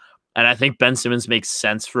point. And I think Ben Simmons makes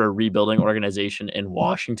sense for a rebuilding organization in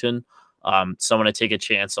Washington. Someone to take a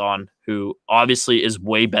chance on, who obviously is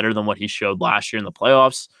way better than what he showed last year in the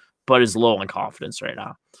playoffs, but is low in confidence right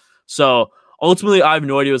now. So ultimately, I have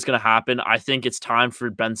no idea what's going to happen. I think it's time for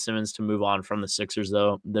Ben Simmons to move on from the Sixers,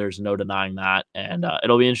 though. There's no denying that. And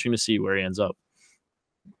it'll be interesting to see where he ends up.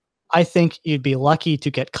 I think you'd be lucky to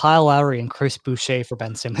get Kyle Lowry and Chris Boucher for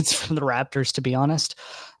Ben Simmons from the Raptors, to be honest.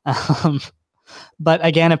 But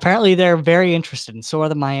again, apparently they're very interested, and so are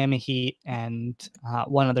the Miami Heat and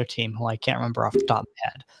one other team who I can't remember off the top of my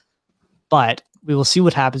head. But we will see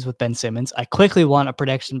what happens with Ben Simmons. I quickly want a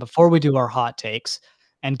prediction before we do our hot takes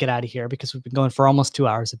and get out of here, because we've been going for almost 2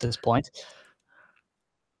 hours at this point.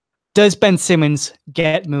 Does Ben Simmons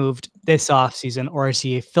get moved this offseason, or is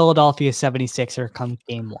he a Philadelphia 76er come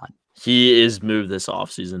game 1? He is moved this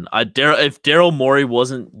offseason. If Daryl Morey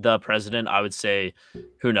wasn't the president, I would say,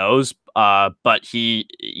 who knows? But he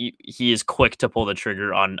is quick to pull the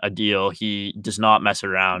trigger on a deal. He does not mess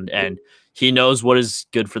around, and he knows what is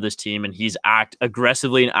good for this team, and he's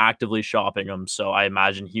aggressively and actively shopping them. So I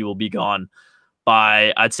imagine he will be gone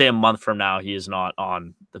by, I'd say, a month from now. He is not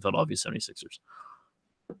on the Philadelphia 76ers.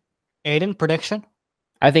 Aiden, prediction?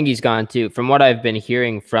 I think he's gone too. From what I've been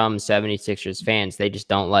hearing from 76ers fans, they just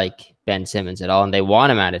don't like Ben Simmons at all, and they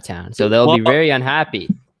want him out of town. So they'll be very unhappy.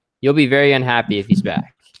 You'll be very unhappy if he's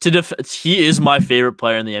back. He is my favorite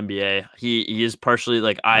player in the NBA. He is partially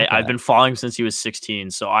like I've been following him since he was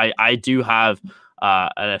 16. So I do have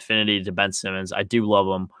an affinity to Ben Simmons. I do love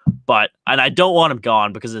him, and I don't want him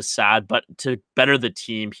gone because it's sad. But to better the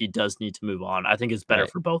team, he does need to move on. I think it's better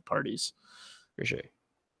for both parties. For sure.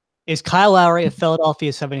 Is Kyle Lowry a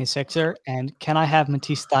Philadelphia 76er? And can I have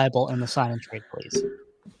Matisse Thybulle in the sign and trade, please?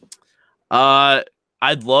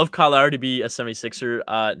 I'd love Kyle Lowry to be a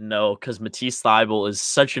 76er. No, because Matisse Thybulle is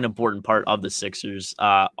such an important part of the Sixers.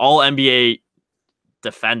 All NBA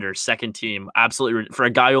defender, second team, absolutely for a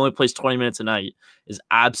guy who only plays 20 minutes a night is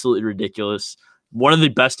absolutely ridiculous. One of the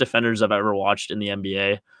best defenders I've ever watched in the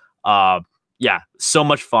NBA. Yeah, so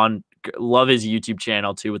much fun. Love his YouTube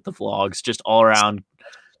channel too with the vlogs. Just all around,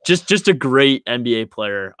 just a great NBA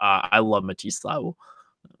player. I love Matisse Thybulle.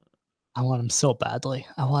 I want him so badly.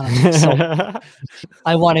 I want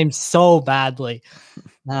him so badly.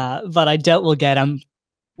 But I doubt we'll get him.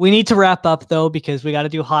 We need to wrap up though, because we got to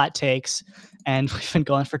do hot takes, and we've been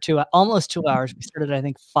going for almost 2 hours. We started, I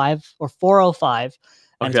think, 5 or 4:05,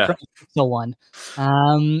 and it's currently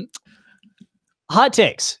 6:01. Hot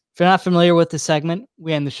takes. If you're not familiar with this segment,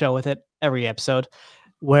 we end the show with it every episode,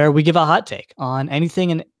 where we give a hot take on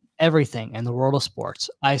anything and everything in the world of sports.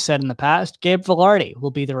 I said in the past, Gabe Vilardi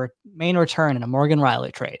will be the main return in a Morgan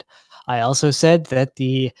Riley trade. I also said that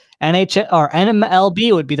the NHL or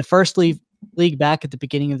NMLB would be the first league back at the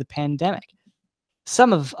beginning of the pandemic.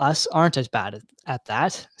 Some of us aren't as bad at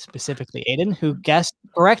that, specifically Aiden, who guessed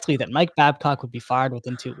correctly that Mike Babcock would be fired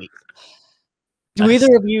within 2 weeks. Do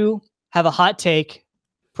either of you have a hot take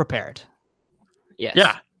prepared? Yes.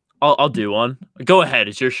 Yeah. I'll do one. Go ahead.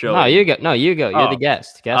 It's your show. No, you go. No, you go. You're the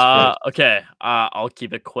guest. Okay. I'll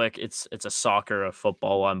keep it quick. It's a soccer, a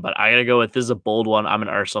football one, but I gotta go with this is a bold one. I'm an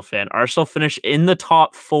Arsenal fan. Arsenal finish in the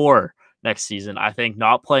top 4 next season. I think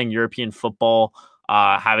not playing European football,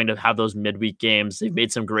 having to have those midweek games. They've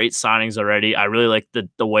made some great signings already. I really like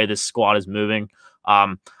the way this squad is moving.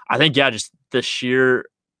 I think just the sheer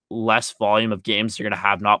less volume of games they're going to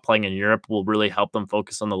have not playing in Europe will really help them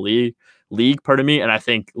focus on the league, and I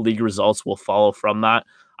think league results will follow from that.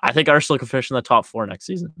 I think Arsenal can finish in the top 4 next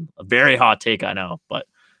season. A very hot take, I know, but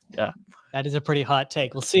yeah. That is a pretty hot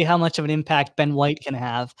take. We'll see how much of an impact Ben White can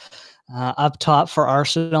have up top for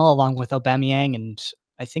Arsenal, along with Aubameyang, and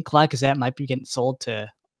I think Lacazette might be getting sold to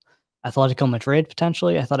Atletico Madrid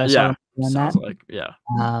potentially. I thought I saw him doing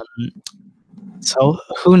that. So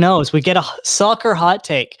who knows? We get a soccer hot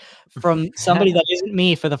take from somebody that isn't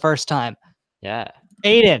me for the first time. Yeah.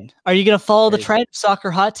 Aiden, are you going to follow the trend of soccer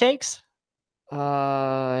hot takes?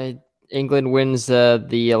 England wins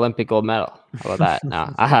the Olympic gold medal. How about that?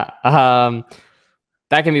 No.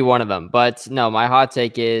 That can be one of them. But no, my hot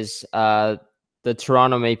take is the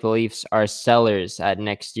Toronto Maple Leafs are sellers at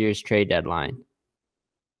next year's trade deadline.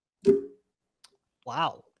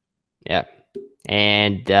 Wow. Yeah.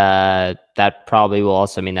 And that probably will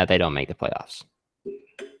also mean that they don't make the playoffs.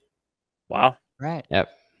 Wow. Right. Yep.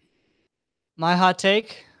 My hot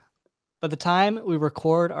take, by the time we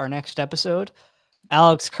record our next episode,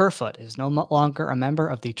 Alex Kerfoot is no longer a member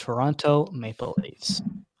of the Toronto Maple Leafs.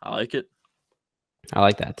 I like it. I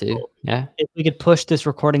like that too. Yeah. If we could push this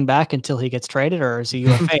recording back until he gets traded, or is he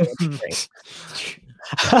UFA?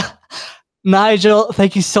 Nigel,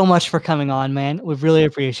 thank you so much for coming on, man. We really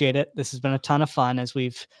appreciate it. This has been a ton of fun as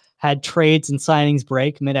we've had trades and signings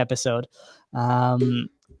break mid-episode.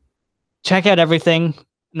 Check out everything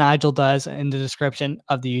Nigel does in the description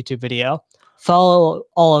of the YouTube video. Follow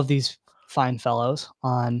all of these fine fellows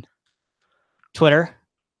on Twitter,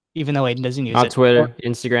 even though Aiden doesn't use it. On Twitter,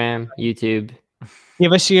 Instagram, YouTube.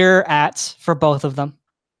 Give us your @s for both of them.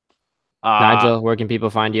 Nigel, where can people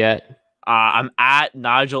find you at? I'm at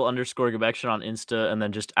Nigel_Gubekjian on Insta, and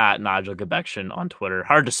then just at Nigel Gubekjian on Twitter.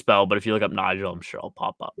 Hard to spell, but if you look up Nigel, I'm sure I'll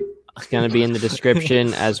pop up. It's going to be in the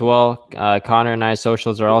description as well. Connor and I's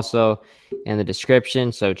socials are also in the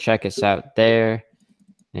description, so check us out there.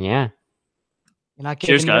 And yeah.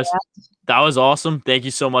 Cheers, guys. That was awesome. Thank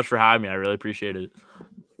you so much for having me. I really appreciate it.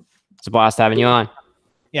 It's a blast having you on.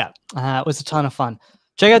 Yeah, it was a ton of fun.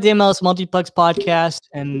 Check out the MLS Multiplex podcast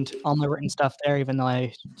and all my written stuff there, even though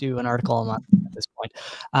I do an article a month at this point.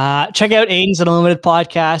 Check out Aiden's Unlimited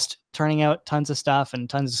podcast, turning out tons of stuff and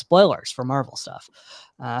tons of spoilers for Marvel stuff.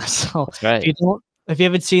 So right. if you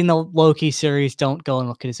haven't seen the Loki series, don't go and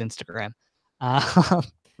look at his Instagram.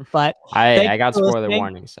 But I got spoiler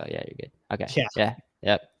warning, so yeah, you're good. Okay. Yeah.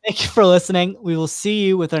 Yep. Thank you for listening. We will see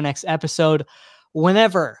you with our next episode,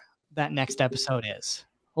 whenever that next episode is.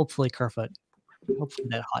 Hopefully Kerfoot. Hopefully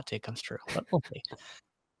that hot take comes true, but we'll see.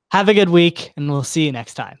 Have a good week, and we'll see you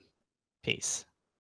next time. Peace.